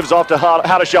gives off to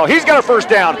Hadashell. He's got a first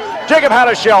down. Jacob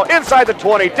Hadashell inside the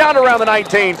 20, down around the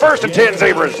 19. 1st and 10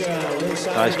 Zebras.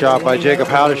 Nice job by Jacob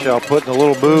Hadashell, putting a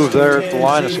little move there at the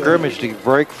line of scrimmage to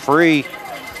break free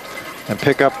and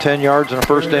pick up 10 yards and a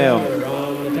first down.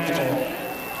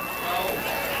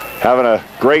 Having a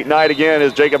great night again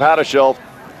is Jacob Hadashell.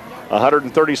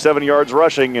 137 yards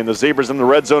rushing, and the Zebras in the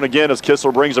red zone again as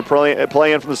Kistler brings a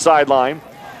play in from the sideline.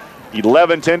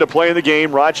 11-10 to play in the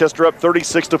game. Rochester up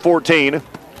 36-14.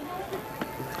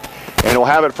 And we'll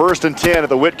have it 1st and 10 at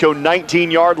the Whitko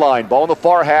 19-yard line. Ball on the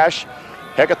far hash.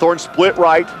 Heckathorn split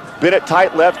right. Bennett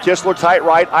tight left. Kistler tight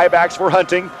right. I-backs for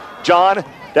Hunting. John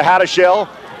to Hadashell.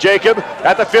 Jacob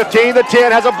at the 15. The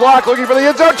 10 has a block looking for the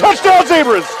end zone. Touchdown,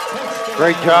 Zebras!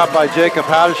 Great job by Jacob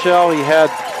Hadashell. He had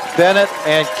Bennett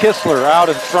and Kistler out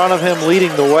in front of him,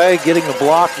 leading the way, getting the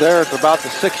block there at about the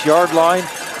 6-yard line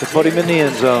to put him in the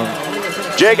end zone.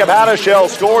 Jacob Hadashell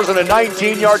scores in a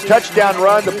 19-yard touchdown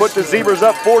run to put the Zebras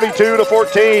up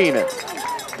 42-14.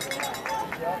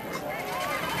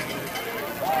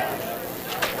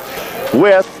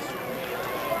 With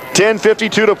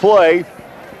 10:52 to play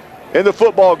in the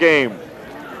football game,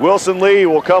 Wilson Lee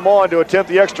will come on to attempt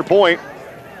the extra point.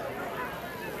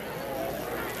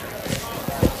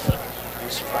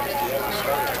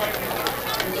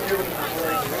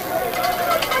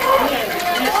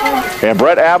 And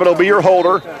Brett Abbott will be your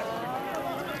holder.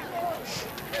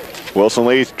 Wilson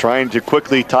Lee trying to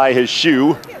quickly tie his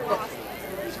shoe.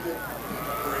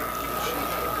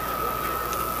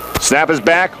 Snap is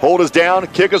back, hold is down,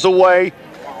 kick is away,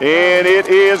 and it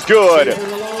is good.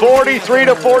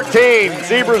 43-14,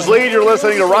 Zebras lead. You're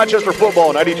listening to Rochester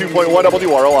Football, 92.1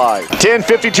 WROI.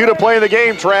 10:52 to play in the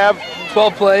game, Trav.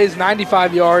 12 plays,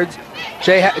 95 yards.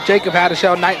 Jacob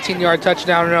Hadashell, 19-yard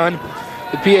touchdown run.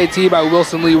 The PAT by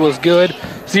Wilson Lee was good.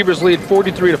 Zebras lead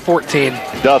 43-14.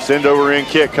 Duff's end over end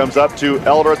kick comes up to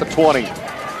Elder at the 20.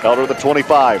 Elder at the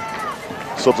 25.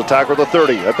 Slips a tackle at the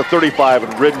 30, at the 35,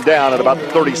 and ridden down at about the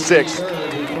 36.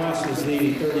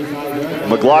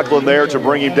 McLaughlin there to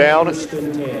bring him down.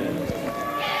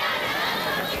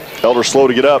 Elder slow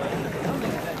to get up.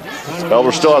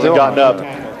 Elder still hasn't gotten up.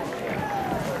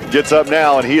 Gets up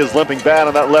now, and he is limping bad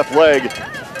on that left leg.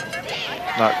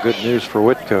 Not good news for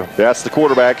Whitko. That's the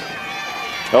quarterback.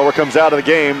 Elder comes out of the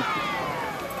game,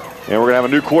 and we're going to have a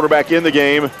new quarterback in the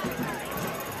game.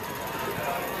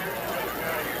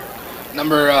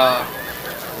 Number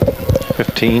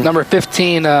 15. Number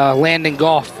 15, Landon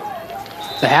Goff,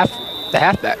 the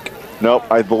halfback. Nope,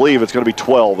 I believe it's going to be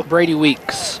 12. Brady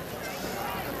Weeks.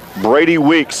 Brady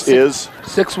Weeks is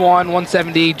 6'1",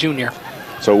 170 junior.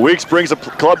 So Weeks brings the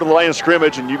club to the line of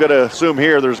scrimmage, and you got to assume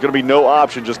here there's going to be no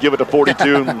option. Just give it to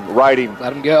 42 and ride him.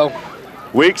 Let him go.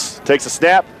 Weeks takes a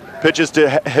snap, pitches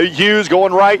to Hughes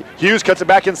going right. Hughes cuts it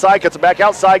back inside, cuts it back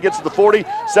outside, gets to the 40.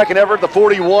 Second ever at the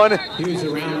 41. Hughes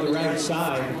around the right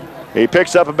side. He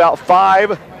picks up about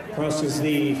 5. Crosses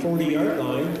the 40-yard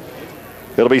line.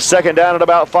 It'll be second down at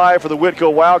about 5 for the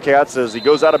Whitko Wildcats as he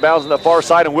goes out of bounds on the far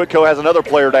side, and Whitko has another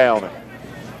player down.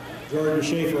 Jordan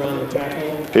Schaefer on the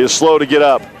tackle. He is slow to get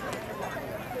up.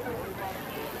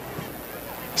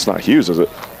 It's not Hughes, is it?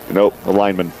 Nope, the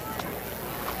lineman.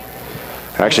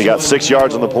 Actually got 6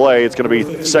 yards on the play. It's going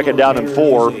to be second down and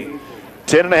 4.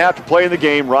 10.5 to play in the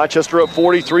game. Rochester up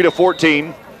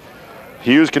 43-14.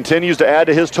 Hughes continues to add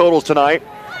to his totals tonight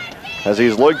as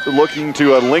he's looking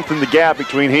to lengthen the gap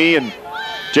between he and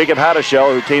Jacob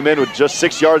Haddishell, who came in with just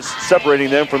 6 yards separating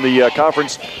them from the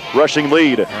conference rushing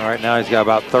lead. All right, now he's got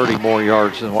about 30 more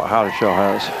yards than what Haddishell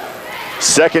has.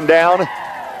 Second down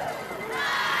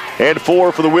and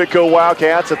 4 for the Whitko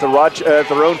Wildcats at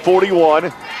their own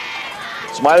 41.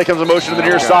 Smiley comes in motion to the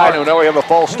near side, and now we have a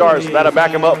false start, so that'll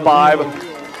back him up 5.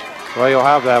 Well, you'll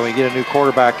have that when you get a new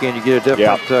quarterback in. You get a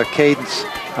different cadence.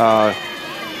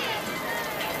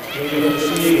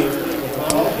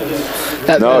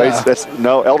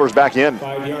 Elder's back in.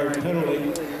 5-yard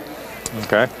penalty.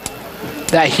 Okay.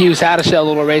 That Hughes Haddishell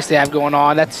little race they have going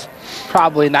on, that's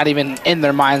probably not even in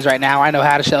their minds right now. I know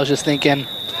Haddishell's just thinking,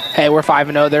 hey, we're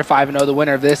 5-0, they're 5-0. The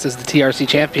winner of this is the TRC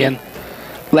champion.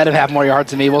 Let him have more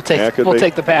yards than me. We'll take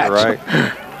the patch. Right.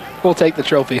 We'll take the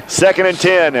trophy. Second and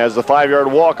 10 as the 5-yard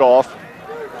walk-off.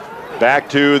 Back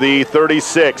to the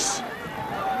 36.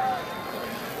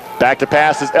 Back to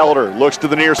pass is Elder. Looks to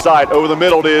the near side. Over the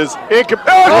middle it is. Picked up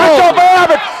by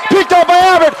Abbott. Picked up by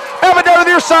Abbott. Abbott down to the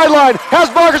near sideline. Has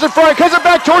blockers in front. Cuts it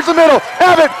back towards the middle.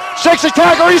 Abbott shakes his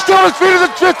tackle. He's still on his feet at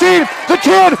the 15, the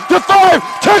 10, the 5.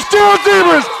 Touchdown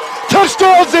Zebras.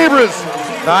 Touchdown Zebras.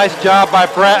 Nice job by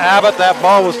Brett Abbott. That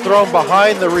ball was thrown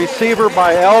behind the receiver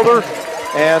by Elder,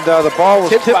 and the ball was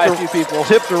tipped by a few people.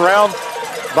 Tipped around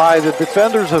by the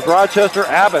defenders of Rochester.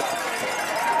 Abbott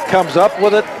comes up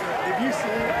with it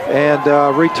and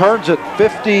returns it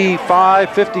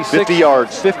 55, 56. 50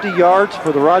 yards. 50 yards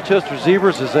for the Rochester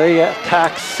Zebras as they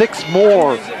attack 6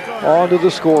 more onto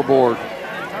the scoreboard.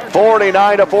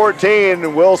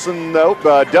 49-14. Wilson,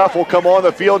 Duff will come on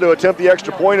the field to attempt the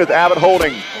extra point with Abbott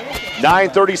holding.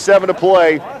 9:37 to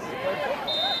play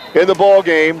in the ball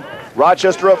game.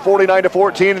 Rochester up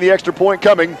 49-14, and the extra point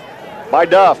coming by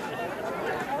Duff.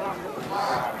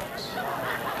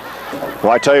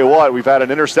 Well, I tell you what, we've had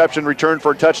an interception return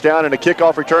for a touchdown and a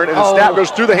kickoff return, and the snap goes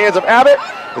through the hands of Abbott.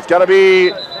 It's got to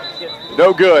be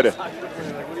no good.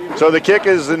 So the kick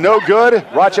is no good.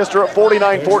 Rochester up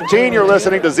 49-14. You're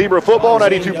listening to Zebra Football,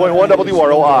 92.1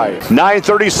 WROI.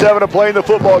 9:37 to play in the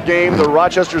football game. The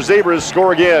Rochester Zebras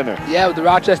score again. Yeah, with the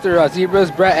Rochester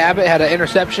Zebras, Brett Abbott had an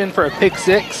interception for a pick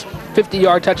 6,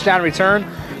 50-yard touchdown return.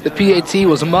 The PAT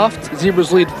was muffed.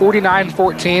 Zebras lead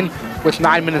 49-14 with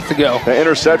 9 minutes to go. The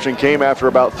interception came after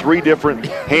about 3 different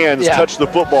hands touched the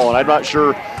football, and I'm not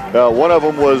sure. One of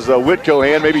them was a Whitko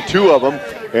hand, maybe 2 of them,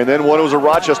 and then one was a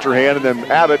Rochester hand, and then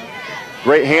Abbott,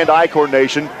 great hand-eye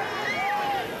coordination,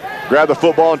 grabbed the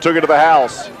football and took it to the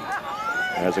house.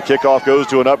 As the kickoff goes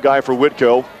to an up guy for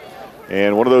Whitko,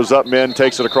 and one of those up men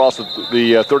takes it across the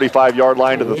 35-yard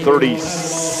line to the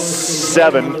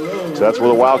 37. So that's where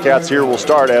the Wildcats here will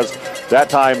start, as that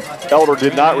time Elder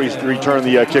did not return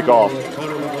the kickoff.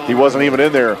 He wasn't even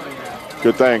in there.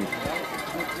 Good thing.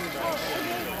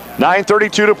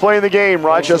 9:32 to play in the game.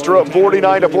 Rochester up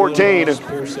 49-14.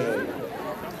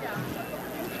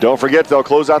 Don't forget, they'll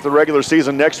close out the regular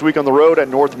season next week on the road at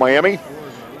North Miami.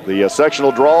 The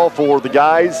sectional draw for the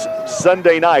guys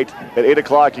Sunday night at 8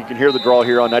 o'clock. You can hear the draw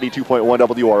here on 92.1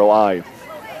 WROI.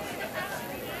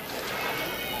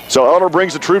 So Elder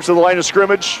brings the troops to the line of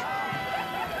scrimmage.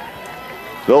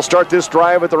 They'll start this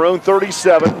drive at their own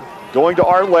 37, going to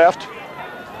our left.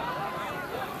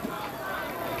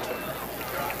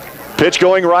 Pitch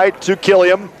going right to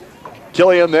Killiam.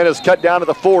 Killiam then is cut down to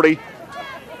the 40.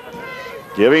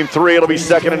 Give him 3, it'll be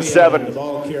 2nd and 7.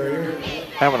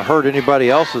 Haven't heard anybody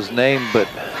else's name but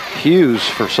Hughes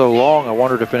for so long, I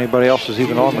wondered if anybody else was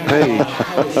even on the page.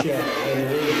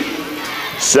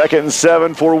 2nd and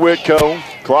 7 for Whitko.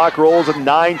 Clock rolls at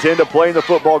 9:10 to play in the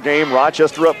football game.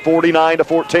 Rochester up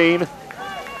 49-14.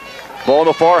 Ball on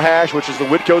the far hash, which is the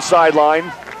Whitko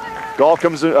sideline. Golf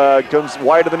comes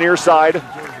wide to the near side.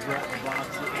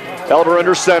 Elder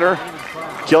under center.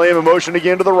 Killian in motion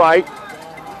again to the right.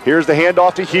 Here's the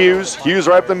handoff to Hughes. Hughes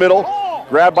right up the middle.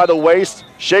 Grabbed by the waist.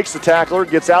 Shakes the tackler.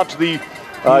 Gets out to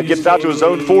his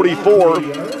own 44.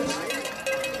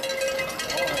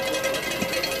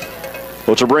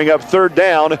 Which will bring up 3rd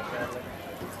down.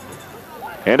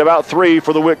 And about 3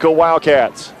 for the Whitko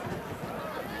Wildcats.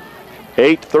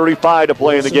 8:35 to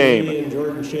play in the game.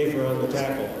 Jordan Schaefer on the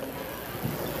tackle.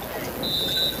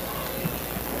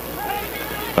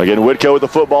 Again, Whitko with the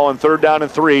football on 3rd down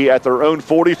and 3 at their own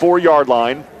 44-yard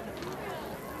line.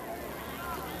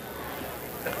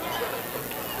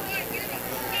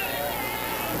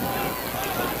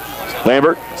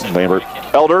 Lambert,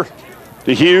 Elder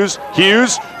to Hughes.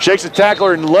 Hughes shakes the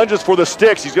tackler and lunges for the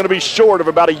sticks. He's going to be short of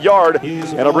about a yard,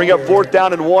 and it'll bring up 4th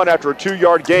down and 1 after a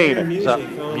 2-yard gain. Is that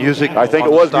music? I think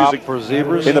it was music for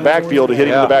Zebras in the backfield to hit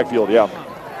him in the backfield. Yeah.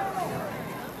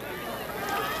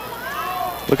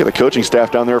 Look at the coaching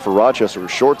staff down there for Rochester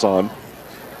with shorts on.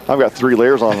 I've got 3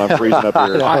 layers on and I'm freezing up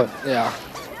here. Yeah.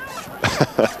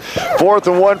 4th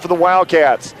and 1 for the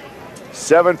Wildcats.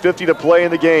 7:50 to play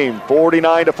in the game.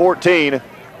 49-14.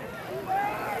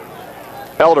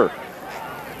 Elder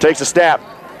takes a snap,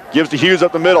 gives to Hughes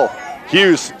up the middle.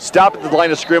 Hughes stopped at the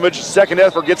line of scrimmage. Second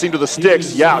effort gets him to the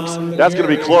sticks. Yowks, that's going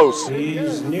to be close.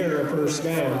 He's near a first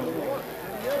down.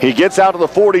 He gets out to the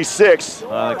 46.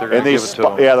 I think they're going to give it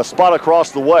to him. Yeah, the spot across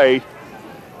the way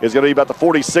is going to be about the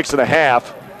 46 and a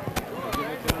half.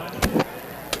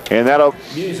 And that'll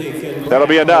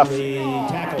be enough.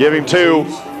 Give him 2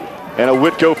 and a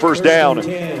Whitko first down.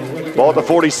 Ball at the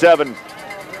 47.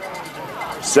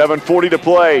 7:40 to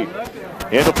play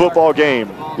in the football game.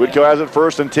 Whitko has it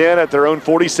 1st and 10 at their own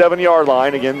 47-yard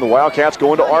line. Again, the Wildcats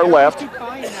going to our left.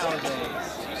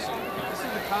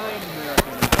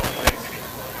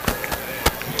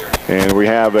 And we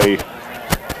have a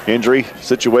injury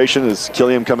situation. Does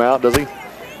Killian come out, does he?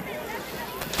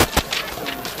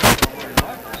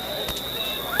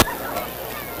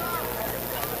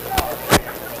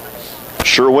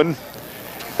 Sherwin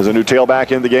is a new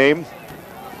tailback in the game.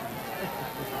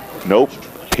 Nope,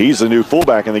 he's the new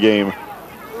fullback in the game.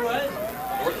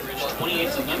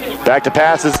 Back to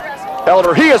passes.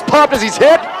 Elder, he is popped as he's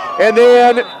hit, and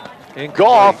then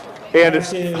Goff and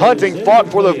Hunting fought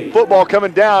for the football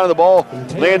coming down, and the ball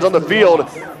lands on the field.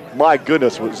 My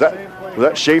goodness, was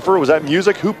that Schaefer? Was that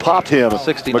music? Who popped him?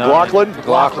 69. McLaughlin?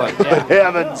 McLaughlin. Good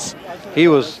heavens. He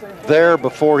was there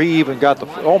before he even got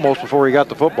almost before he got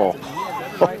the football.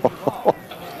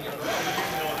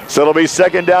 So it'll be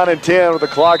 2nd down and 10 with the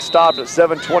clock stopped at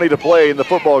 7:20 to play in the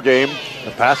football game.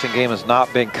 The passing game has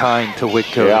not been kind to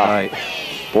Whitko tonight.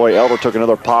 Boy, Elder took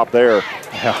another pop there.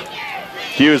 Yeah.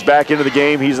 Hughes back into the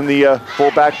game. He's in the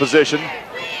fullback position.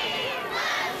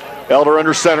 Elder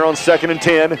under center on 2nd and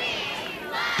 10.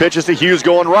 Pitches to Hughes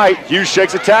going right. Hughes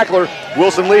shakes a tackler.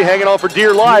 Wilson Lee hanging on for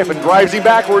dear life and drives him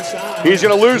backwards. He's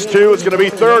going to lose 2. It's going to be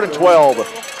 3rd and 12.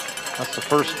 That's the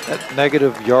first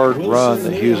negative yard run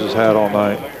that Hughes has had all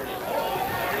night.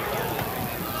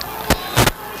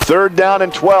 3rd down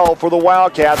and 12 for the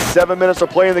Wildcats. 7 minutes to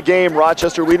play in the game.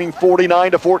 Rochester leading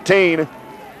 49-14.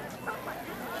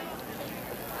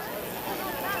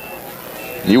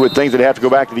 You would think they'd have to go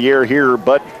back to the air here,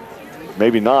 but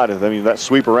maybe not. I mean, that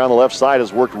sweep around the left side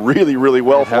has worked really, really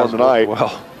well for them tonight.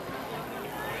 Well.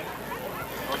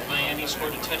 North Miami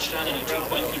scored a touchdown in a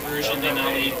 2-point conversion. They now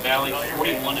lead Valley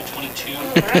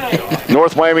 41-22.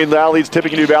 North Miami now leads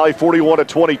Tippecanoe Valley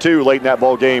 41-22 late in that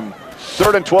ball game.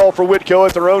 3rd and 12 for Whitko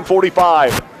at their own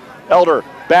 45. Elder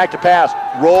back to pass,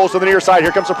 rolls to the near side.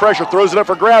 Here comes the pressure, throws it up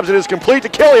for grabs. It is complete to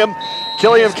Killiam.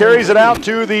 Killiam carries it out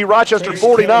to the Rochester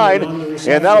 49,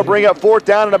 and that'll bring up 4th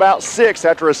down and about 6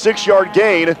 after a 6-yard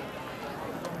gain.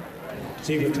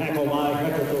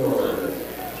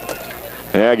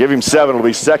 Yeah, give him 7. It'll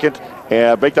be 2nd,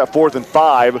 and make that 4th and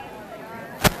 5.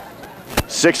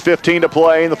 6:15 to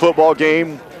play in the football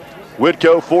game.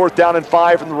 Whitko 4th down and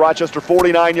 5 from the Rochester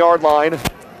 49-yard line.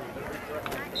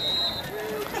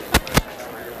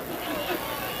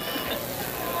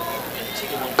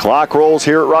 Clock rolls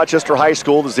here at Rochester High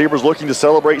School. The Zebras looking to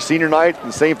celebrate senior night in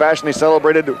the same fashion they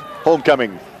celebrated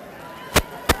homecoming.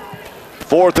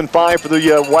 4th and 5 for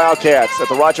the Wildcats at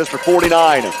the Rochester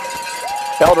 49.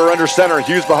 Elder under center,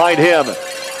 Hughes behind him.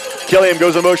 Killiam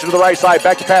goes in motion to the right side,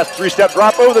 back to pass, 3-step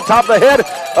drop over the top of the head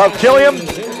of Killiam.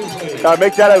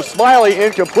 make that a Smiley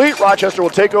incomplete. Rochester will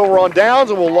take over on downs,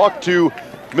 and we'll look to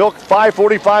milk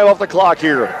 5:45 off the clock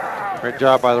here. Great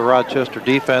job by the Rochester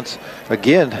defense.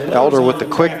 Again, Elder with the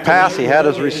quick pass. He had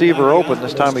his receiver open.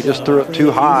 This time he just threw it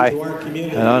too high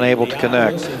and unable to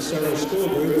connect.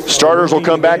 Starters will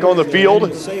come back on the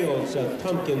field.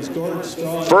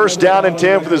 First down and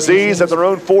 10 for the Z's at their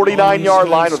own 49-yard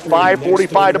line with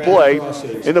 5:45 to play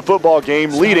in the football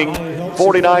game, leading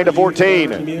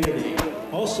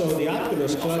 49-14. Also, the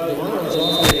Optimist Club tomorrow is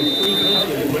offering a free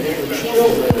pumpkin for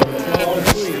children from 12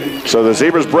 to 3. So the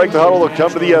Zebras break the huddle. They'll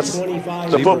come to the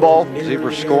football.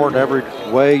 Zebras scored every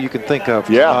way you can think of.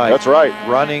 Yeah, tonight. that's right.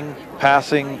 Running,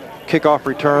 passing, kickoff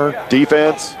return,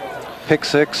 defense, pick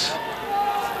six.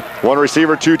 One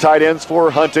receiver, two tight ends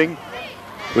for Hunting,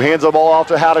 who hands the ball off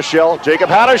to Hattishell. Jacob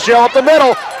Hattishell up the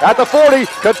middle at the 40,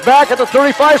 cuts back at the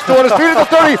 35, still on his feet at the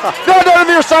 30, down to the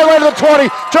near sideline to the 20,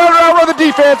 turned around with the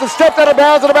defense and stepped out of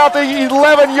bounds at about the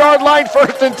 11-yard line,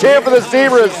 1st and 10 for the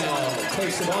Zebras.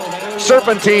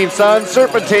 Serpentine, son,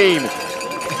 serpentine.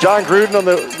 John Gruden on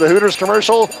the Hooters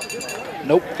commercial.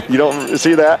 Nope. You don't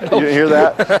see that? Nope. You didn't hear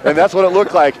that? And that's what it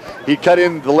looked like. He cut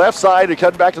in the left side, he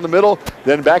cut back to the middle,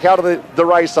 then back out of the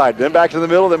right side, then back to the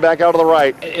middle, then back out to the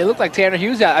right. It looked like Tanner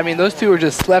Hughes out. I mean, those two were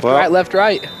just left, Well, right, left,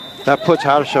 right. That puts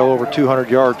Hattishell over 200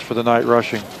 yards for the night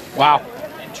rushing. Wow.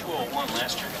 And 201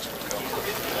 last year.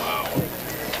 Wow.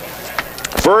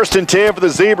 1st and 10 for the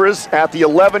Zebras at the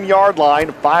 11-yard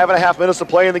line. 5.5 minutes to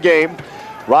play in the game.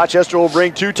 Rochester will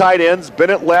bring two tight ends.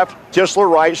 Bennett left, Tisler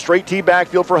right. Straight T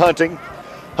backfield for Hunting.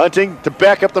 Hunting to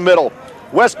Beck up the middle.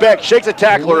 West Beck shakes a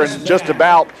tackler and just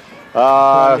about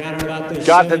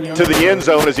got to the end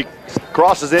zone as he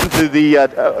crosses into the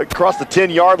across the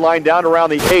 10-yard line down around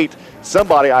the 8.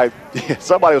 Somebody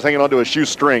was hanging onto a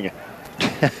shoestring.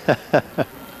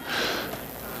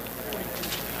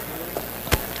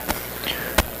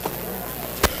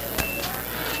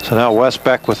 So now West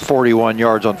Beck with 41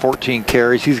 yards on 14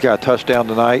 carries. He's got a touchdown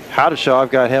tonight. Hattishell, I've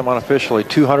got him unofficially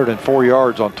 204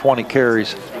 yards on 20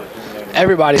 carries.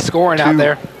 Everybody's scoring out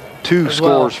there. Two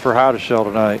scores for Hattishell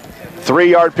tonight.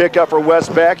 3-yard pickup for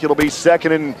West Beck. It'll be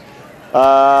 2nd and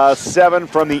 7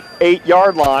 from the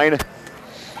 8-yard line.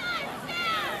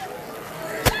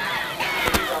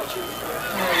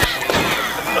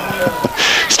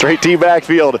 Straight T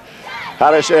backfield.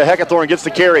 Heckathorn gets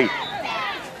the carry.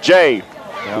 Jay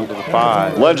Down to the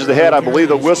 5. lunges ahead. I believe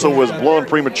the whistle was blown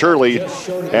prematurely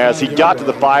as he got to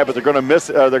the 5, but they're going to miss.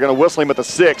 They're going to whistle him at the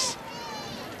 6.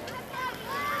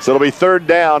 So it'll be 3rd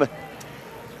down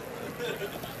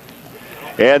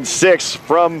and 6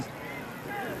 from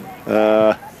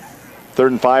 3rd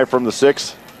and 5 from the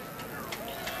 6.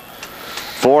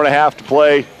 4.5 to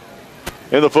play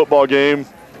in the football game.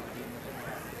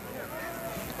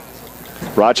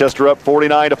 Rochester up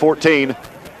 49-14.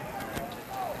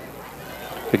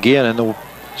 Again in the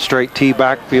straight T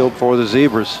backfield for the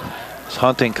Zebras. As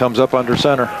Hunting comes up under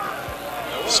center.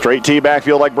 Straight T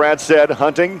backfield like Brad said.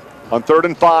 Hunting on 3rd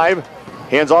and 5.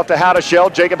 Hands off to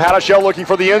Hattishell. Jacob Hattishell looking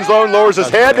for the end zone. Lowers his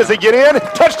head. Does he get in?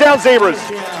 Touchdown Zebras.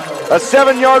 A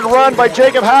 7-yard run by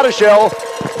Jacob Hattishell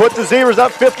puts the Zebras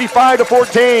up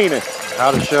 55-14.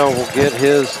 Hattishell will get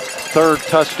his 3rd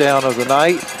touchdown of the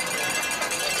night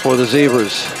for the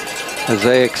Zebras as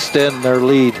they extend their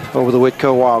lead over the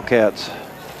Whitko Wildcats.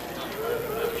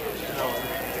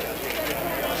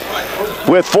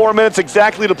 With 4 minutes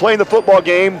exactly to play in the football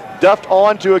game, Duff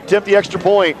on to attempt the extra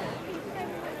point.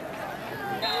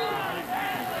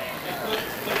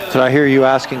 Did I hear you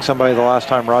asking somebody the last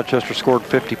time Rochester scored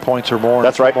 50 points or more in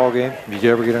a football game? Did you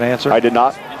ever get an answer? I did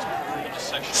not.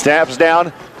 Snaps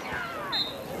down.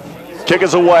 Kick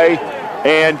is away.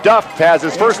 And Duff has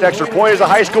his first extra point as a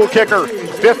high school kicker.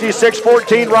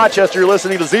 56-14 Rochester. You're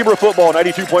listening to Zebra Football,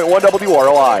 92.1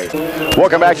 WROI.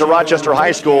 Welcome back to Rochester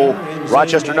High School.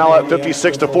 Rochester now at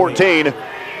 56-14.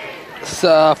 It's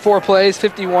 4 plays,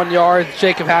 51 yards.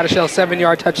 Jacob Hattishell,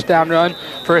 7-yard touchdown run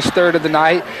for his 3rd of the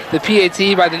night. The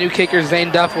PAT by the new kicker,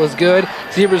 Zane Duff, was good.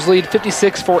 Zebras lead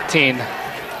 56-14.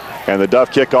 And the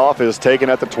Duff kickoff is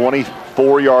taken at the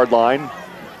 24-yard line.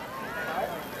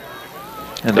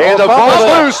 And the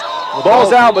ball's loose. The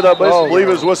ball's out, but I believe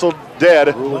it was whistled dead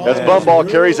as Bumball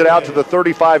carries it out to the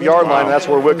 35-yard line, and that's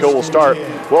where Whitko will start.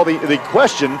 Well, the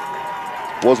question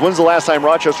was, when's the last time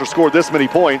Rochester scored this many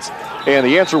points? And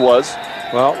the answer was?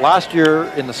 Well, last year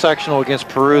in the sectional against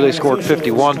Peru, they scored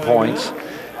 51 points.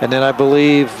 And then I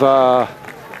believe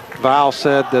Val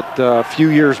said that a few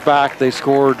years back they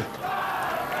scored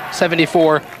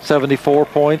 74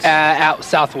 points at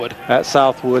Southwood. At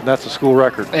Southwood, and that's a school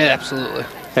record. Yeah, absolutely.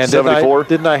 And 74.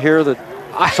 Didn't I hear that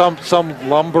some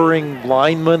lumbering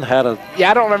lineman had a.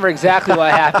 Yeah, I don't remember exactly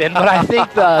what happened, but I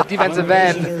think the defensive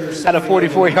end had a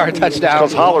 44-yard touchdown.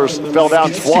 Because Hollers fell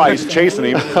down twice chasing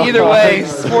him. Either way,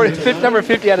 number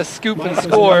 50 had a scoop and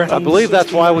score. I believe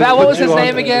that's why we. What was his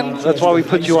name again? That's why we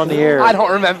put you on the air. I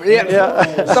don't remember.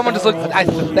 Yeah. Someone just looked.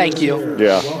 Thank you.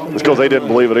 Yeah, it's because they didn't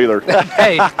believe it either.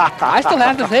 Hey, I still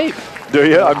have the tape. Do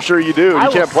you? I'm sure you do. You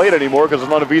can't play it anymore because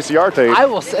it's on a VCR tape. I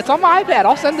will. It's on my iPad.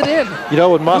 I'll send it in. You know,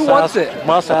 when Who wants it?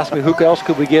 Muss asked me who else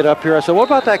could we get up here, I said, what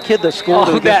about that kid that scored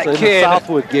in the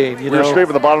Southwood game? You We were know,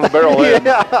 scraping the bottom of the barrel in.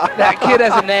 That kid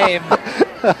has a name.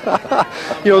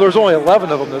 You know, there's only 11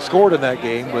 of them that scored in that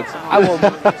game, but I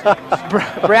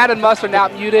will. Brad and Muss are now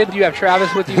muted. You have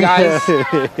Travis with you guys.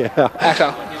 yeah.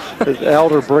 Echo.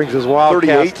 Elder brings his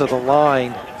Wildcats 38. to the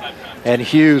line, and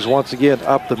Hughes once again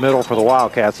up the middle for the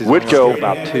Wildcats. He's Whitko.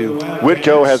 about 2.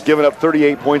 Whitko has given up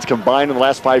 38 points combined in the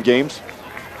last 5 games.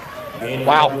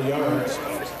 Wow.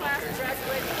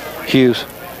 Hughes.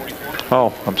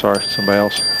 Oh, I'm sorry, somebody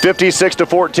else.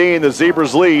 56-14, the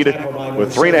Zebras lead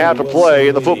with 3.5 to play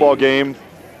in the football game.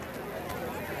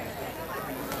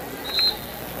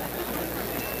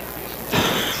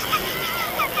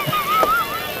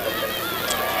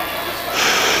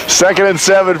 Second and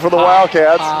 7 for the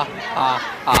Wildcats.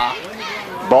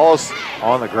 Ball's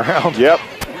On the ground. Yep.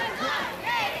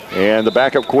 And the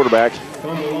backup quarterback,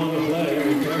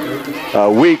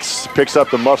 Weeks, picks up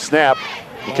the muff snap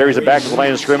and carries it back to the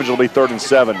line of scrimmage. It'll be 3rd and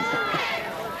 7.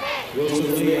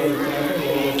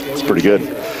 It's pretty good.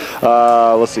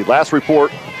 Let's see. Last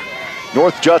report,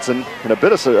 North Judson, and a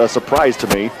bit of a surprise to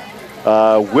me,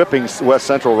 whipping West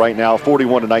Central right now,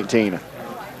 41-19.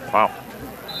 Wow.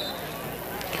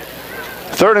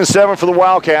 3rd and 7 for the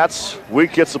Wildcats.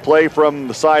 Week gets the play from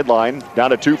the sideline. Down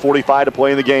to 2:45 to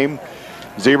play in the game.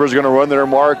 Zebras are going to run their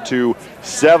mark to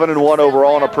 7-1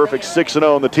 overall and a perfect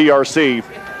 6-0 in the TRC,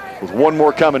 with one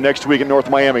more coming next week at North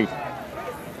Miami,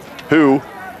 who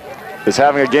is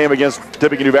having a game against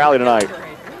Tippecanoe Valley tonight.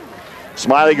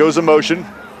 Smiley goes in motion.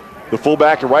 The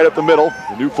fullback right up the middle.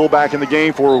 The new fullback in the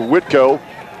game for Whitko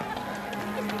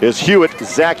is Hewitt,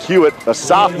 Zach Hewitt, a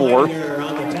sophomore.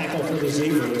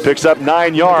 Picks up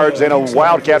 9 yards and a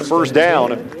Wildcat first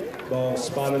down. Ball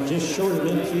spotted just short of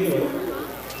midfield.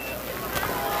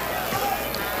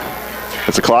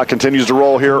 As the clock continues to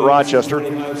roll here at Rochester,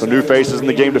 some new faces in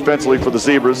the game defensively for the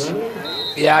Zebras.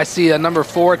 Yeah, I see number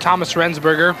 4, Thomas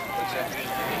Rensberger.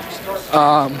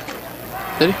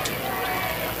 Did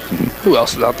he? Who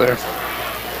else is out there?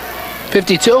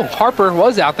 52. Harper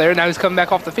was out there. Now he's coming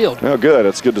back off the field. Oh, good.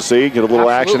 That's good to see. Get a little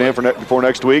action Absolutely. in before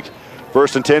next week.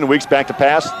 1st and 10, Weeks back to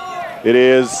pass. It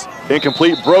is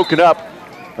incomplete, broken up,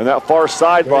 and that far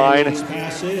sideline.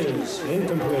 Pass is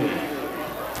incomplete.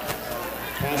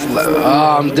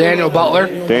 Daniel Butler.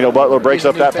 Daniel Butler breaks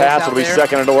up that pass. It'll be there.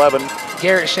 2nd and 11.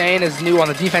 Garrett Shane is new on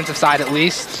the defensive side at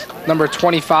least. Number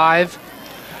 25.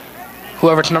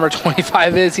 Whoever number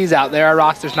 25 is, he's out there. Our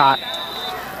roster's not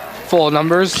full of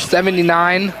numbers.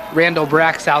 79, Randall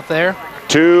Brack's out there.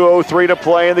 2:03 to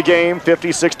play in the game,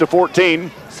 56-14.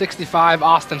 65,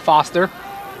 Austin Foster.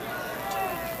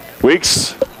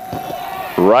 Weeks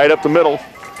right up the middle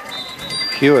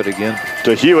Hewitt again.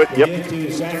 to Hewitt. Yep.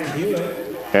 To Zach Hewitt.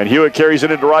 And Hewitt carries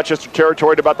it into Rochester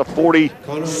territory to about the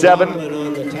 47. Conrad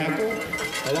on the tackle,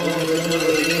 along with number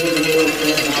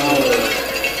 44,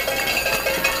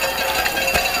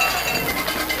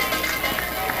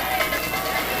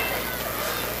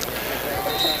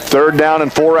 Third down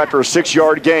and 4 after a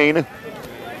 6-yard gain.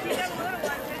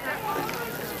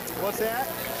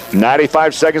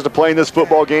 95 seconds to play in this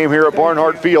football game here at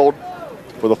Barnhart Field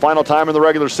for the final time in the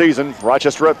regular season.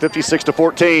 Rochester up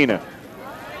 56-14.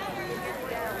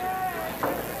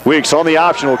 Weeks on the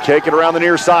option, will take it around the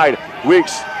near side.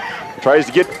 Weeks tries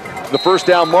to get the first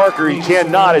down marker. He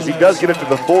cannot, as he does get it to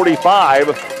the 45.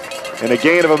 And a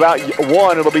gain of about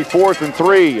 1. It'll be 4th and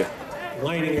 3.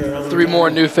 3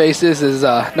 more new faces is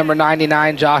number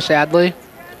 99, Josh Adley.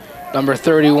 Number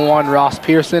 31, Ross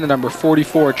Pearson. And number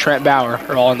 44, Trent Bauer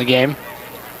are all in the game.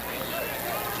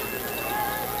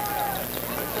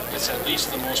 It's at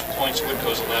least the most points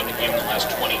Whitko's allowed in a game in the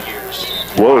last 20 years.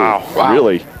 Whoa, Wow.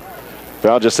 really?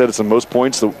 Val just said it's the most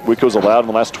points that Whitko's allowed in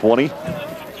the last 20.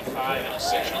 55 in a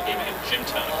sectional game against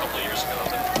Jimtown a couple of years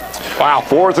ago. Wow.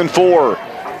 4th and 4.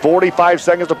 45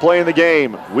 seconds to play in the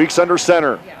game. Weeks under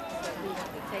center.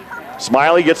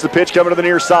 Smiley gets the pitch coming to the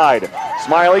near side.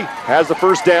 Smiley has the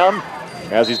first down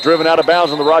as he's driven out of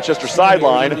bounds on the Rochester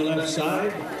sideline. left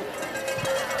side.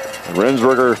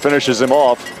 Rensberger finishes him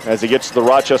off as he gets to the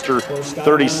Rochester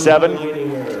 37.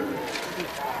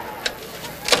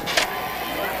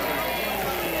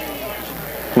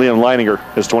 Liam Leininger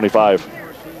is 25.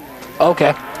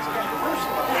 Okay.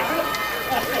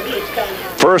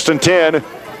 1st and 10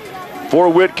 for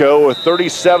Whitko with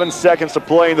 37 seconds to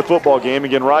play in the football game.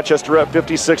 Again, Rochester up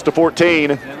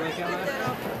 56-14.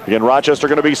 Again, Rochester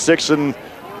going to be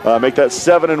make that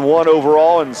 7-1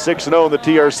 overall and 6-0 in the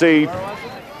TRC.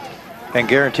 And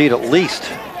guaranteed at least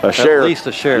a share. At least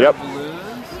a share. Yep.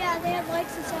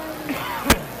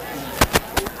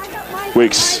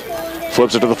 Weeks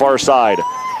flips it to the far side.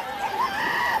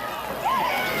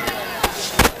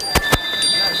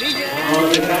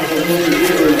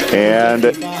 And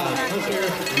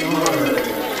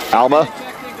Alma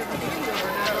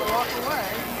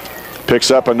picks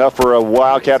up enough for a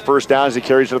Wildcat first down as he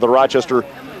carries it to the Rochester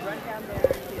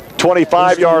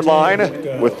 25-yard line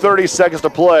with 30 seconds to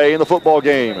play in the football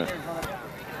game.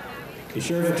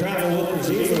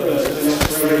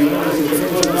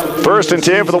 First and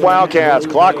 10 for the Wildcats.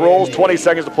 Clock rolls, 20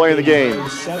 seconds to play in the game.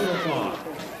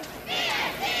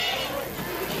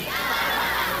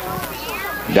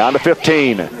 Down to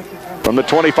 15 from the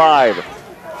 25.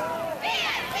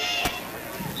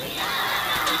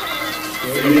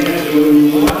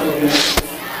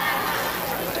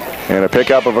 And a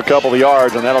pickup of a couple of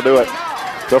yards, and that'll do it.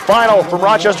 The final from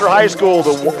Rochester High School,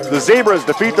 the Zebras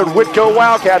defeat the Whitko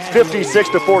Wildcats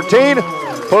 56-14.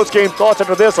 Post-game thoughts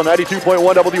after this on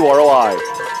 92.1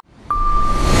 WROI.